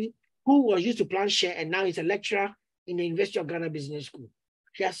somebody who was used to plan share and now he's a lecturer in the University of Ghana Business School.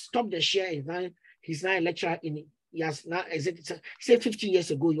 He has stopped the share. He's now a lecturer he has now, say 15 years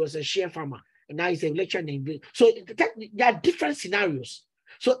ago, he was a share farmer. And now he's a lecturer in the, so there are different scenarios.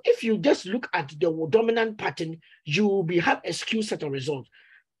 So if you just look at the dominant pattern, you will have a skewed set of results.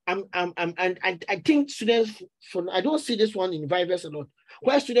 And I think students, I don't see this one in Vivers a lot,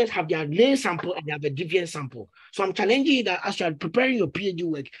 where students have their lay sample and they have a deviant sample. So I'm challenging you that as you are preparing your PhD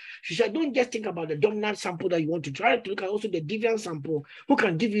work, you should don't just think about the dominant sample that you want to try to look at also the deviant sample who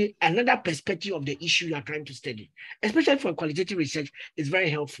can give you another perspective of the issue you are trying to study. Especially for qualitative research, it's very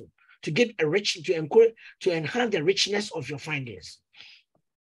helpful to give to enhance the richness of your findings.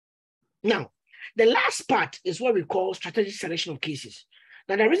 Now, the last part is what we call strategic selection of cases.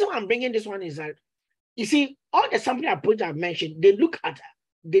 Now, the reason why I'm bringing this one is that, you see, all the sampling approach I've mentioned,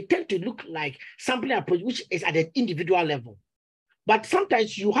 they tend to look like sampling approach, which is at the individual level. But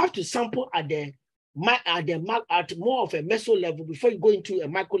sometimes you have to sample at more of a meso level before you go into a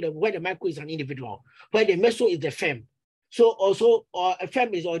micro level, where the micro is an individual, where the meso is the firm. So also, a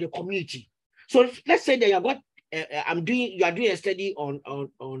firm is or the community. So let's say that you are doing a study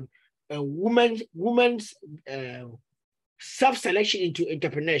on women's self-selection into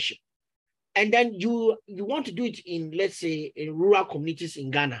entrepreneurship. And then you want to do it in, let's say, in rural communities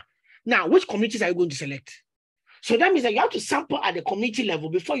in Ghana. Now, which communities are you going to select? So that means that you have to sample at the community level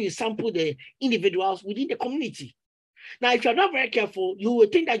before you sample the individuals within the community. Now, if you're not very careful, you will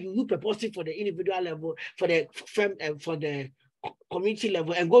think that you use purposely for the individual level, for the firm, and for the community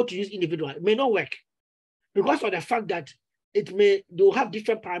level, and go to use individual. It may not work because of the fact that they'll have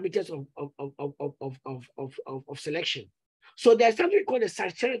different parameters of selection. So there's something called a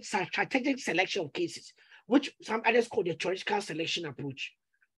strategic selection of cases, which some others call the theoretical selection approach.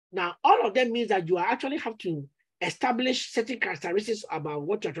 Now, all of them means that you actually have to establish certain characteristics about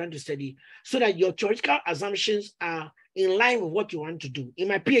what you're trying to study so that your theoretical assumptions are in line with what you want to do. In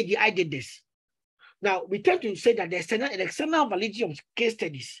my PhD, I did this. Now, we tend to say that the external validity of case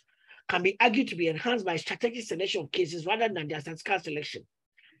studies can be argued to be enhanced by strategic selection of cases rather than their statistical selection.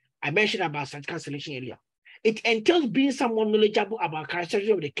 I mentioned about statistical selection earlier. It entails being someone knowledgeable about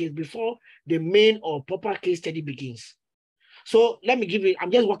characteristics of the case before the main or proper case study begins. So let me give you,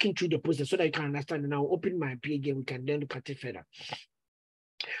 I'm just walking through the process so that you can understand, and I'll open my PhD and we can then look at it further.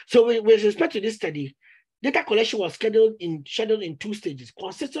 So with respect to this study, data collection was scheduled in 2 stages,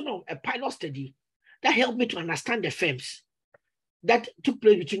 consisting of a pilot study that helped me to understand the firms that took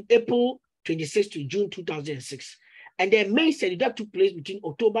place between April 26 to June 2006. And the main study that took place between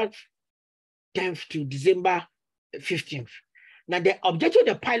October 10th to December 15th. Now, the objective of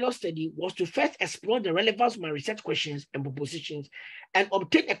the pilot study was to first explore the relevance of my research questions and propositions and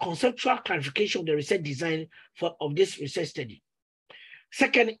obtain a conceptual clarification of the research design of this research study.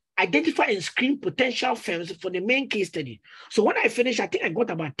 Second, identify and screen potential firms for the main case study. So when I finished, I think I got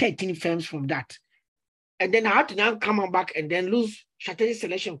about 13 firms from that. And then I had to now come on back and then use strategic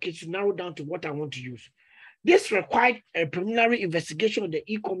selection of cases to narrow down to what I want to use. This required a preliminary investigation of the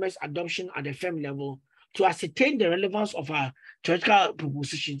e-commerce adoption at the firm level to ascertain the relevance of our theoretical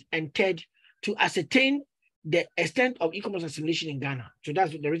propositions, and third, to ascertain the extent of e-commerce assimilation in Ghana. So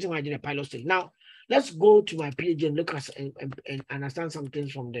that's the reason why I did a pilot study. Now, let's go to my PhD and look at and understand some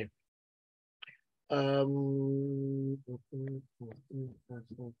things from there.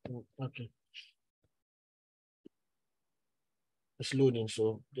 Okay. It's loading,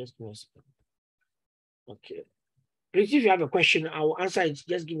 so just give me a second. Okay. Please, if you have a question, I will answer it.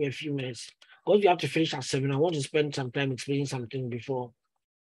 Just give me a few minutes. Because we have to finish at 7. I want to spend some time explaining something before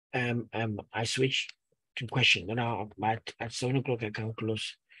I switch to question. Then at 7 o'clock I can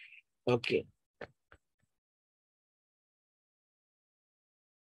close. Okay.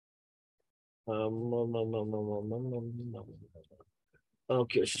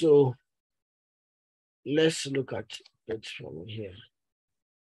 Okay, so let's look at it from here.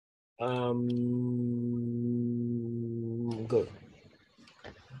 Good.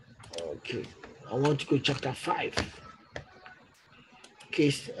 Okay, I want to go chapter 5.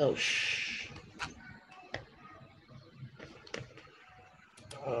 Case,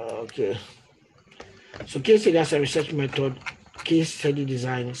 okay. So case study as a research method, case study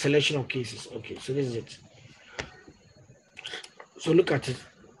design, selection of cases. Okay, so this is it. So look at it.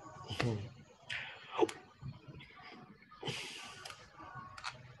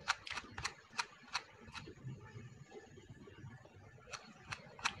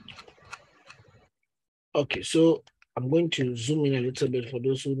 Okay, so I'm going to zoom in a little bit for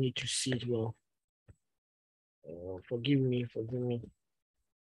those who need to see it well. Forgive me.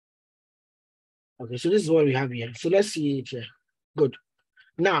 Okay, so this is what we have here. So let's see it here. Good.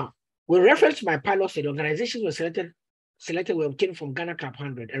 Now, with reference to my pilot study, organizations were selected were obtained from Ghana Club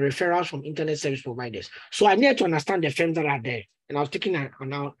 100 and referrals from internet service providers. So I need to understand the firms that are there. And I was taking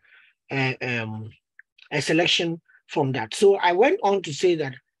a selection from that. So I went on to say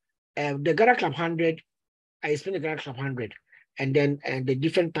that the Ghana Club 100, I explained the Ghana Club 100 and then the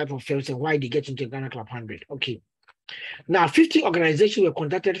different type of firms and why they get into Ghana Club 100. Okay. Now, 50 organizations were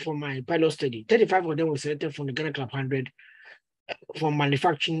contacted for my pilot study. 35 of them were selected from the Ghana Club 100 from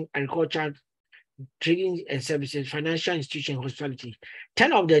manufacturing, agriculture, trading and services, financial institutions, hospitality.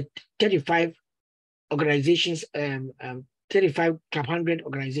 10 of the 35 organizations, 35 Club 100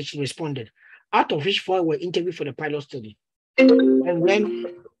 organizations responded, out of which 4 were interviewed for the pilot study. And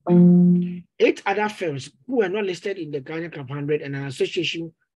then 8 other firms who were not listed in the Ghana Club 100 and an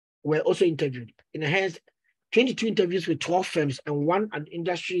association were also interviewed. In hence, 22 interviews with 12 firms and 1 at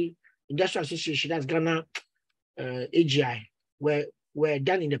industrial association, that's Ghana AGI, were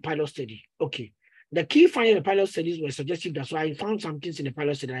done in the pilot study. Okay. The key findings in the pilot studies were suggestive that, so I found some things in the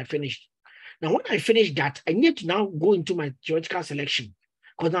pilot study and I finished. Now, when I finished that, I need to now go into my theoretical selection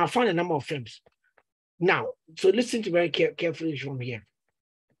because now I found a number of firms. Now, so listen to very carefully from here.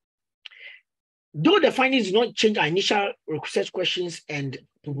 Though the findings do not change our initial research questions and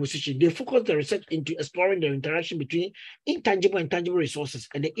proposition, they focus the research into exploring the interaction between intangible and tangible resources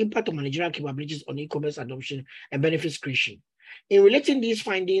and the impact of managerial capabilities on e-commerce adoption and benefits creation. In relating these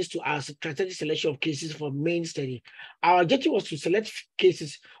findings to our strategic selection of cases for main study, our objective was to select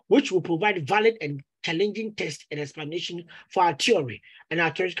cases which will provide valid and challenging test and explanation for our theory and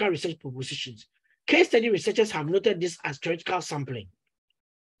our theoretical research propositions. Case study researchers have noted this as theoretical sampling,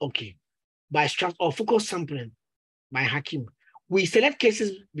 okay, by or focus sampling by Hakim. We select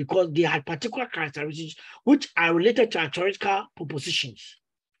cases because they had particular characteristics which are related to our theoretical propositions.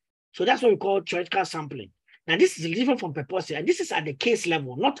 So that's what we call theoretical sampling. Now, this is different from purposive, and this is at the case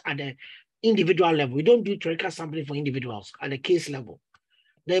level, not at the individual level. We don't do theoretical sampling for individuals at the case level.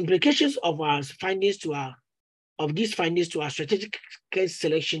 The implications of our findings to our strategic case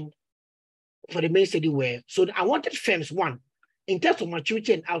selection for the main study were, so I wanted firms, one, in terms of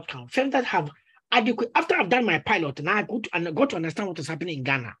maturity and outcome, firms that have adequate, after I've done my pilot, and I got to understand what is happening in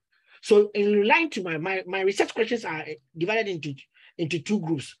Ghana. So in relying to my research questions are divided into two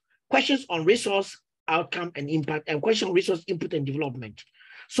groups: questions on resource outcome and impact, and question on resource input and development.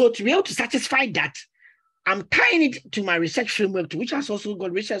 So to be able to satisfy that, I'm tying it to my research framework, which has also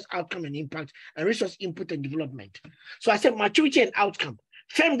got research outcome and impact and resource input and development. So I said maturity and outcome.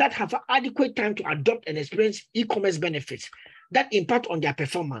 Firms that have adequate time to adopt and experience e-commerce benefits that impact on their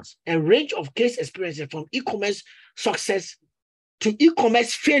performance, a range of case experiences from e-commerce success to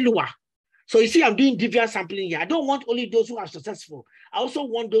e-commerce failure. So you see, I'm doing deviant sampling here. I don't want only those who are successful. I also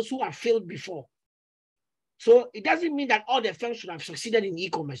want those who have failed before. So it doesn't mean that all the firms should have succeeded in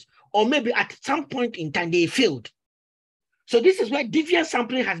e-commerce, or maybe at some point in time they failed. So this is where deviant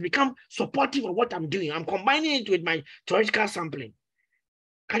sampling has become supportive of what I'm doing. I'm combining it with my theoretical sampling.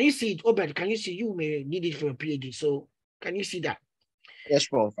 Can you see it, Obed? Can you see? You may need it for a PhD. So can you see that? Yes,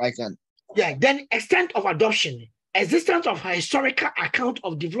 Prof, I can. Yeah, then extent of adoption, existence of a historical account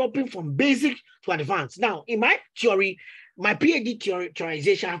of developing from basic to advanced. Now, in my theory, my PhD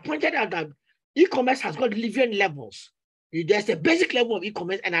theorization, I pointed out that e-commerce has got different levels. There's a basic level of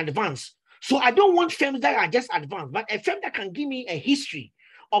e-commerce and advanced. So I don't want firms that are just advanced, but a firm that can give me a history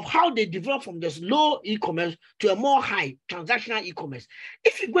of how they develop from this low e-commerce to a more high transactional e-commerce.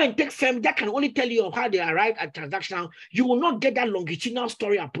 If you go and take firms that can only tell you of how they arrived at transactional, you will not get that longitudinal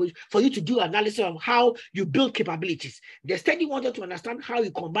story approach for you to do analysis of how you build capabilities. The study wanted to understand how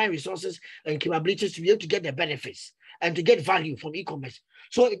you combine resources and capabilities to be able to get the benefits and to get value from e-commerce.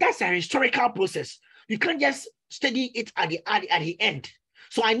 So that's a historical process. You can't just study it at the end.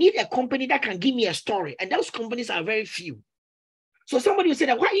 So I need a company that can give me a story, and those companies are very few. So somebody will say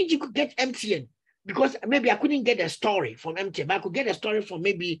that, why didn't you get MTN? Because maybe I couldn't get a story from MTN, but I could get a story from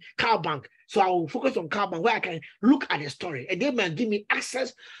maybe Cowbank. So I will focus on Cowbank, where I can look at the story, and they might give me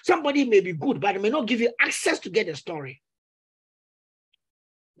access. Somebody may be good, but they may not give you access to get a story.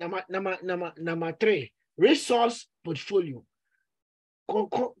 Number three, resource portfolio.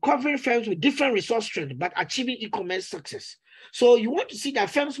 Covering firms with different resource strength, but achieving e-commerce success. So you want to see that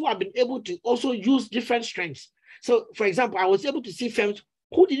firms who have been able to also use different strengths. So, for example, I was able to see firms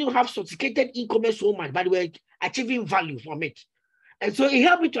who didn't have sophisticated e-commerce so much, but were achieving value from it. And so it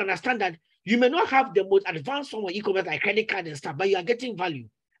helped me to understand that you may not have the most advanced form of e-commerce like credit card and stuff, but you are getting value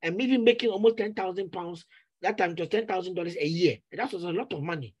and maybe making almost £10,000. That time it was $10,000 a year. And that was a lot of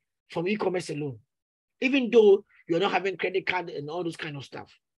money from e-commerce alone, even though you're not having credit card and all those kind of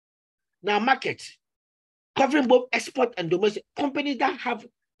stuff. Now, market, covering both export and domestic, companies that have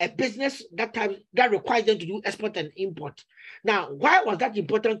a business that requires them to do export and import. Now, why was that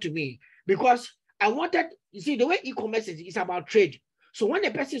important to me? Because I wanted, you see, the way e-commerce is about trade. So when a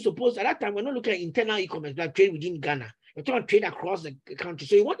person is supposed, at that time, we're not looking at internal e-commerce, but trade within Ghana. We're trying to trade across the country.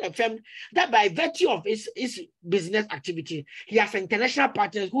 So you want a firm that by virtue of his business activity, he has international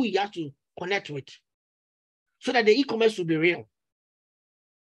partners who he has to connect with, so that the e-commerce will be real.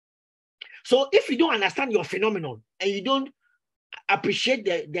 So if you don't understand your phenomenon and you don't appreciate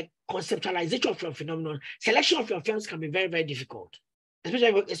the conceptualization of your phenomenon, selection of your firms can be very, very difficult,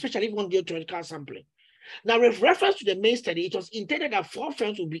 especially if you want to do theoretical sampling. Now, with reference to the main study, it was intended that 4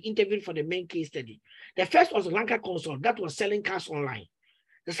 firms would be interviewed for the main case study. The first was Lanka Consult, that was selling cars online.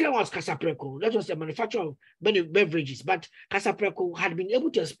 The second was Casapreco, that was the manufacturer of beverages, but Casapreco had been able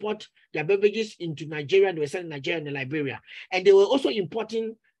to export their beverages into Nigeria. They were selling Nigeria and Liberia, and they were also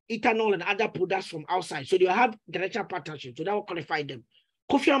importing ethanol and other products from outside. So they have international partnerships, so that will qualify them.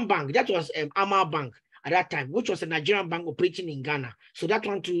 Kofian Bank, that was Amal Bank at that time, which was a Nigerian bank operating in Ghana. So that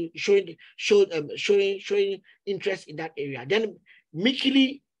one to showing interest in that area. Then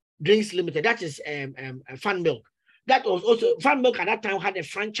Mikili Drinks Limited, that is Fan Milk. That was also, Fan Milk at that time had a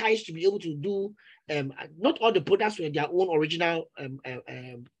franchise to be able to do, not all the products were their own original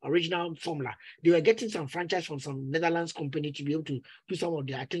formula. They were getting some franchise from some Netherlands company to be able to do some of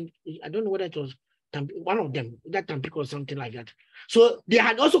their, I don't know whether it was one of them, that Tampico or something like that. So they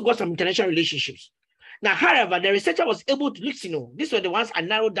had also got some international relationships. Now, however, the researcher was able to, these were the ones I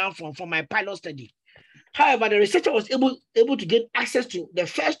narrowed down from my pilot study. However, the researcher was able to get access to the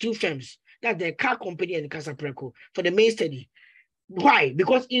first two firms, that's the car company and the Casa Preco, for the main study. Why?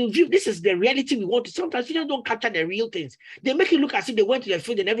 Because in view, this is the reality we want to. Sometimes you don't capture the real things. They make it look as if they went to the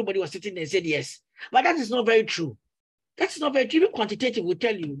field and everybody was sitting there and said yes. But that is not very true. That's not very true. Even quantitative will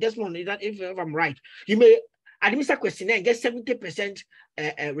tell you, this one, if I'm right, you may administer questionnaire and get 70%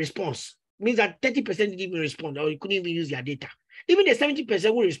 response. Means that 30% didn't even respond or you couldn't even use their data. Even the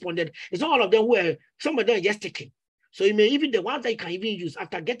 70% who responded, it's not all of them who some of them are just taken. So you may even the ones that you can even use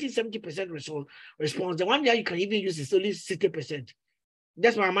after getting 70% response, the one that you can even use is only 60%.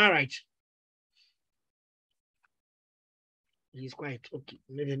 That's why am I right? He's quiet. Okay,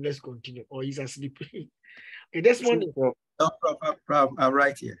 then let's continue. Or he's asleep. Okay, this one. No, Prof, I'm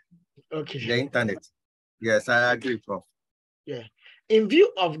right here. Okay. The internet. Yes, I agree, Prof. Yeah. In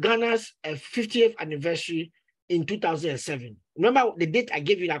view of Ghana's 50th anniversary in 2007, remember the date I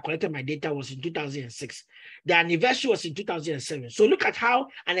gave you that I collected my data was in 2006. The anniversary was in 2007. So look at how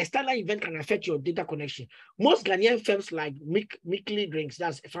an external event can affect your data connection. Most Ghanaian firms like Mickley Drinks,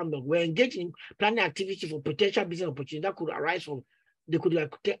 that's Farmdog, were engaged in planning activity for potential business opportunities that could arise from, they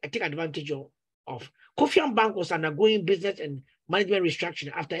could take advantage of. Kofian Bank was undergoing business and management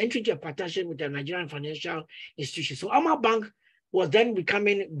restructuring after entering into a partnership with a Nigerian financial institution. So Ama Bank was then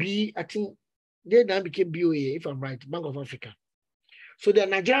becoming I think they then became BOA, if I'm right, Bank of Africa. So the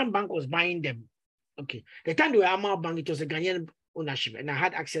Nigerian bank was buying them. Okay. The time they were Ama Bank, it was a Ghanaian ownership, and I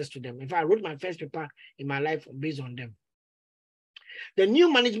had access to them. In fact, I wrote my first paper in my life based on them. The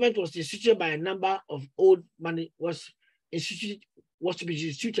new management was instituted by a number of old money was to be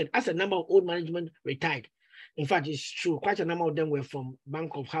instituted as a number of old management retired. In fact, it's true. Quite a number of them were from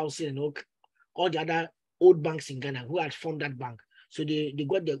Bank of Housing and all the other old banks in Ghana who had formed that bank. So they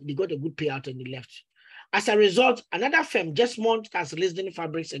got a good payout and they left. As a result, another firm, Jesmond, has Lisden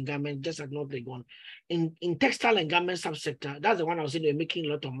Fabrics and Garments, just at North Legon, in textile and garment subsector. That's the one I was saying they're making a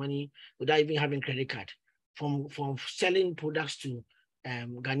lot of money without even having credit card from selling products to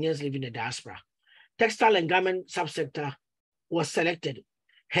Ghanaians living in the diaspora. Textile and garment subsector was selected.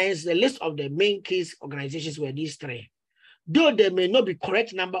 Hence, the list of the main case organizations were these three. Though there may not be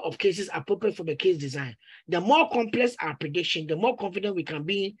correct number of cases appropriate for the case design, the more complex our prediction, the more confident we can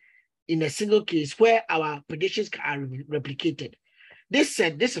be in a single case where our predictions are replicated. This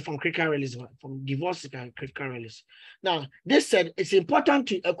said, this is from critical realism, from divorce critical realism. Now, this said, it's important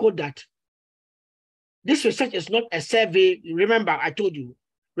to echo that this research is not a survey. Remember, I told you,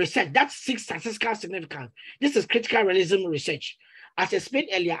 research, that's statistical significance. This is critical realism research. As explained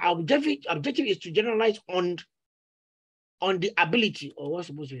earlier, our objective is to generalize on the ability, or what's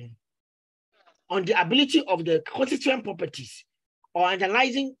supposed to be, on the ability of the constituent properties or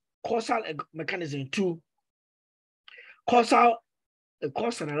analyzing causal mechanism to causal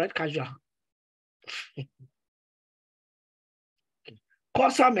and right casual.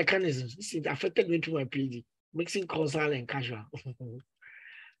 Causal mechanisms. This is affected me to my PhD, mixing causal and casual.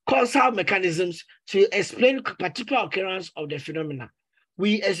 Causal mechanisms to explain particular occurrence of the phenomena.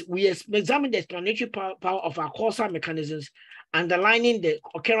 We examine the explanatory power of our causal mechanisms underlining the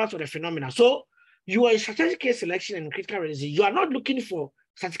occurrence of the phenomena. So you are in strategic case selection and critical realism. You are not looking for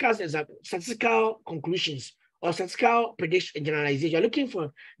statistical conclusions or statistical prediction and generalization. You're looking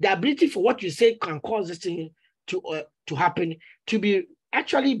for the ability for what you say can cause this thing to happen to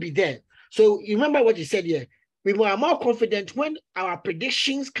actually be there. So you remember what you said here. We are more confident when our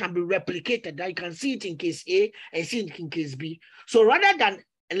predictions can be replicated, that you can see it in case A and see it in case B. So rather than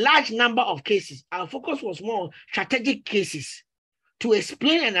a large number of cases, our focus was more on strategic cases to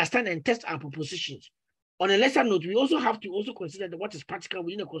explain, understand, and test our propositions. On a lesser note, we also have to also consider what is practical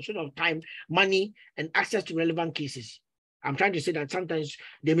within the constraint of time, money, and access to relevant cases. I'm trying to say that sometimes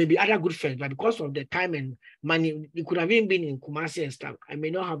there may be other good friends, but because of the time and money, we could have even been in Kumasi and stuff. I may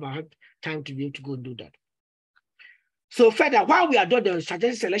not have had time to be able to go and do that. So further, while we are doing the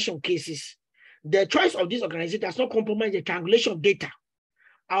strategic selection cases, the choice of this organization does not compromise the triangulation of data.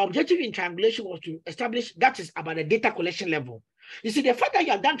 Our objective in triangulation was to establish that is about the data collection level. You see, the fact that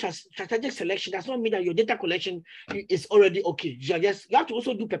you have done strategic selection does not mean that your data collection is already okay. You have to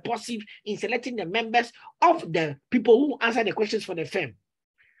also do purposive in selecting the members of the people who answer the questions for the firm.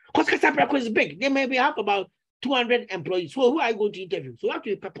 Because Casapreco is big. They maybe have about 200 employees. So who are you going to interview? So you have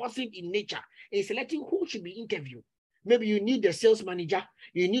to be purposive in nature in selecting who should be interviewed. Maybe you need the sales manager,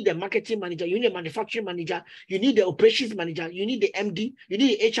 you need the marketing manager, you need the manufacturing manager, you need the operations manager, you need the MD, you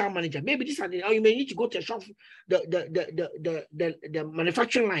need the HR manager. Maybe this or you may need to go to a shop, the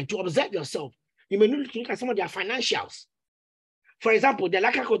manufacturing line to observe yourself. You may need to look at some of their financials. For example,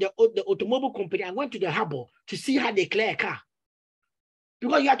 the automobile company, I went to the harbor to see how they clear a car.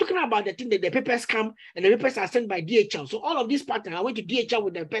 Because you are talking about the thing that the papers come and the papers are sent by DHL. So all of these patterns, I went to DHL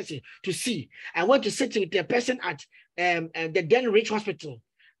with the person to see. I went to sit with the person at the Den Rich Hospital.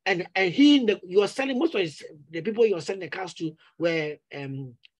 And you are selling, most of the people you are selling the cars to were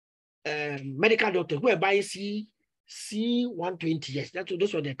medical doctors who were buying C120. Yes,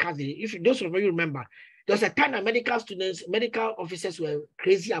 those were the cars. If those of you remember, there was a time that medical officers were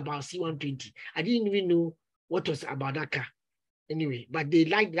crazy about C120. I didn't even know what was about that car. Anyway, but they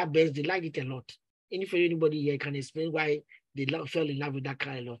liked that Benz, they liked it a lot. And if anybody here can explain why they fell in love with that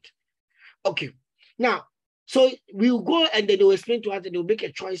car a lot. Okay, now, so we'll go and then they'll explain to us and they'll make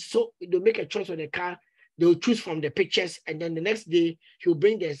a choice. So they'll make a choice for the car, they'll choose from the pictures, and then the next day he'll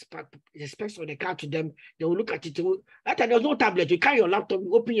bring the specs of the car to them. They will look at it. That time there's no tablet. You carry your laptop,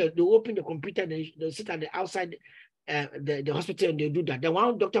 you open the computer, they'll sit at the outside the hospital and they'll do that. The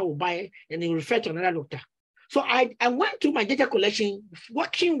one doctor will buy it and they will refer to another doctor. So I went to my data collection,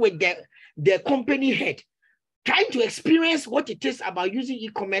 working with the company head, trying to experience what it is about using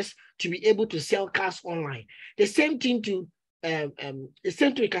e-commerce to be able to sell cars online. The same thing to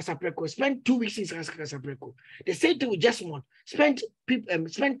Casapreco. Spent 2 weeks in Casapreco. The same thing with Jesmond. Spend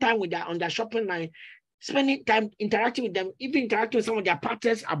time with on their shopping line, spending time interacting with them, even interacting with some of their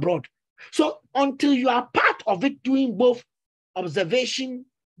partners abroad. So until you are part of it, doing both observation,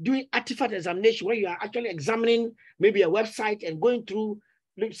 doing artifact examination, where you are actually examining maybe a website and going through,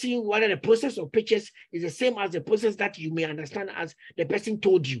 seeing whether the process of pictures is the same as the process that you may understand as the person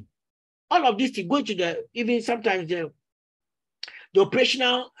told you. All of this to go to even sometimes the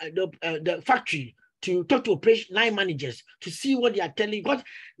operational, the factory, to talk to line managers to see what they are telling, because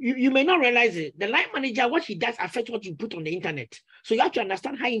you may not realize it. The line manager, what he does affects what you put on the internet. So you have to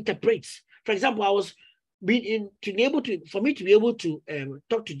understand how he interprets. For example, I was for me to be able to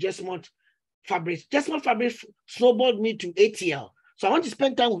talk to Jesmond Fabrics. Jesmond Fabrics snowballed me to ATL. So I want to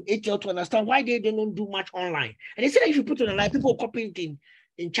spend time with ATL to understand why they don't do much online. And they said that if you put it online, people copy it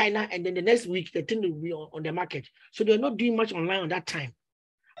in China, and then the next week the thing will be on the market. So they're not doing much online on that time.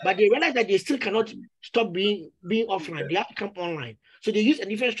 But they realize that they still cannot stop being offline. They have to come online. So they use a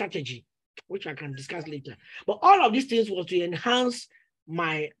different strategy, which I can discuss later. But all of these things was to enhance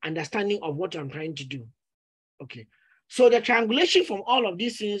my understanding of what I'm trying to do. Okay, so the triangulation from all of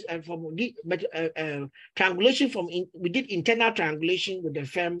these things and from the triangulation we did internal triangulation with the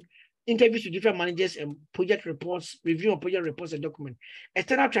firm, interviews with different managers and project reports, review of project reports and documents,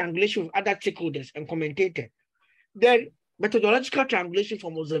 external triangulation with other stakeholders and commentators. Then methodological triangulation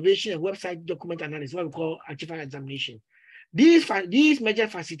from observation and website document analysis, what we call artifact examination. These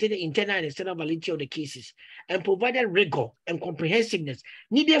measures facilitated internal and external validity of the cases and provided rigor and comprehensiveness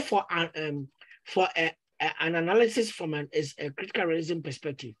needed for an analysis from a critical realism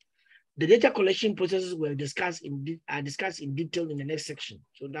perspective. The data collection processes were discussed in detail in the next section.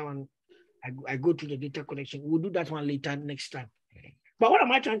 So that one, I go to the data collection. We'll do that one later next time. But what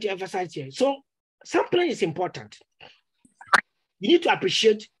am I trying to emphasize here? So sampling is important. You need to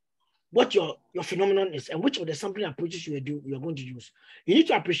appreciate what your phenomenon is and which of the sampling approaches you are going to use. You need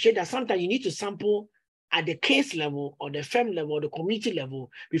to appreciate that sometimes you need to sample at the case level or the firm level or the community level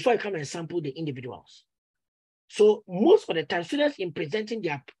before you come and sample the individuals. So most of the time, students in presenting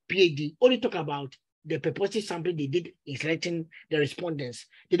their PhD only talk about the purposive sampling they did in selecting the respondents.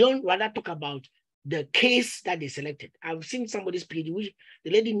 They don't rather talk about the case that they selected. I've seen somebody's PhD, which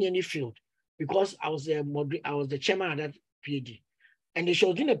the lady nearly failed because I was the chairman of that PhD. And they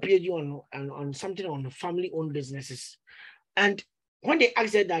were doing a PhD on something on family-owned businesses. And when they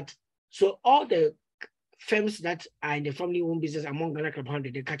asked her that, so all the firms that are in the family-owned business among Ghana Club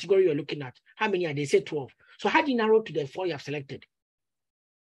 100, the category you're looking at, how many are they? Say 12. So how do you narrow to the 4 you have selected?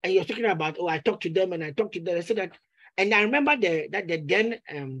 And you're talking about, I talked to them and I talked to them. I said that, and I remember that the then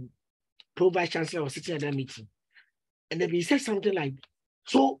Pro-Vice Chancellor was sitting at that meeting. And then he said something like,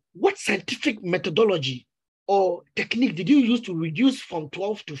 so what scientific methodology or technique did you use to reduce from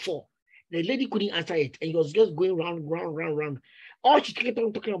 12 to 4? The lady couldn't answer it, and he was just going round. All she kept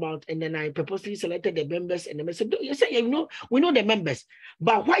on talking about, and then I purposely selected the members, and the members said, you say, we know the members,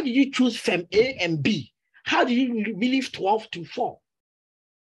 but why did you choose firm A and B? How did you leave 12 to 4?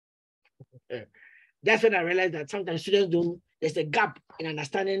 That's when I realized that sometimes students there's a gap in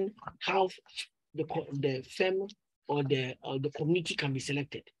understanding how the firm or the community can be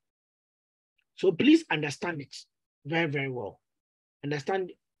selected. So please understand it very, very well.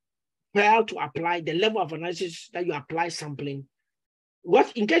 Understand where to apply the level of analysis that you apply sampling.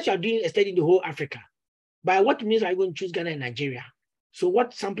 What in case you are doing a study in the whole Africa, by what means are you going to choose Ghana and Nigeria? So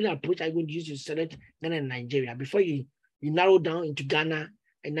what sampling approach are you going to use to select Ghana and Nigeria before you narrow down into Ghana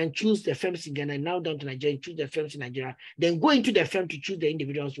and then choose the firms in Ghana, and narrow down to Nigeria, choose the firms in Nigeria, then go into the firm to choose the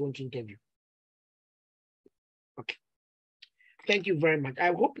individuals you want to interview. Okay. Thank you very much.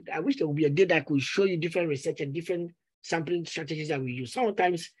 I wish there would be a day that I could show you different research and different sampling strategies that we use.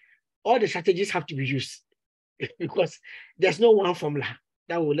 Sometimes all the strategies have to be used because there's no one formula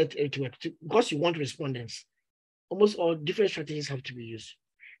that will let it work. Because you want respondents, almost all different strategies have to be used.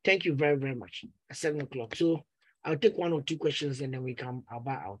 Thank you very, very much. At 7 o'clock. So I'll take 1 or 2 questions and then I'll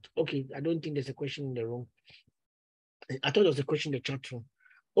bow out. Okay, I don't think there's a question in the room. I thought there was a question in the chat room.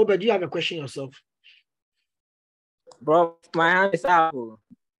 Oh, but do you have a question yourself? Bro, my hand is up.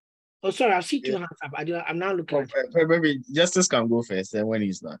 Oh, sorry, I see 2 hands up. I'm now looking at it. Maybe Justice can go first, and when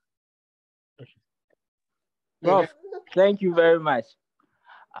he's done. Okay. Prof, thank you very much.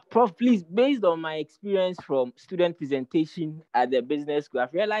 Prof, please, based on my experience from student presentation at the business school,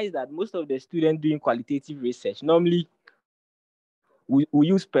 I've realized that most of the students doing qualitative research, normally we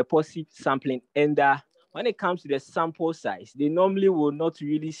use purposive sampling. And when it comes to the sample size, they normally will not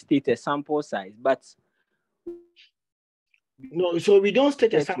really state a sample size, but no, so we don't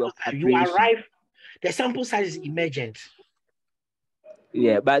state a sample size. You arrive, the sample size is emergent.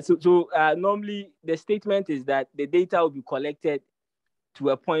 Yeah, but so normally the statement is that the data will be collected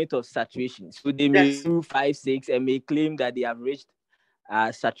to a point of saturation. So they may do 5, 6 and may claim that they have reached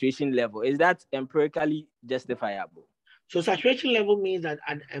saturation level. Is that empirically justifiable? So saturation level means that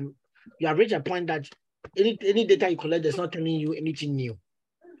you have reached a point that any data you collect is not telling you anything new.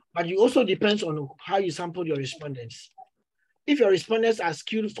 But it also depends on how you sample your respondents. If your respondents are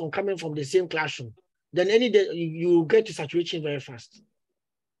skewed from coming from the same classroom, then any day you get to saturation very fast.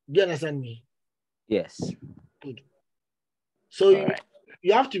 Do you understand me? Yes. Good. So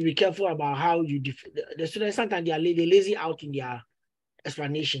you have to be careful about how you the students. Sometimes they're lazy out in their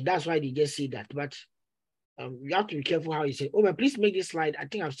explanation. That's why they just say that. But you have to be careful how you say. Oh, but please make this slide. I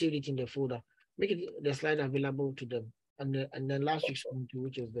think I've saved it in the folder. Make the slide available to them, and then last week's one too,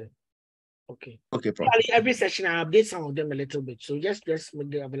 which is there. Okay. Okay, Prof. Every session I update some of them a little bit. So just make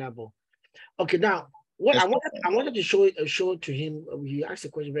them available. Okay. Now, what I wanted to show to him. He asked a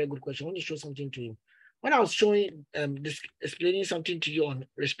question, very good question. I want to show something to him. When I was showing explaining something to you on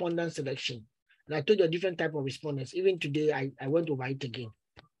respondent selection, and I told you a different type of respondents. Even today, I went over it again.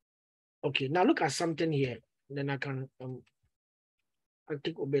 Okay. Now look at something here. Then I can I'll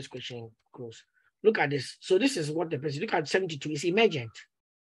take Obed's question close. Look at this. So this is what the person. Look at 72. It's emergent.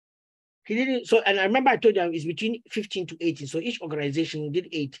 He didn't. So, and I remember I told you it's between 15 to 18. So each organization did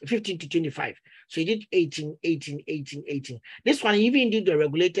 15 to 25. So he did 18, 18, 18, 18. This one, he even did the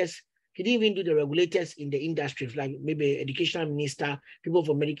regulators. He didn't even do the regulators in the industries, like maybe educational minister, people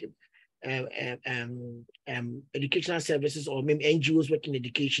from medical, educational services, or maybe NGOs working in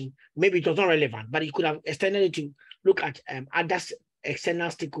education. Maybe it was not relevant, but he could have extended it to look at other external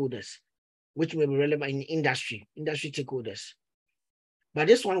stakeholders, which may be relevant in industry stakeholders. But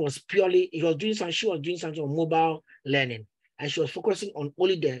this one was purely, she was doing something on mobile learning, and she was focusing on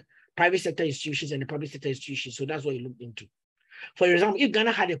only the private sector institutions and the public sector institutions. So that's what he looked into. For example, if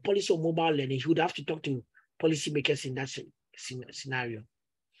Ghana had a policy on mobile learning, he would have to talk to policymakers in that scenario.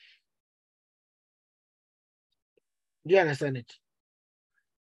 Do you understand it,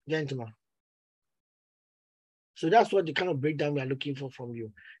 gentlemen? So that's what the kind of breakdown we are looking for from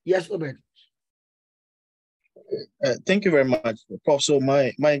you. Yes, Obed. Thank you very much, Prof. So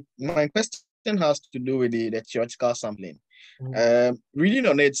my question has to do with the theoretical sampling. Reading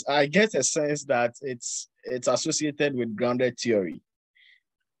on it, I get a sense that it's associated with grounded theory.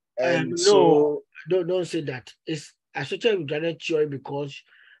 And no, don't say that. It's associated with grounded theory because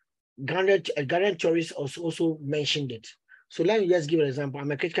grounded theories also mentioned it. So let me just give an example.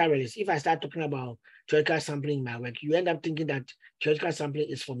 I'm a critical realist. If I start talking about theoretical sampling in my work, you end up thinking that theoretical sampling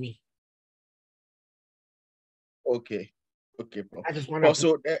is for me. Okay, Prof.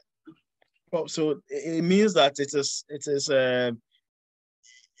 So it means that it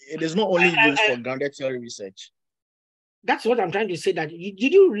is not only used for grounded theory research. That's what I'm trying to say. That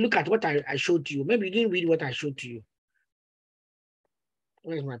did you look at what I showed to you? Maybe you didn't read what I showed to you.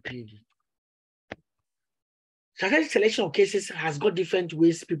 Where's my PhD? Strategic selection of cases has got different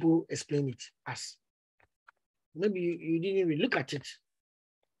ways people explain it as. Maybe you didn't even look at it.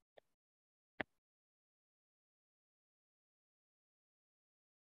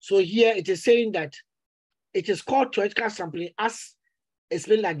 So here it is saying that it is called theoretical sampling as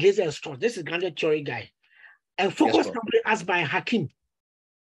explained like Glaser and Strauss. This is grounded theory guy. And focus sampling as by Hakim.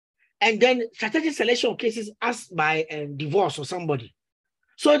 And then strategic selection of cases as by Divorce or somebody.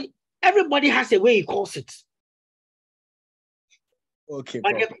 So everybody has a way he calls it. Okay,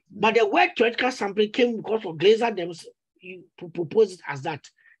 but the word theoretical sampling came because of Glaser themselves. You propose it as that.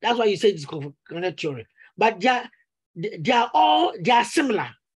 That's why you say it's cognitive theory. But they are similar,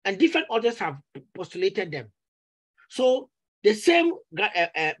 and different authors have postulated them. So the same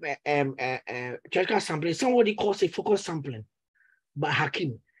theoretical sampling, somebody calls it focus sampling by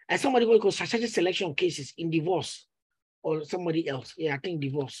Hakim, and somebody calls strategic selection of cases in divorce, or somebody else. Yeah, I think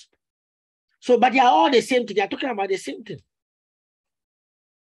divorce. So, but they are all the same thing. They are talking about the same thing.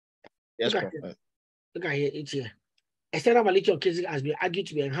 Yes, look at here, it's here. External validity of cases has been argued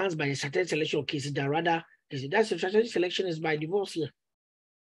to be enhanced by a certain selection of cases that rather, that's the strategic selection is by divorce here.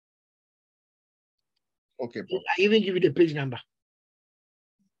 Okay, I even give you the page number.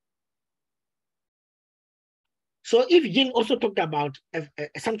 So if Jin also talked about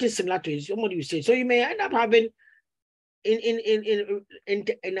something similar to it, somebody will say, so you may end up having in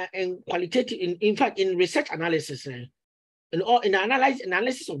qualitative, in fact, in research analysis, in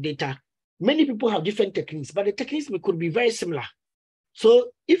analysis of data, many people have different techniques, but the techniques could be very similar.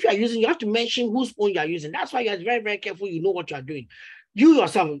 So if you are using, you have to mention whose own you are using. That's why you are very, very careful. You know what you are doing. You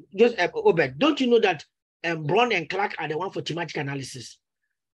yourself, just Obed, don't you know that Brown and Clark are the one for thematic analysis?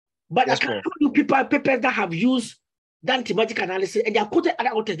 But yes, I can show you papers that have used done thematic analysis and they are quoted other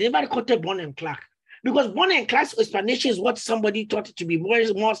authors. They never quoted Brown and Clark. Because Brown and Clark's explanation is what somebody thought it to be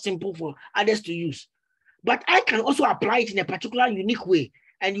more simple for others to use. But I can also apply it in a particular unique way.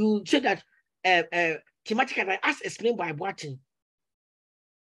 And you say that thematic analysis as explained by Boateng.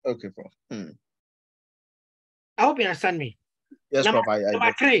 Okay, Prof. I hope you understand me. Yes, Prof.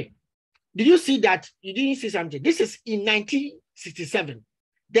 Number 3, did you see that? You didn't see something. This is in 1967.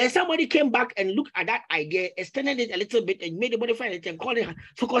 Then somebody came back and looked at that idea, extended it a little bit, and made a modified it and called it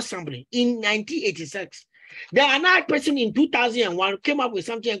focus sampling in 1986. Then another person in 2001 came up with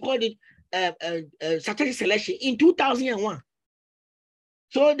something and called it strategic selection in 2001.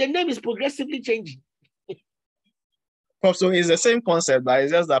 So the name is progressively changing. So it's the same concept, but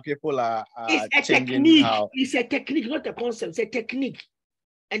it's just that people are changing technique. how. It's a technique, not a concept. It's a technique.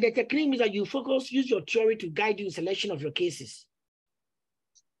 And the technique means that you use your theory to guide you in selection of your cases.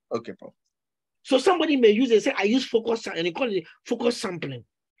 Okay, Prof. So somebody may use it, say, I use focus, and they call it focus sampling.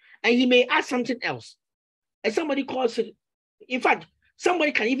 And he may add something else. And somebody calls it, in fact,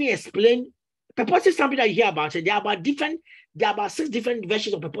 somebody can even explain purposive sampling that you hear about it. There are about 6 different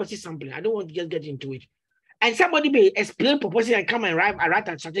versions of purposive sampling. I don't want to just get into it. And somebody may explain purposive and come and write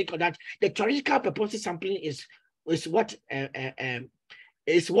a strategic that the theoretical purposive sampling is what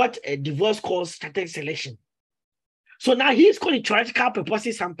divorce calls strategic selection. So now he's calling it theoretical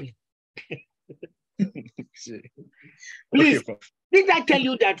purposive sampling. Please, did I tell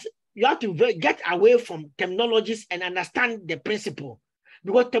you that you have to get away from terminologies and understand the principle?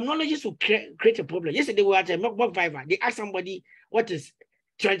 Because terminologies will create a problem. Yesterday we were at a mock Viva. They asked somebody what is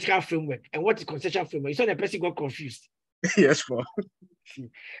theoretical framework and what is conceptual framework. So the person got confused. Yes, Prof.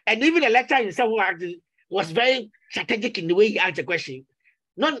 And even the lecturer himself was very strategic in the way he asked the question.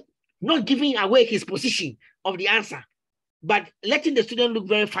 Not giving away his position of the answer, but letting the student look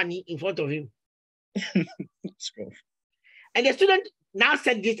very funny in front of him. And the student now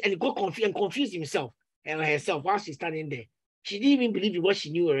said this and got confused and confused himself and herself while she's standing there. She didn't even believe in what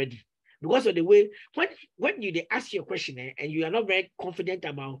she knew already. Because of the way, when they ask you a question and you are not very confident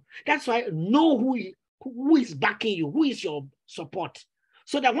about, that's why know who is backing you, who is your support.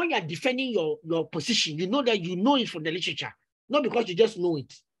 So that when you are defending your position, you know that you know it from the literature, not because you just know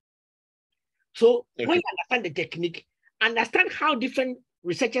it. So when you understand the technique, understand how different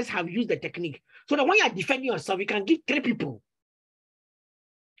researchers have used the technique. So that when you are defending yourself, you can give 3 people.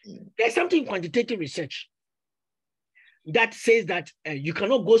 There's something in quantitative research that says that you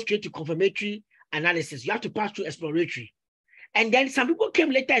cannot go straight to confirmatory analysis. You have to pass through exploratory. And then some people came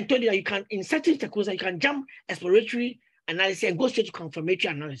later and told you that you can, in certain circles, you can jump exploratory analysis and go straight to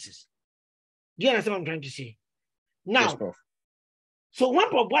confirmatory analysis. Do you understand what I'm trying to say? Now, yes, Prof. So when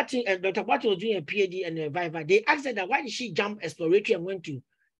Prof. Boateng, Dr. Boateng was doing a PhD and a Viva, they asked her that why did she jump exploratory and went to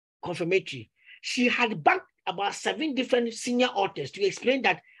confirmatory? She had backed about 7 different senior authors to explain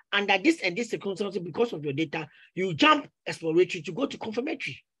that under this and this circumstance, because of your data, you jump exploratory to go to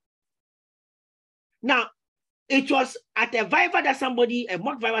confirmatory. Now, it was at a Viva that a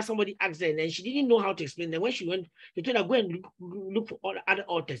mock Viva, somebody asked her, and she didn't know how to explain that. When she went, they told her, go and look for other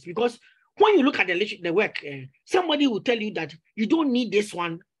authors. Because when you look at the work, somebody will tell you that you don't need this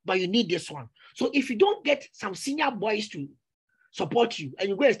one, but you need this one. So if you don't get some senior boys to support you, and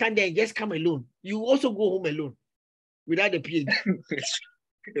you go and stand there and just come alone, you also go home alone without the PhD.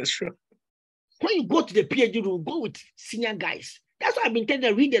 That's true. When you go to the PhD room, go with senior guys. That's why I've been telling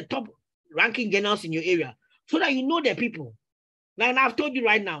them, read the top ranking journals in your area so that you know the people. Now, I've told you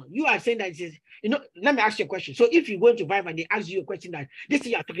right now, you are saying that it is, let me ask you a question. So if you go to Viva and they ask you a question that this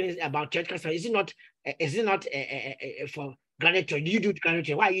thing you are talking about church cancer, is it not for granted church? Do you do granted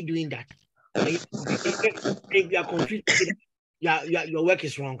church? Why are you doing that? If you are confused, your work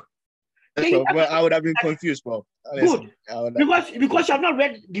is wrong. Well, I would have been confused, Prof. Good. Because you have not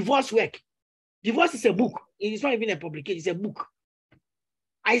read divorce work. Divorce is a book. It's not even a publication, it's a book.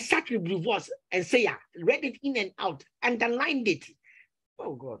 I sat with divorce and say, read it in and out, underlined it.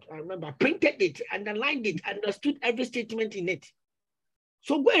 Oh God, I remember, printed it, underlined it, understood every statement in it.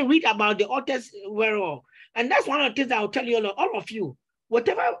 So go and read about the authors whereof. And that's one of the things I'll tell you, all of you,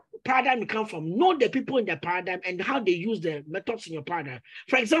 whatever paradigm you come from, know the people in the paradigm and how they use the methods in your paradigm.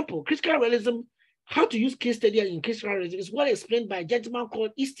 For example, critical realism, how to use case study in critical realism is well explained by a gentleman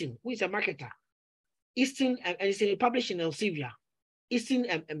called Easton, who is a marketer. Easton, and it's published in Elsevier. Easton,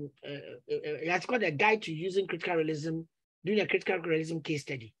 it has got a guide to using critical realism, doing a critical realism case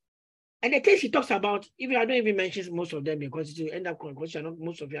study. And the things he talks about, even I don't even mention most of them because it will end up because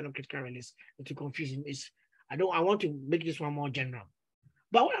most of you are not critical realists. It's confusing. I want to make this one more general.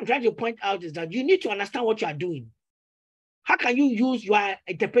 But what I'm trying to point out is that you need to understand what you are doing. How can you use your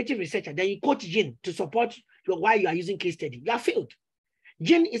interpretive researcher, then you quote Jean to support why you are using case study? You have failed.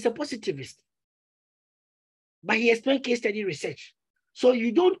 Jean is a positivist, but he explained case study research. So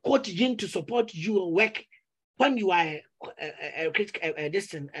you don't quote Jean to support your work when you are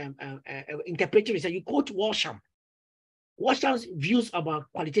interpretive research. You quote Walsham. Walsham's views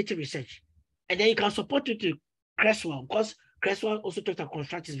about qualitative research, and then you can support it to Creswell, because Creswell also talks about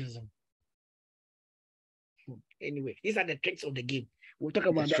constructivism. Anyway, these are the tricks of the game. We'll talk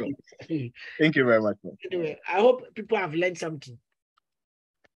about that. Thank you very much. Anyway, I hope people have learned something.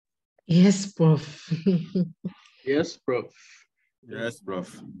 Yes, Prof. Yes, Prof. Yes,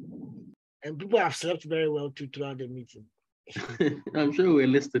 Prof. And people have slept very well too throughout the meeting. I'm sure we're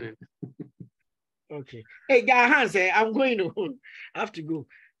listening. Okay. Hey, guys, I'm going to. I have to go.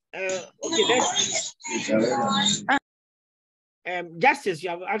 Okay, let's. Justice, you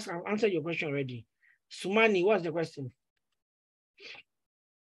have answered your question already. Sumani, what's the question?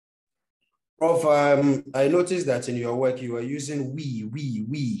 Prof, I noticed that in your work you are using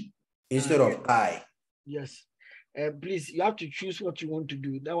we instead of I. Yes. Please, you have to choose what you want to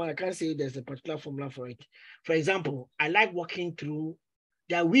do. That one, I can't say there's a particular formula for it. For example, I like walking through,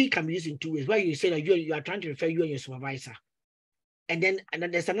 that we can be used in two ways, where you say that you are trying to refer you and your supervisor. And then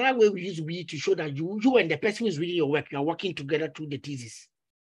there's another way we use we to show that you and the person who is reading your work, you are working together through the thesis.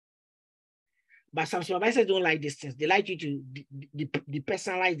 But some supervisors don't like these things. They like you to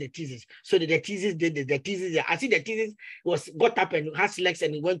depersonalize the thesis. So that the thesis did the thesis. I see the thesis got up and has legs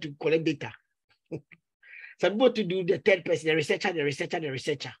and went to collect data. Some people to do the third person, the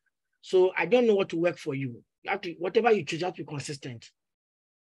researcher. So I don't know what to work for you. You have to, whatever you choose, you have to be consistent.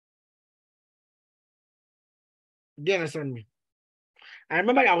 Do you understand me? I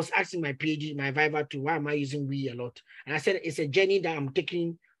remember I was asking my PhD, my Viva too, why am I using we a lot? And I said, it's a journey that I'm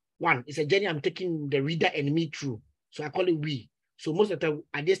taking. It's a journey I'm taking the reader and me through. So I call it we. So most of the time,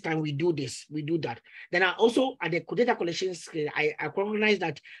 at this time, we do this, we do that. Then I also, at the data collection scale, I recognized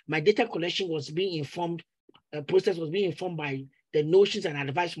that my data collection was being informed, process was being informed by the notions and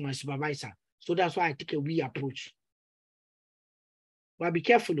advice from my supervisor. So that's why I take a we approach. But be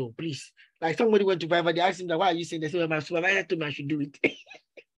careful though, please. Like somebody went to Viva, they asked him that, why are you saying this? So my supervisor told me I should do it.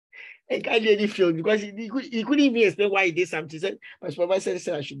 I can't really feel because he couldn't even explain why he did something. He said, my supervisor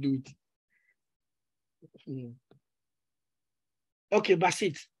said I should do it. Okay,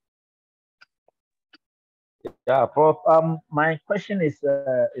 Basit. Yeah, Prof. My question is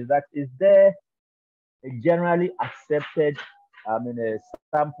that is there a generally accepted a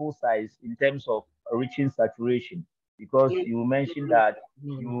sample size in terms of reaching saturation? Because you mentioned that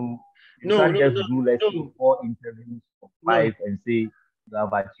you can't just do let's say 4 interviews of 5 and say you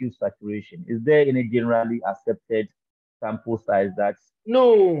have achieved saturation. Is there any generally accepted sample size that's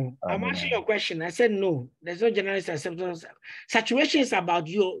no? I'm answering your question. I said no. There's no generally accepted. Saturation is about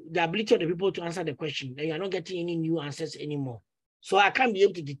the ability of the people to answer the question. And you're not getting any new answers anymore. So I can't be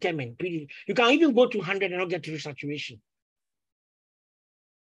able to determine. You can even go to 100 and not get to saturation.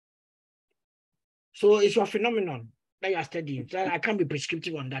 So it's your phenomenon that you are studying. So I can't be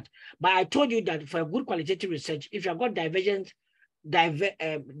prescriptive on that. But I told you that for a good qualitative research, if you have got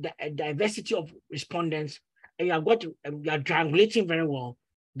diversity of respondents, and you have got you are triangulating very well,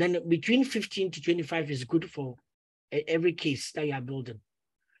 then between 15 to 25 is good for every case that you are building.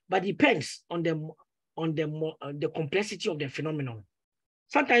 But it depends on the complexity of the phenomenon.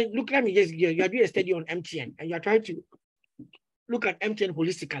 Sometimes, look, let me just you are doing a study on MTN, and you are trying to look at MTN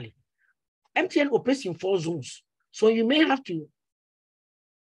holistically. MTN operates in 4 zones. So you may have to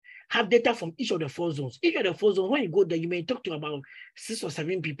have data from each of the 4 zones. Each of the 4 zones, when you go there, you may talk to about 6 or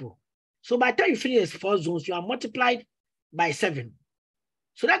 7 people. So by the time you finish 4 zones, you are multiplied by 7.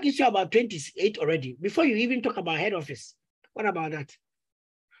 So that gives you about 28 already, before you even talk about head office. What about that?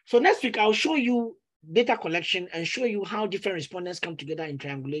 So next week, I'll show you data collection and show you how different respondents come together in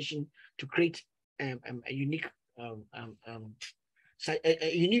triangulation to create a unique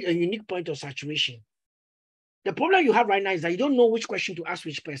unique point of saturation. The problem you have right now is that you don't know which question to ask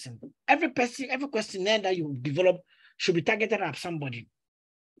which person. Every questionnaire that you develop should be targeted at somebody.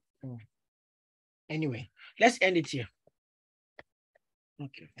 Anyway, let's end it here.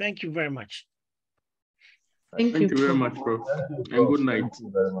 Okay, thank you very much. Thank you very much, Prof. And good night. Thank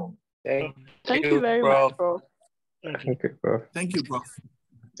you very much. Thank you very much, Prof. Thank you. Okay, Prof. Thank you, Prof.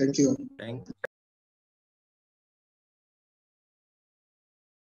 Thank you. Thank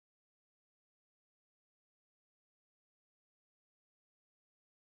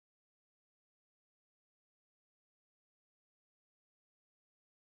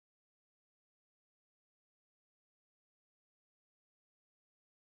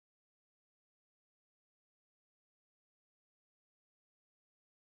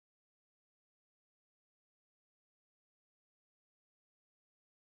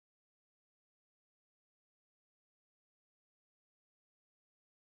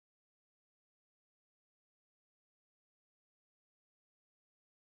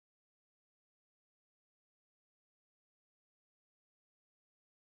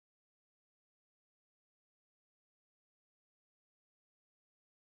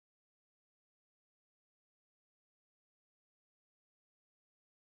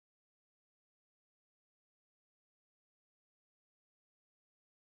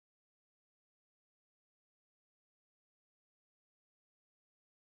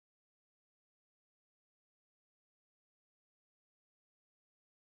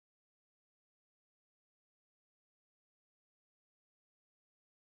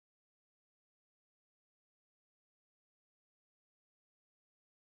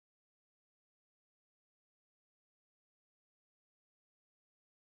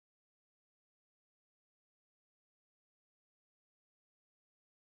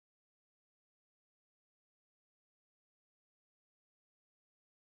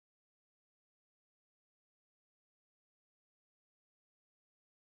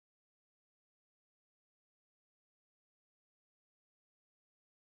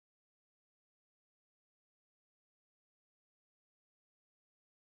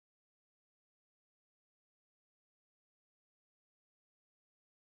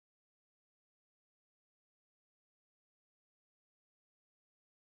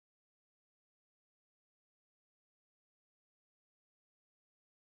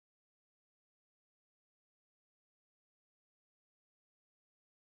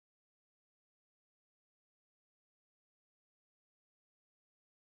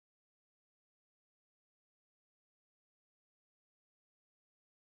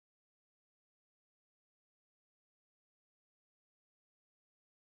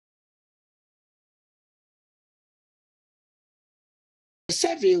The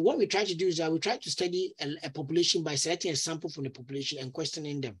survey, what we try to do is that we try to study a population by selecting a sample from the population and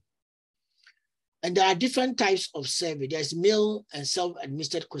questioning them. And there are different types of survey. There's mail and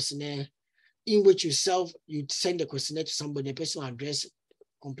self-administered questionnaire, in which you send the questionnaire to somebody, the person will address,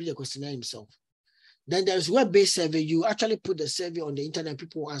 complete the questionnaire himself. Then there's web-based survey. You actually put the survey on the internet,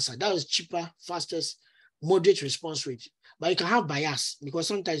 people will answer. That is cheaper, fastest, moderate response rate. But you can have bias because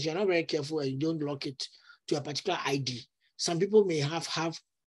sometimes you're not very careful and you don't lock it to a particular ID. Some people may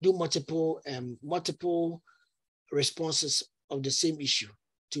do multiple responses of the same issue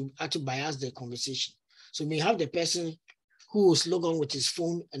to actually bias the conversation. So you may have the person who will log on with his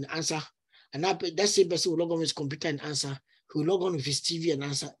phone and answer, and that same person will log on with his computer and answer, who will log on with his TV and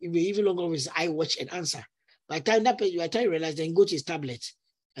answer, he will even log on with his iWatch and answer. By the time you realize, then go to his tablet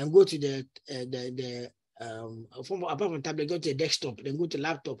and go to apart from tablet, go to the desktop, then go to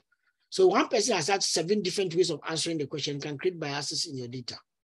laptop. So one person has had 7 different ways of answering the question, can create biases in your data.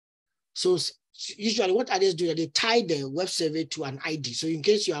 So usually what others do, they tie the web survey to an ID. So in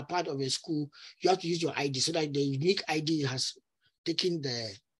case you are part of a school, you have to use your ID so that the unique ID has taken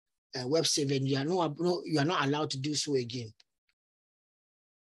the web survey and you are not allowed to do so again.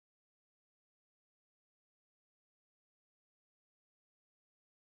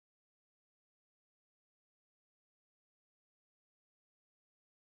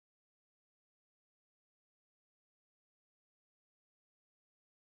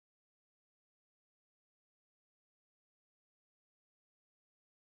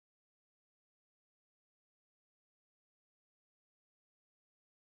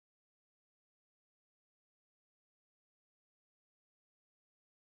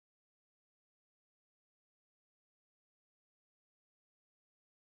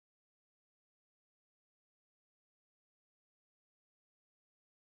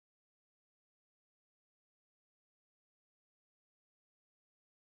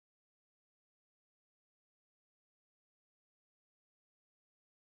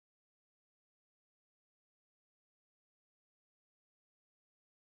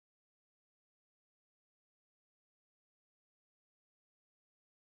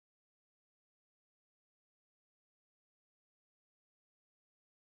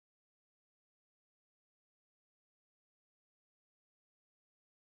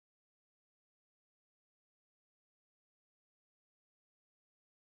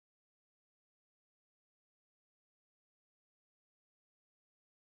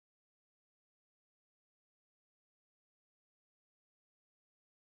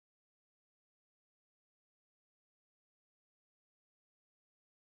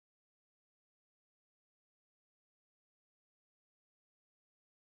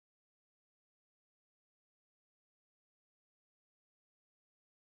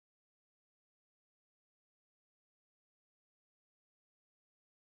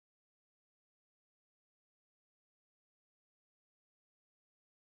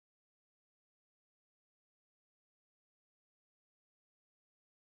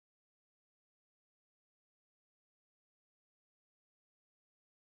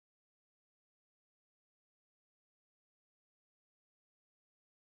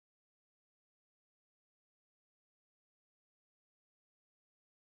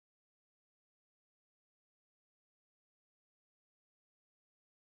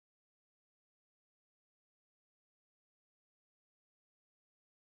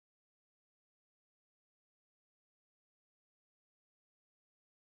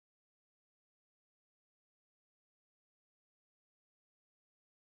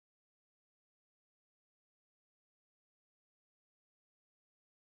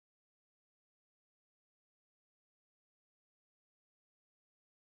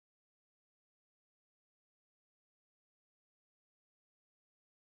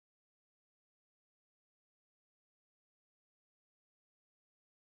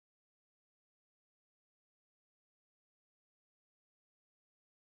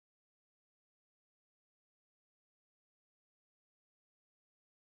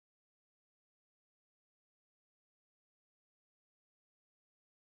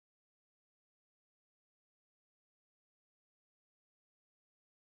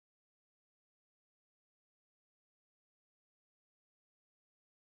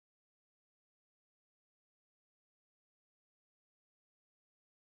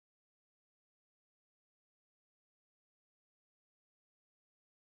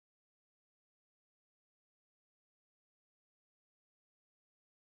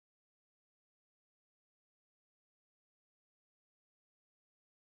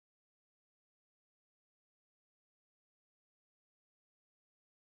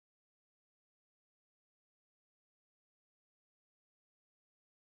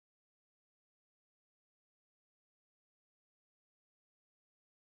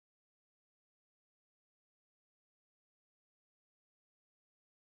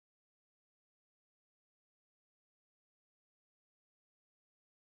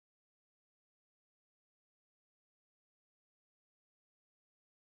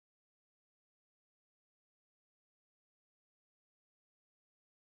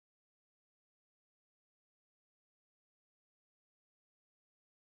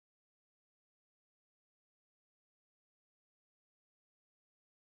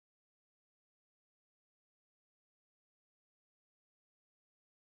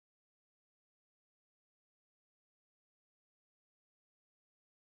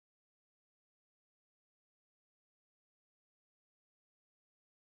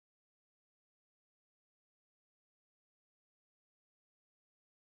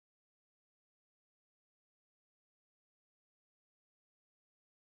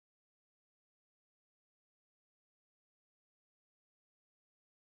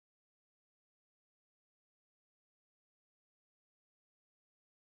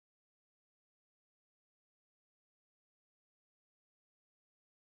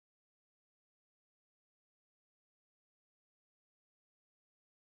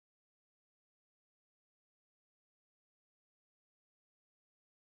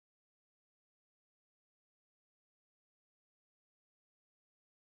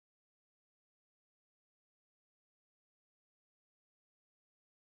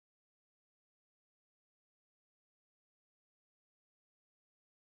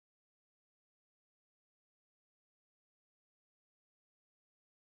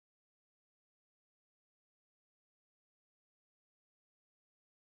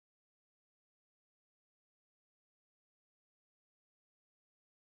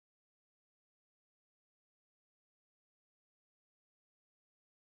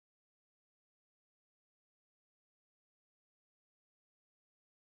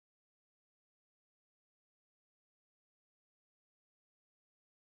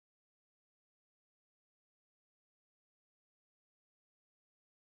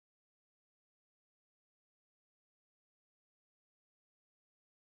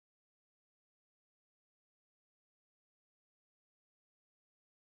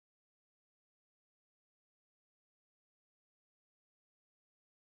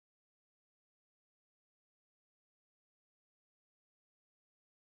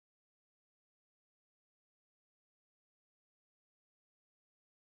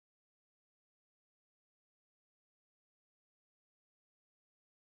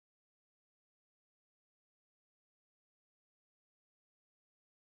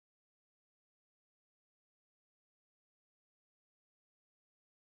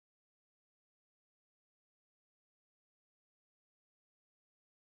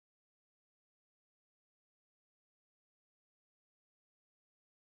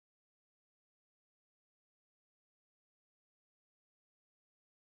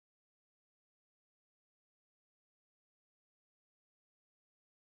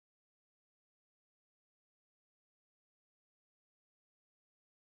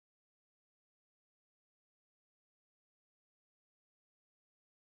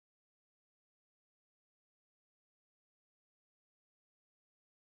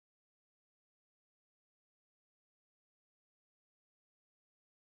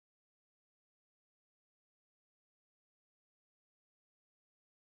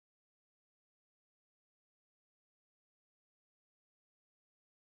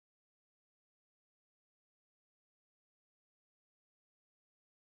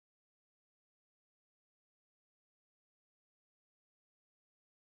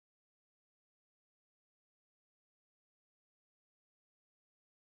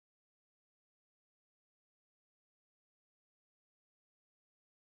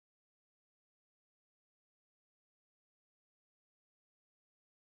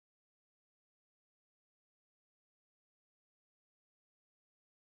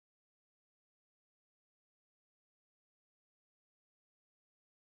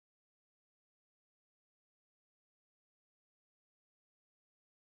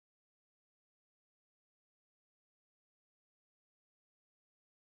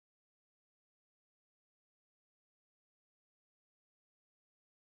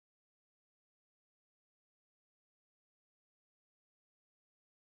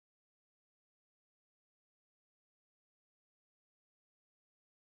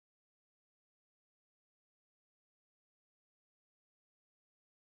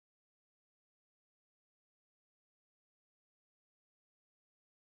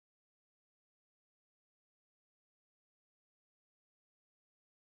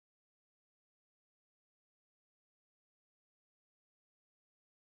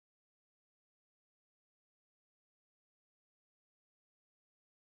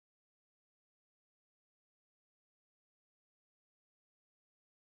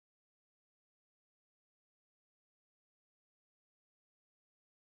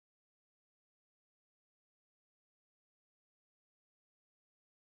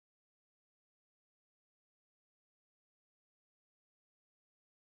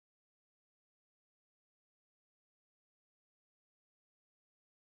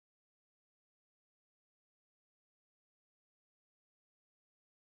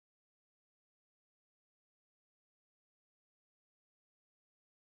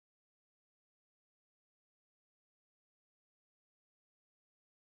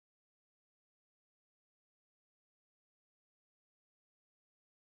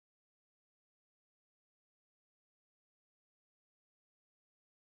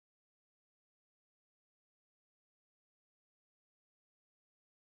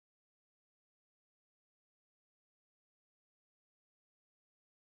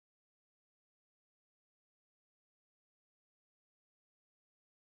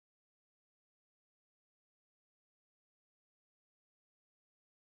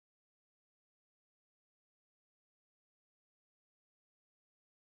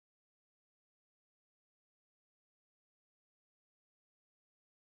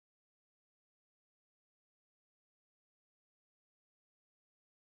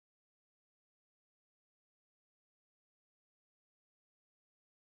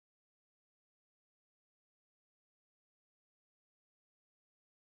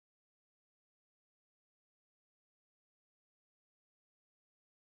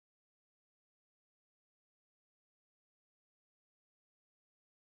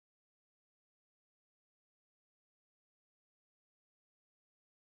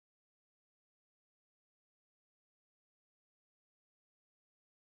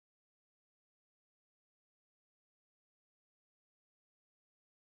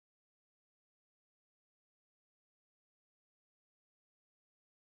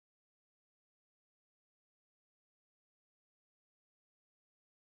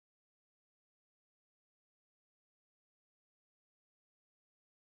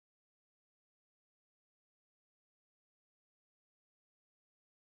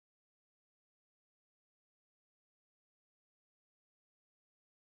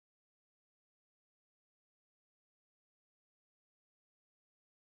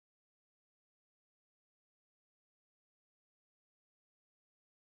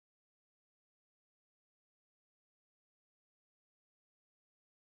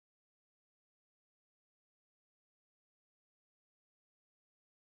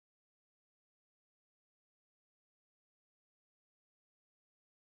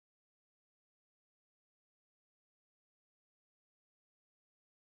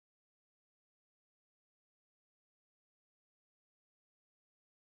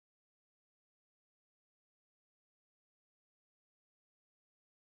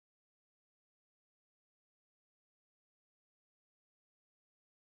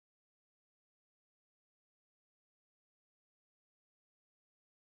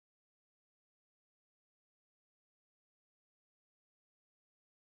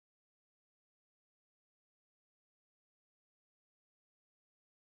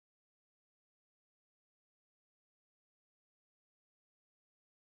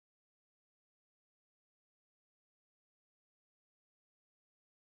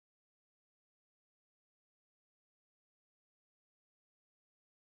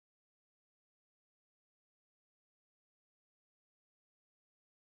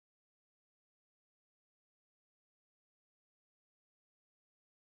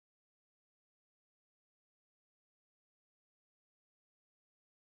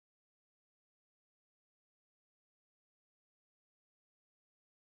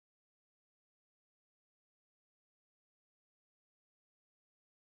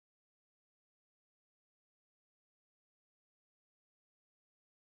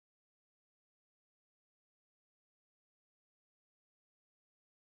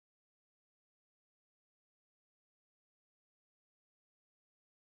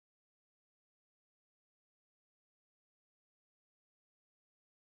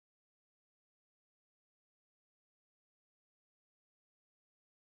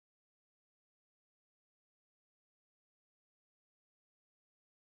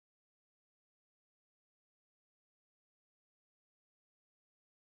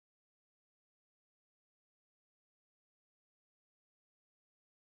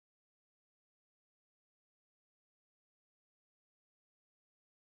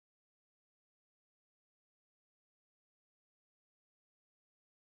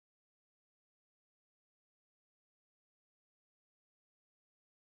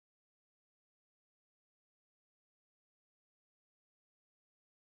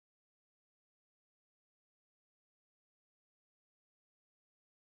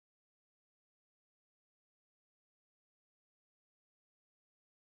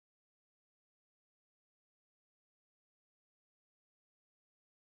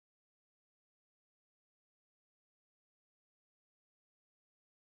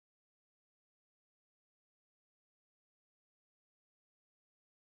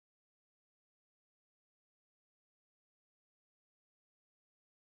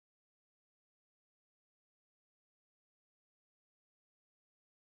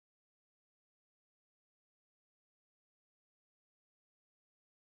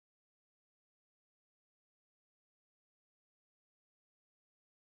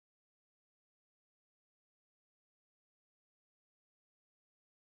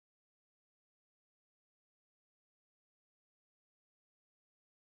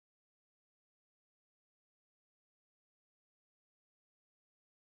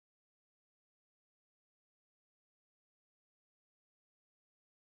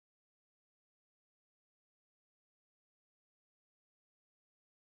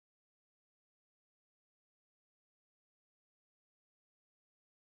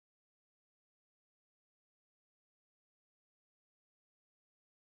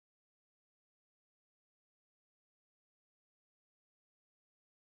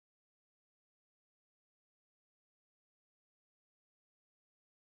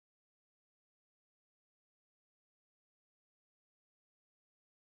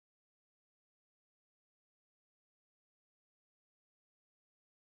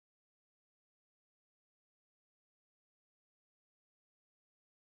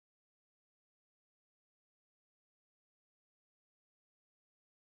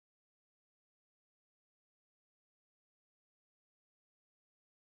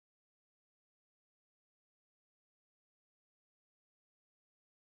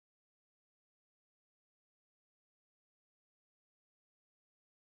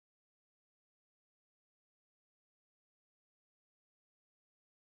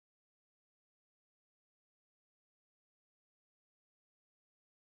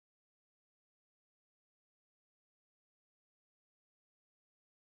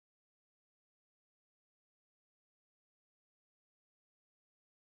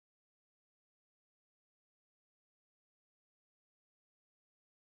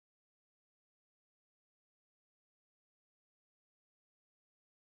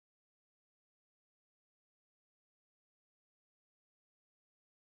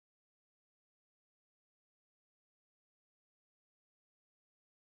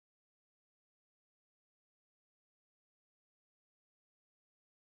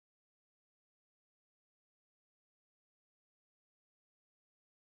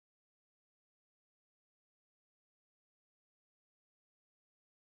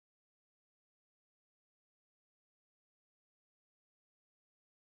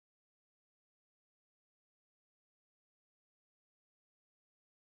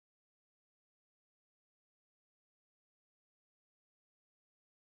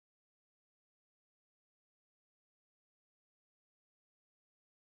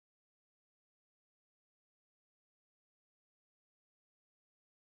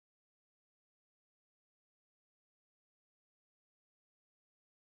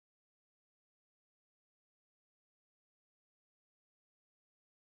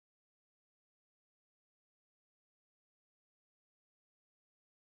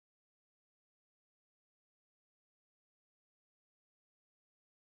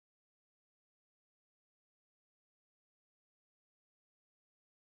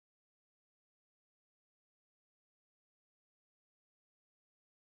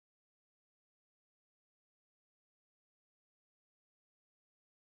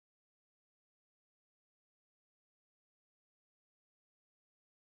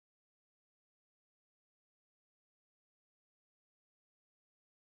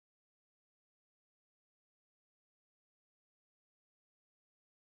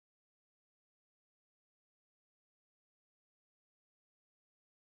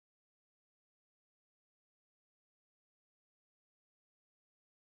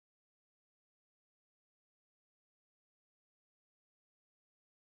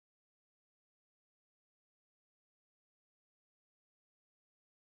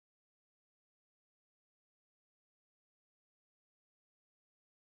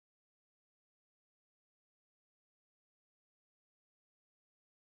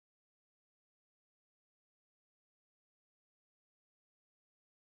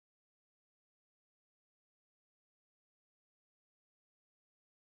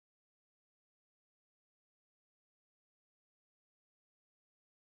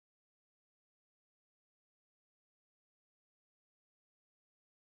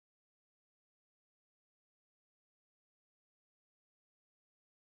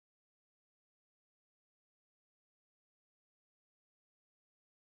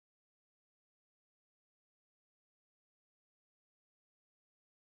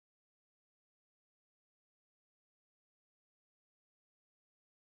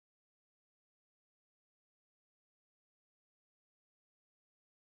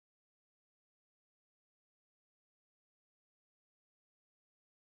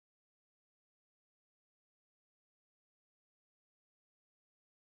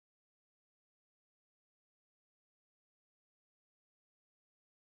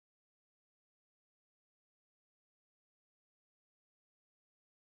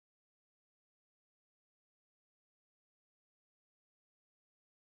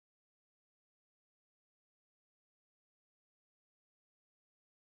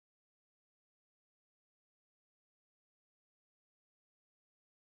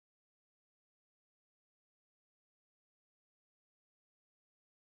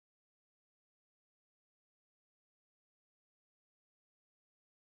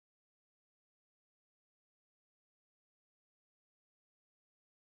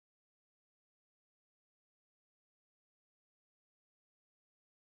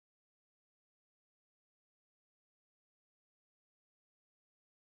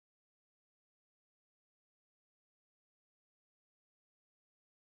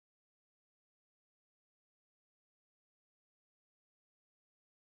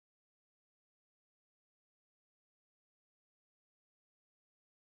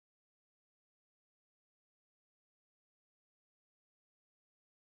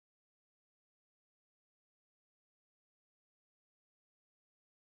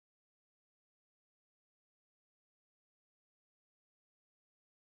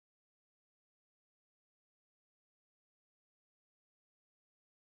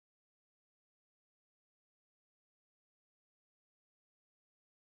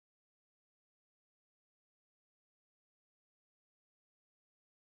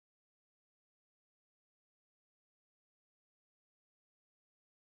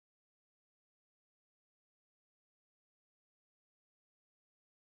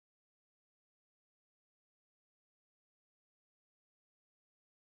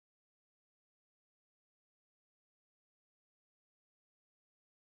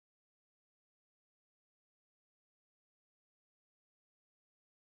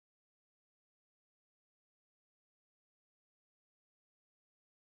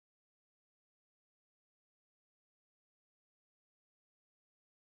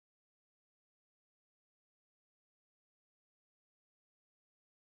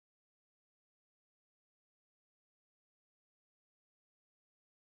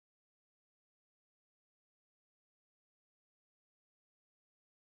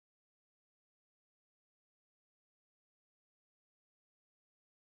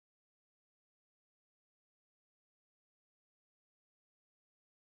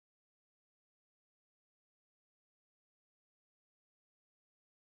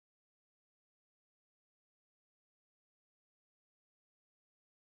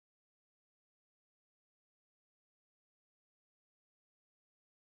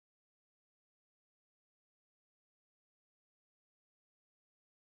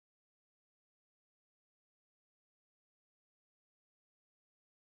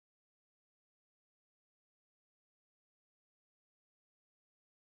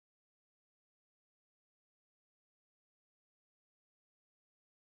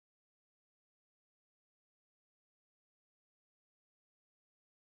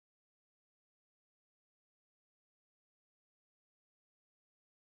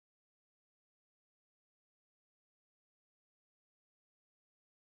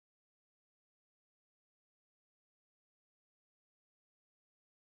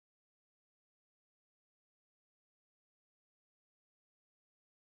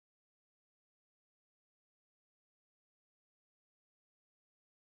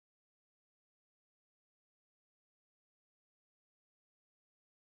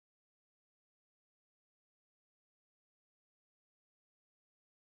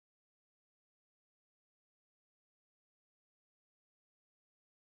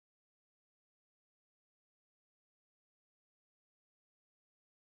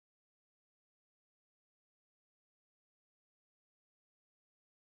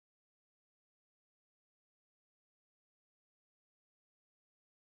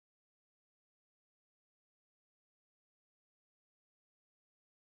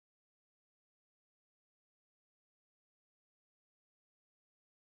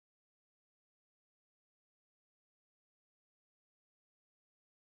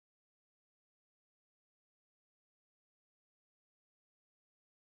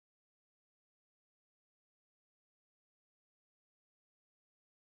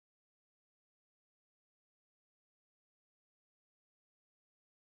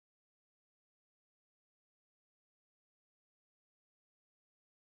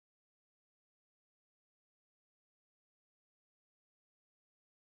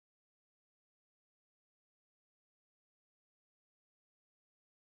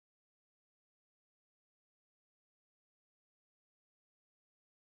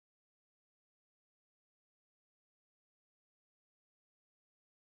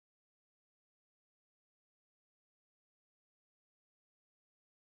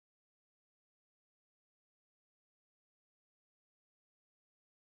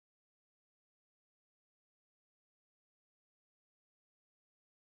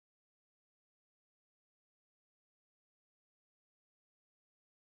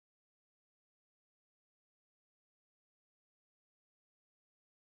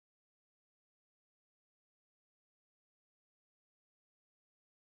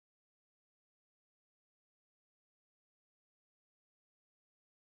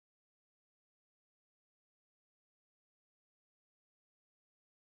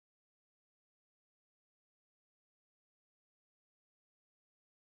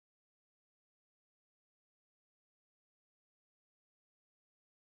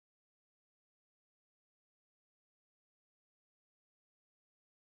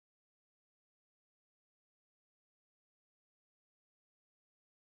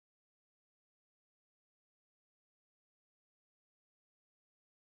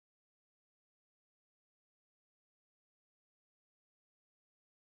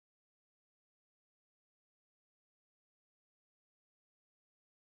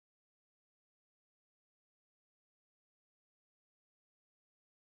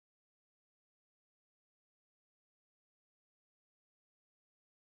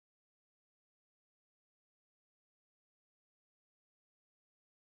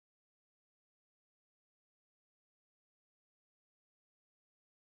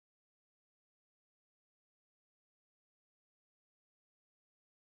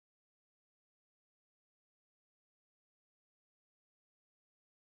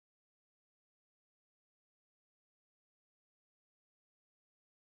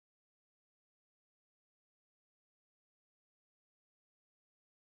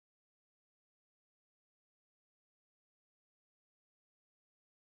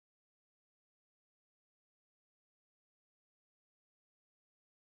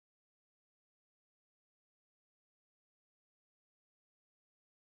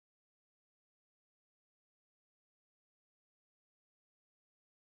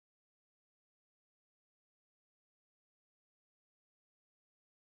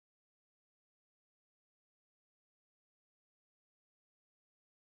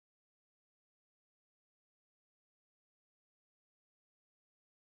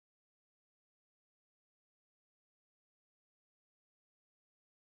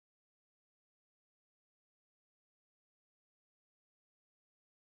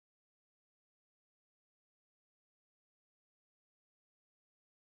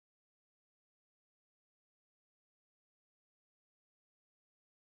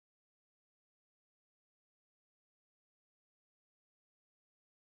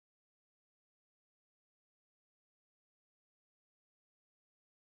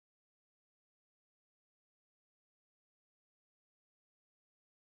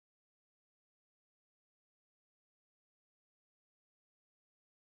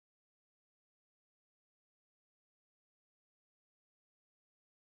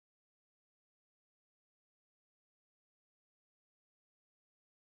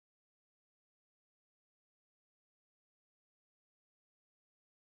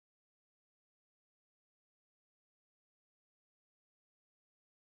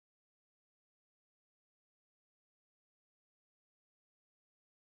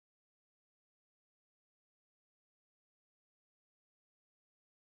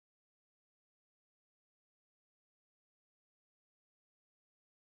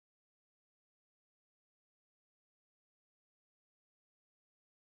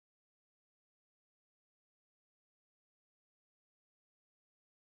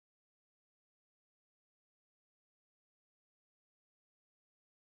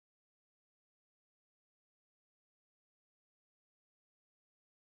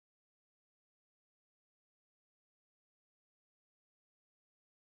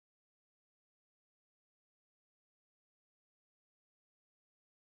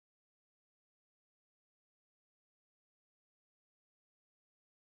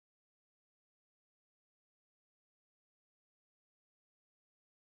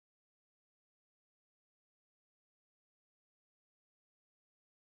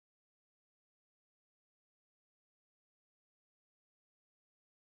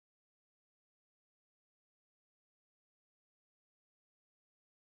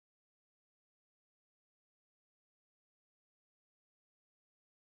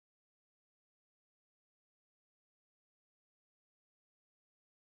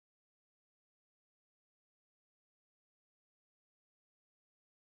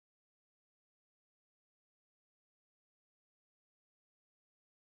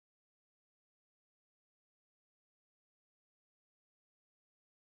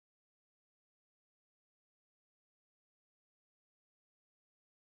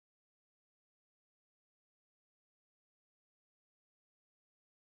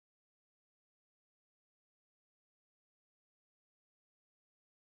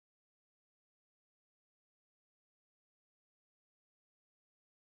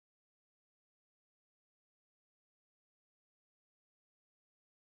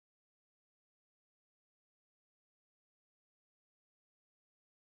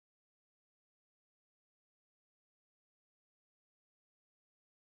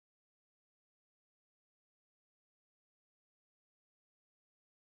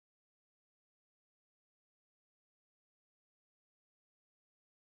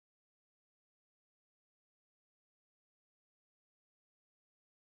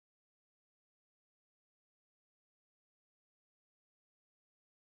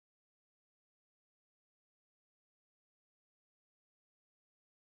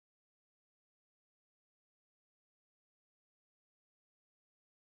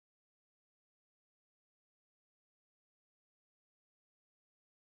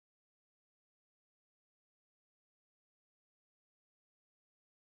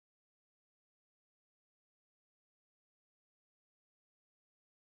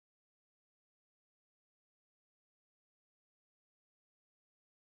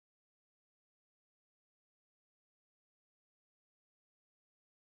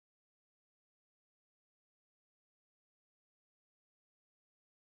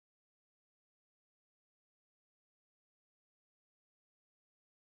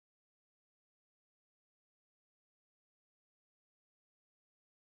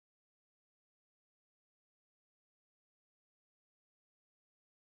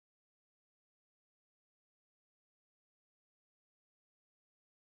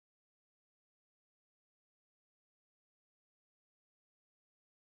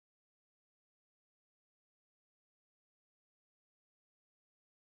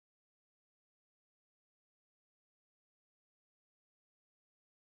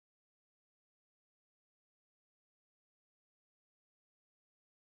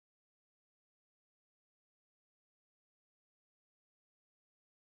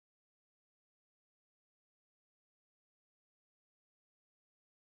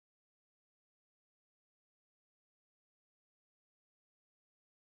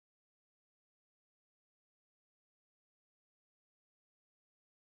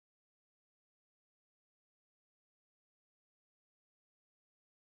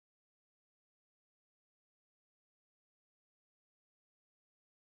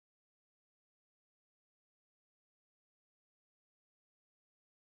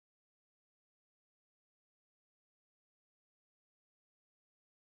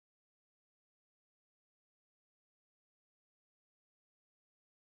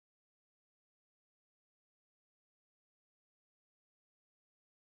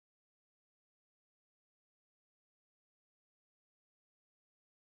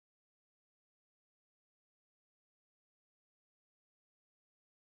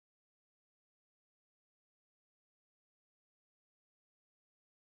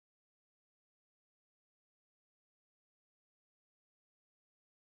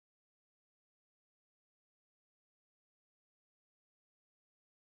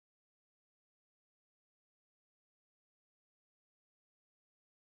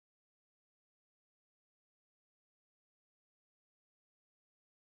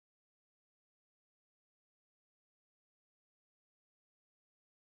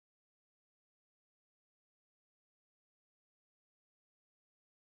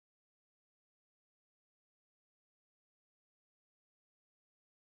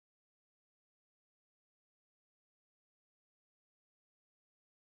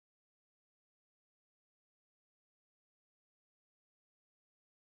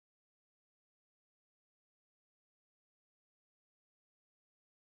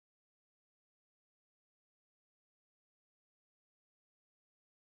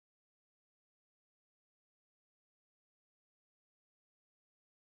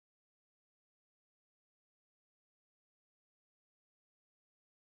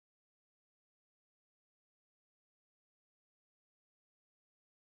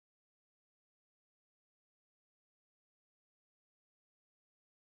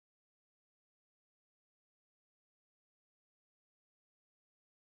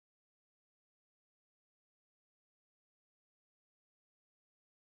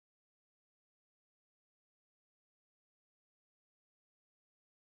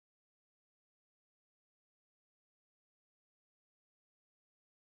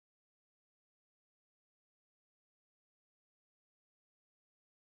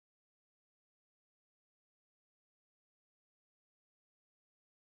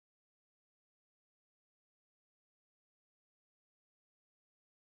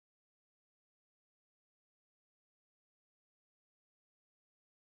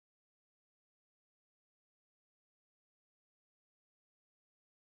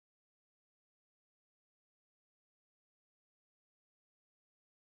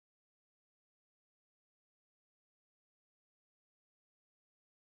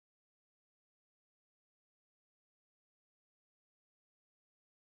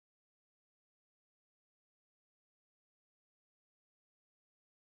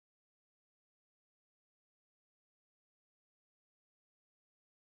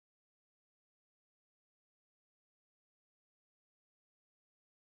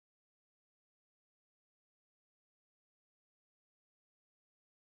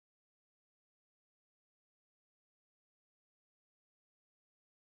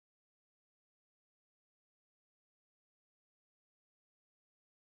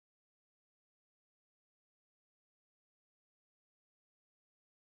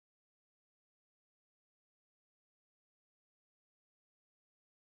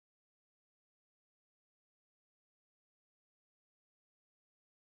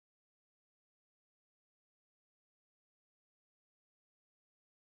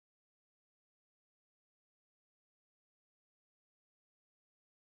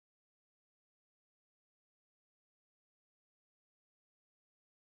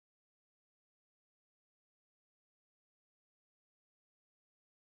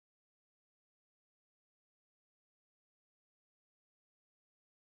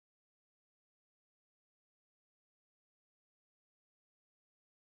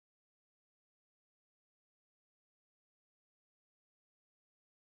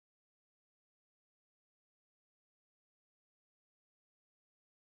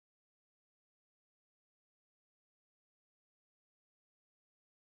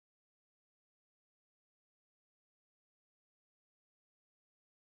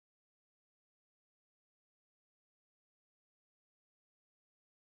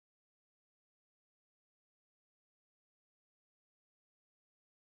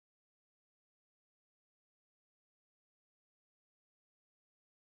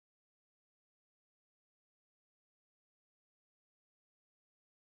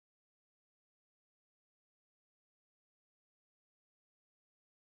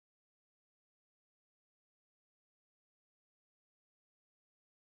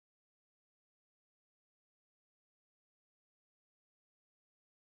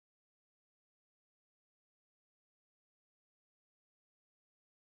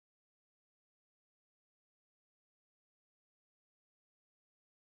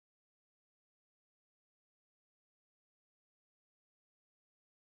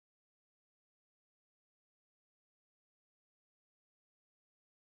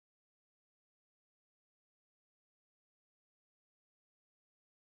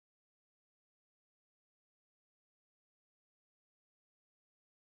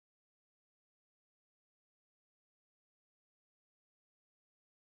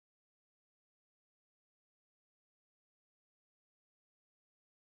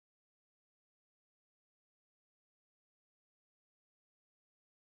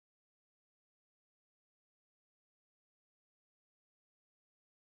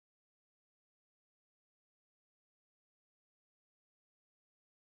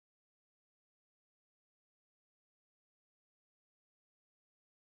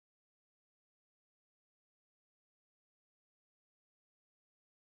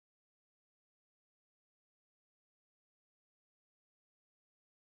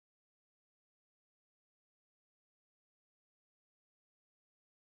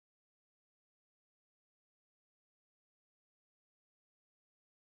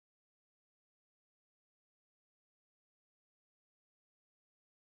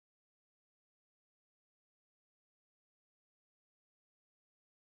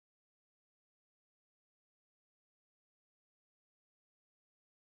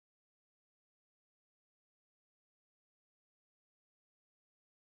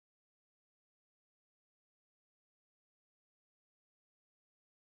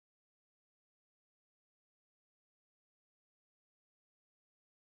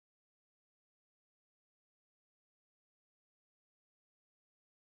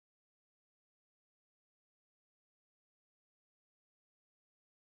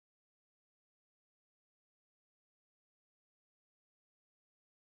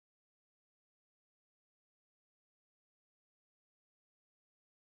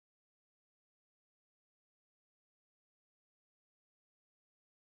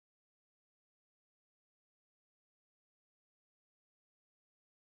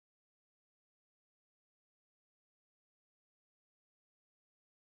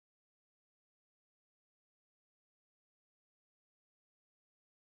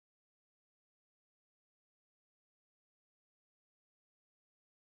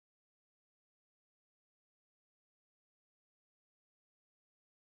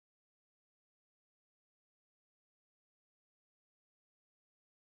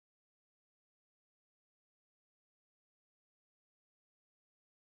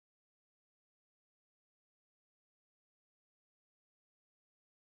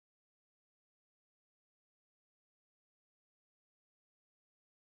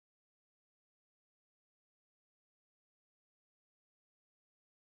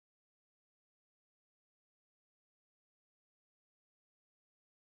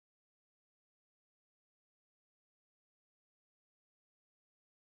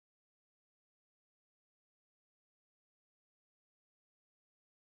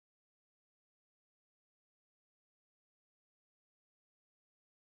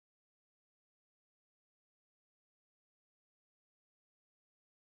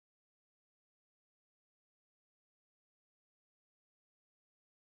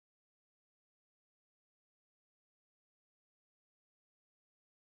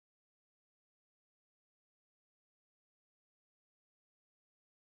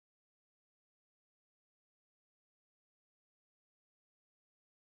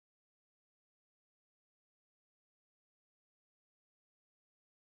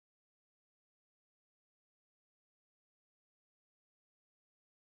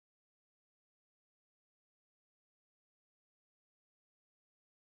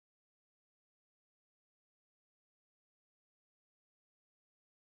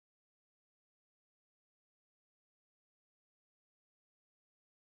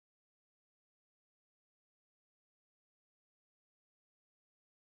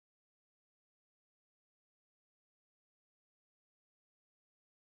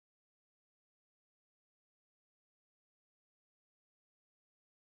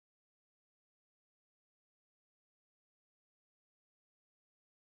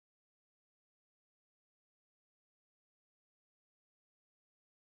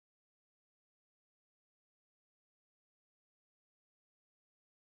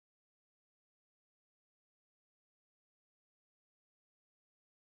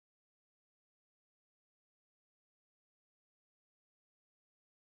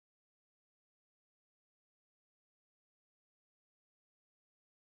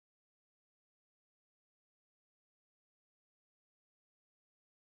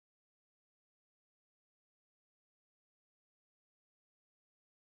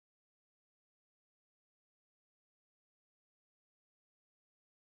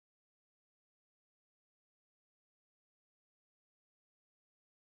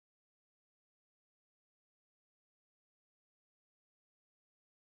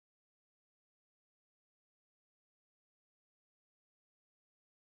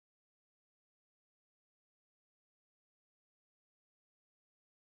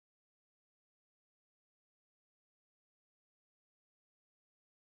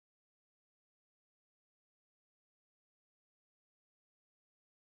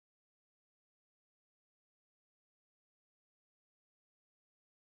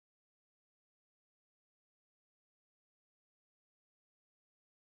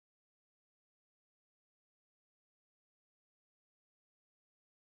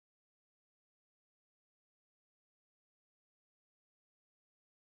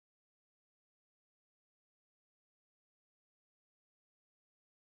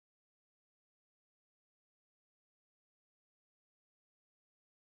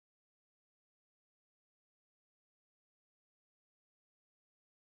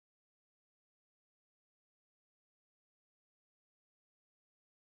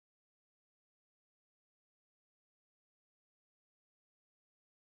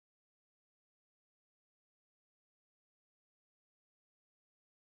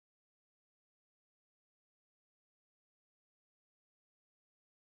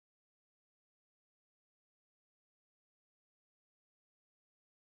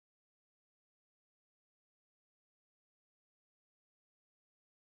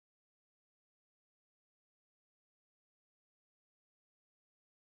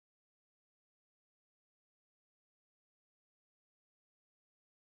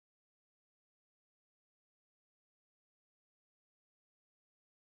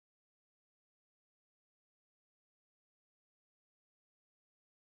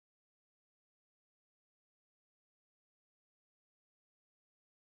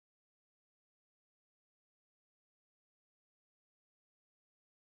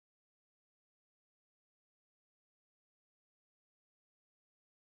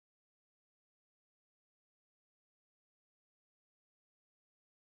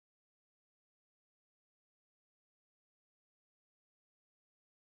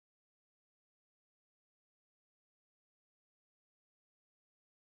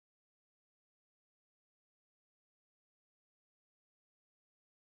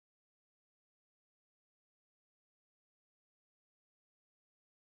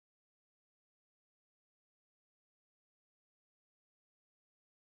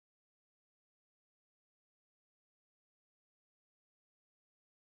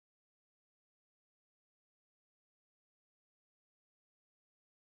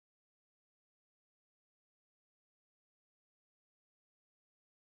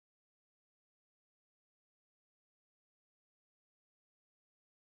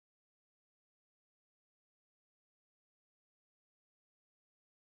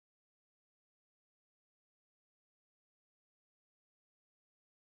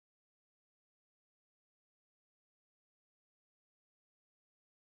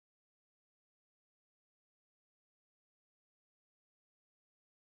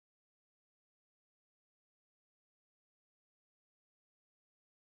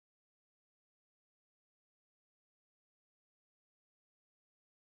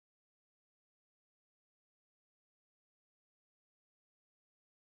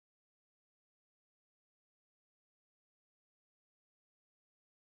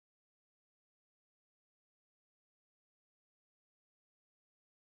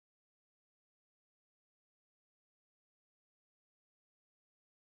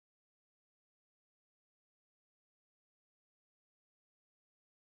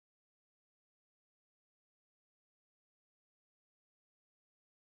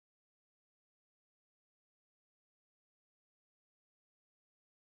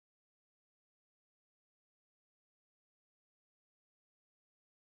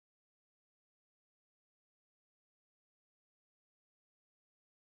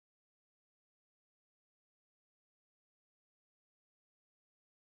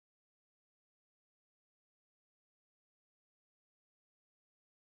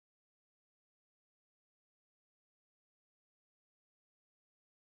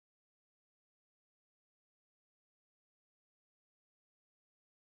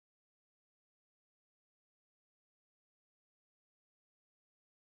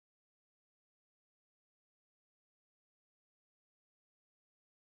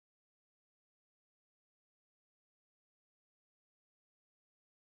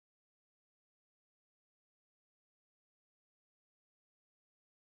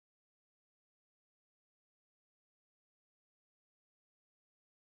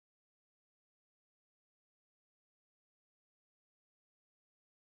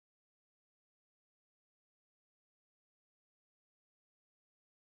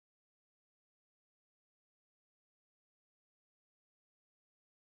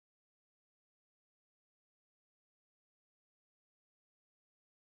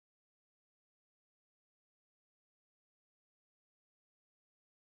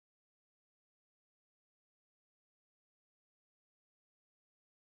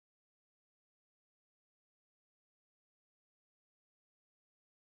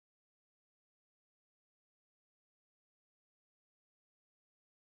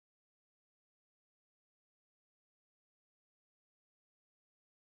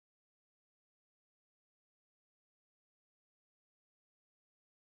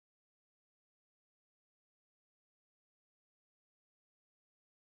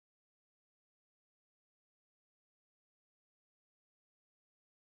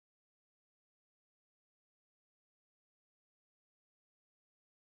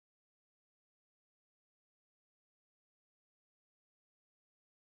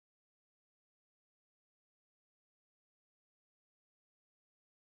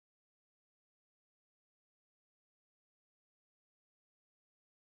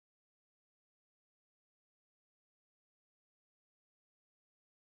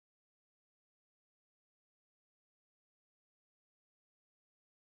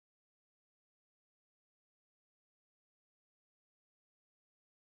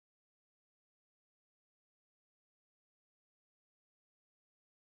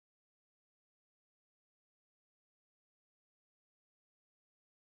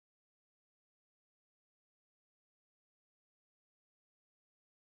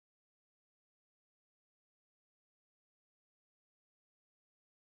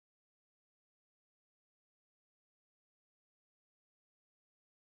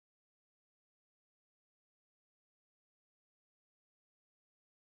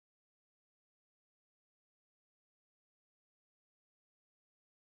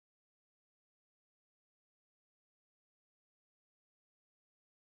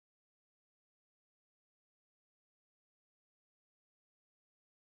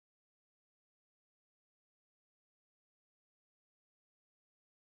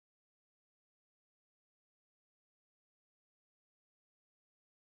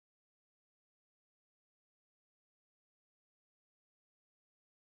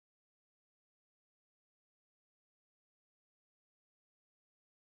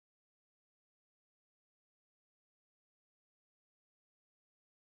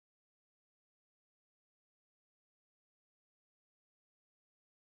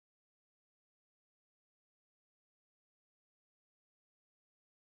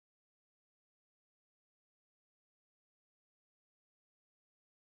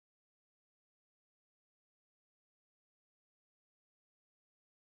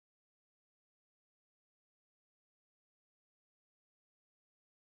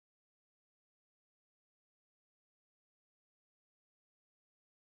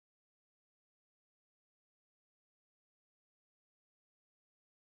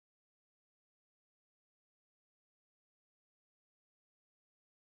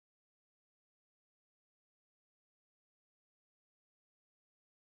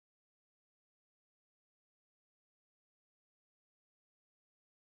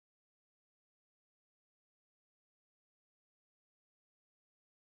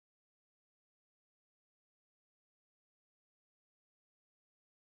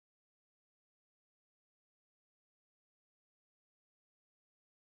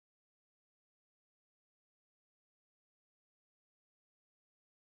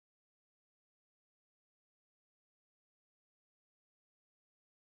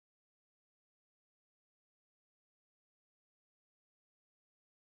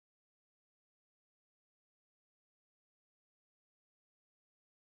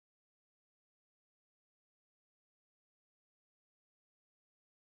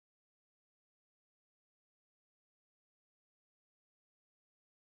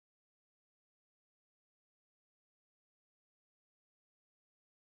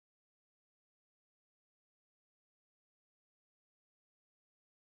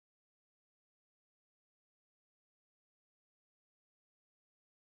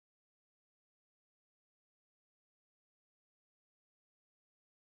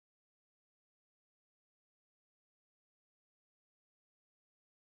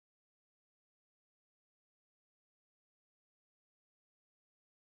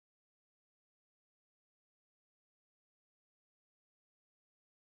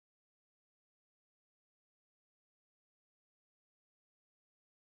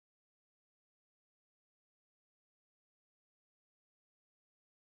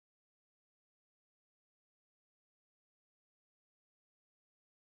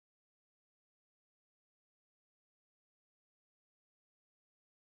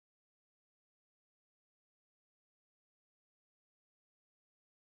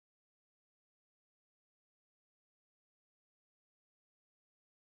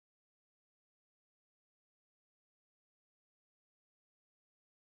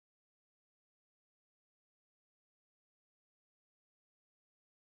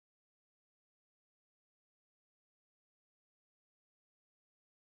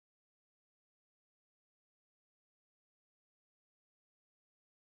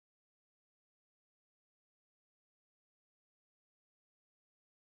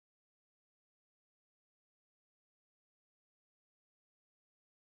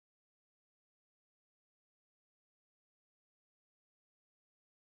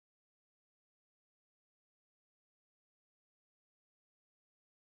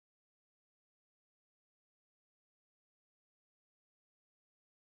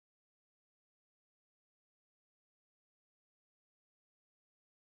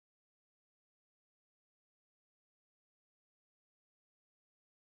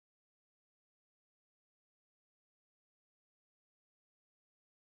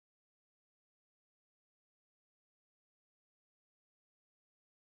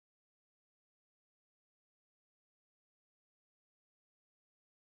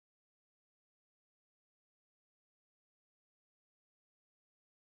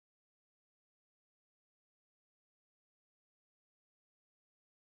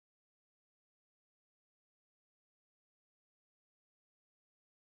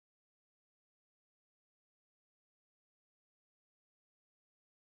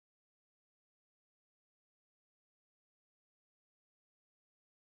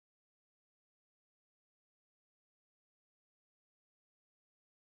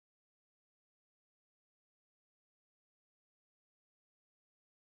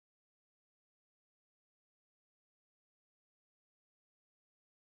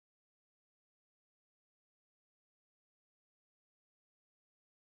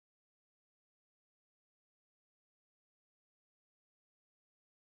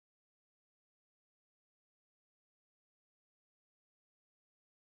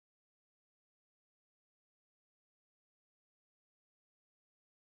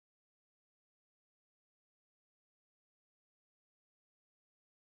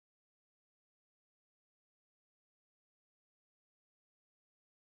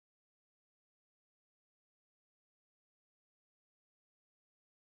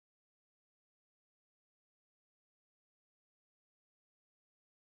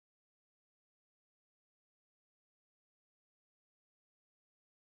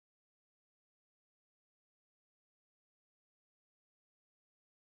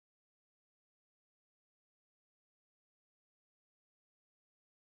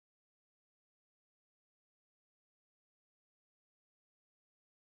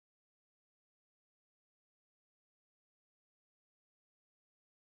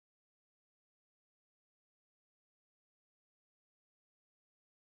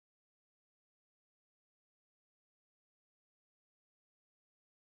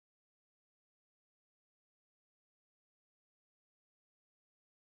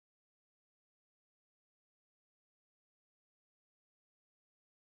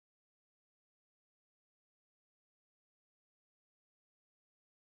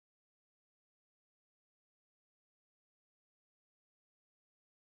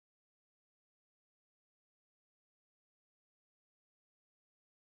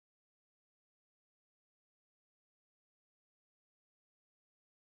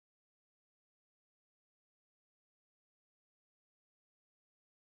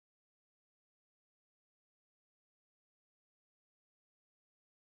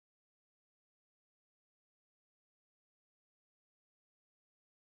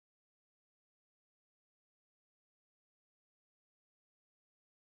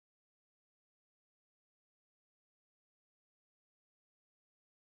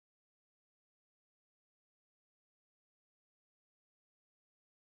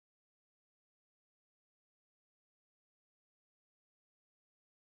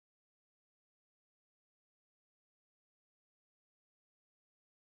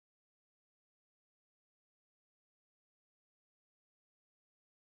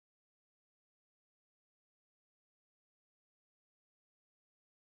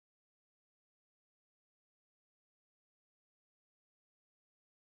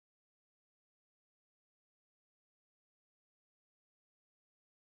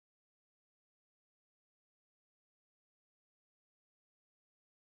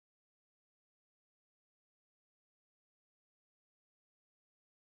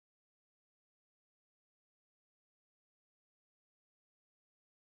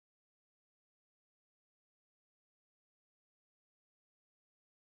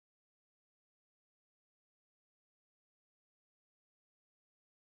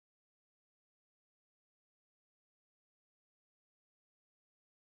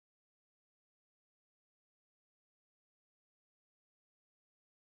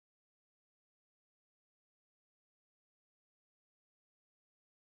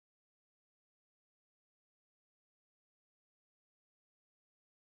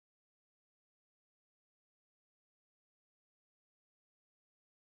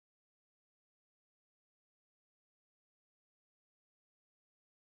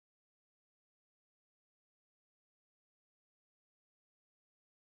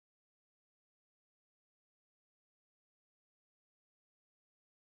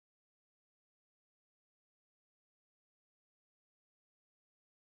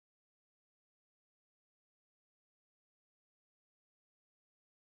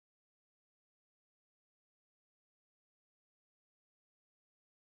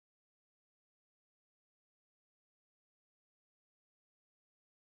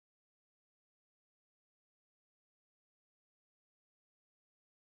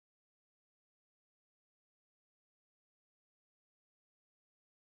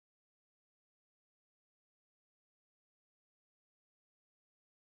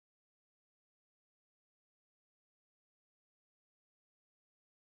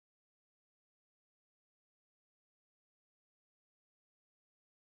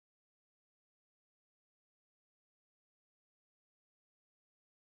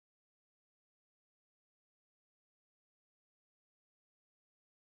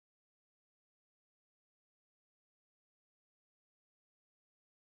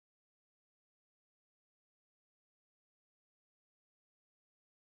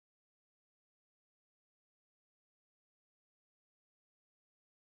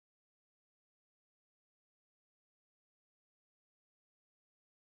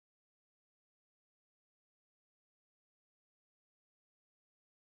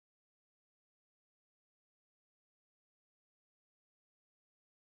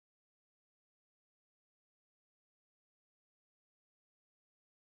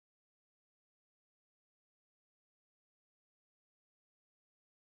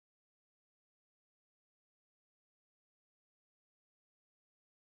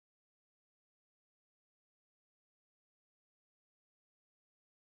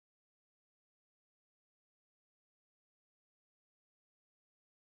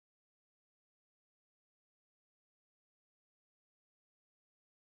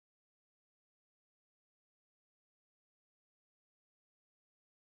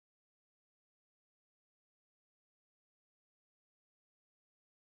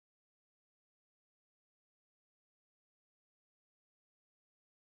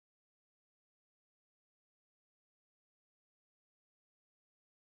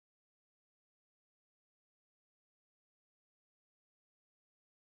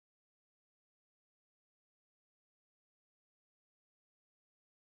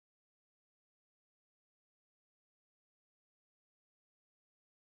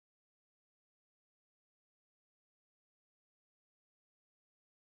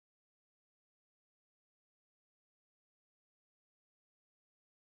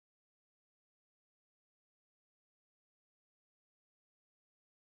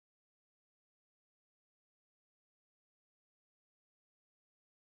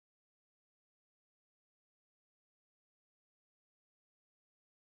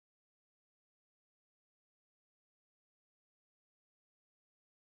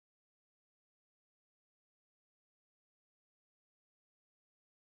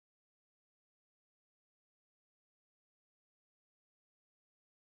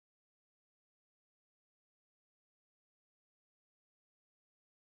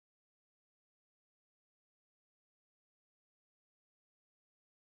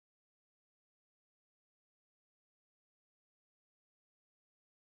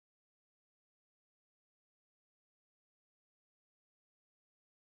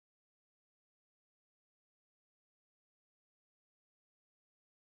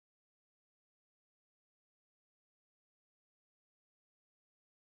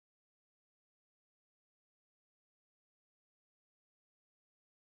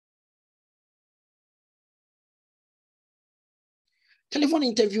 Telephone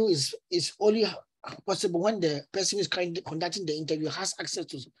interview is only possible when the person who is conducting the interview has access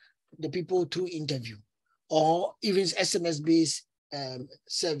to the people through interview, or even SMS-based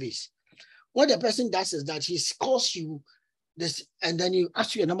service. What the person does is that he calls you this, and then he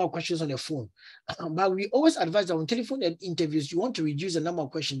asks you a number of questions on the phone. But we always advise that on telephone interviews, you want to reduce the number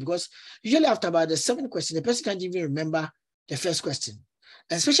of questions, because usually after about the 7th question, the person can't even remember the first question.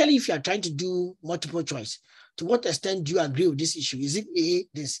 Especially if you are trying to do multiple choice. To what extent do you agree with this issue? Is it A,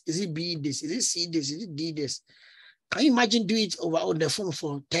 this? Is it B, this? Is it C, this? Is it D, this? Can you imagine doing it over on the phone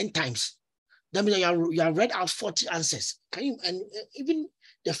for 10 times? That means you have read out 40 answers. Can you, and even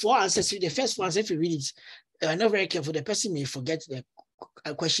the 4 answers, the first 4 answers, if you read it, not very careful, the person may forget the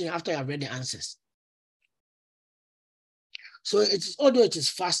question after you have read the answers. So it's, although it is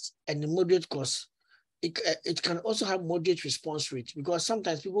fast and moderate cost, it can also have moderate response rate, because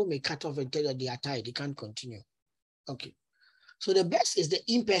sometimes people may cut off and tell that they are tired, they can't continue. Okay. So the best is the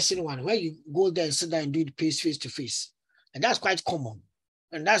in-person one, where you go there and sit down and do it face to face. And that's quite common.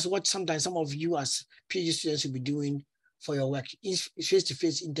 And that's what sometimes some of you as PhD students will be doing for your work.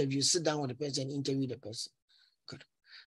 Face-to-face interviews, sit down with the person and interview the person.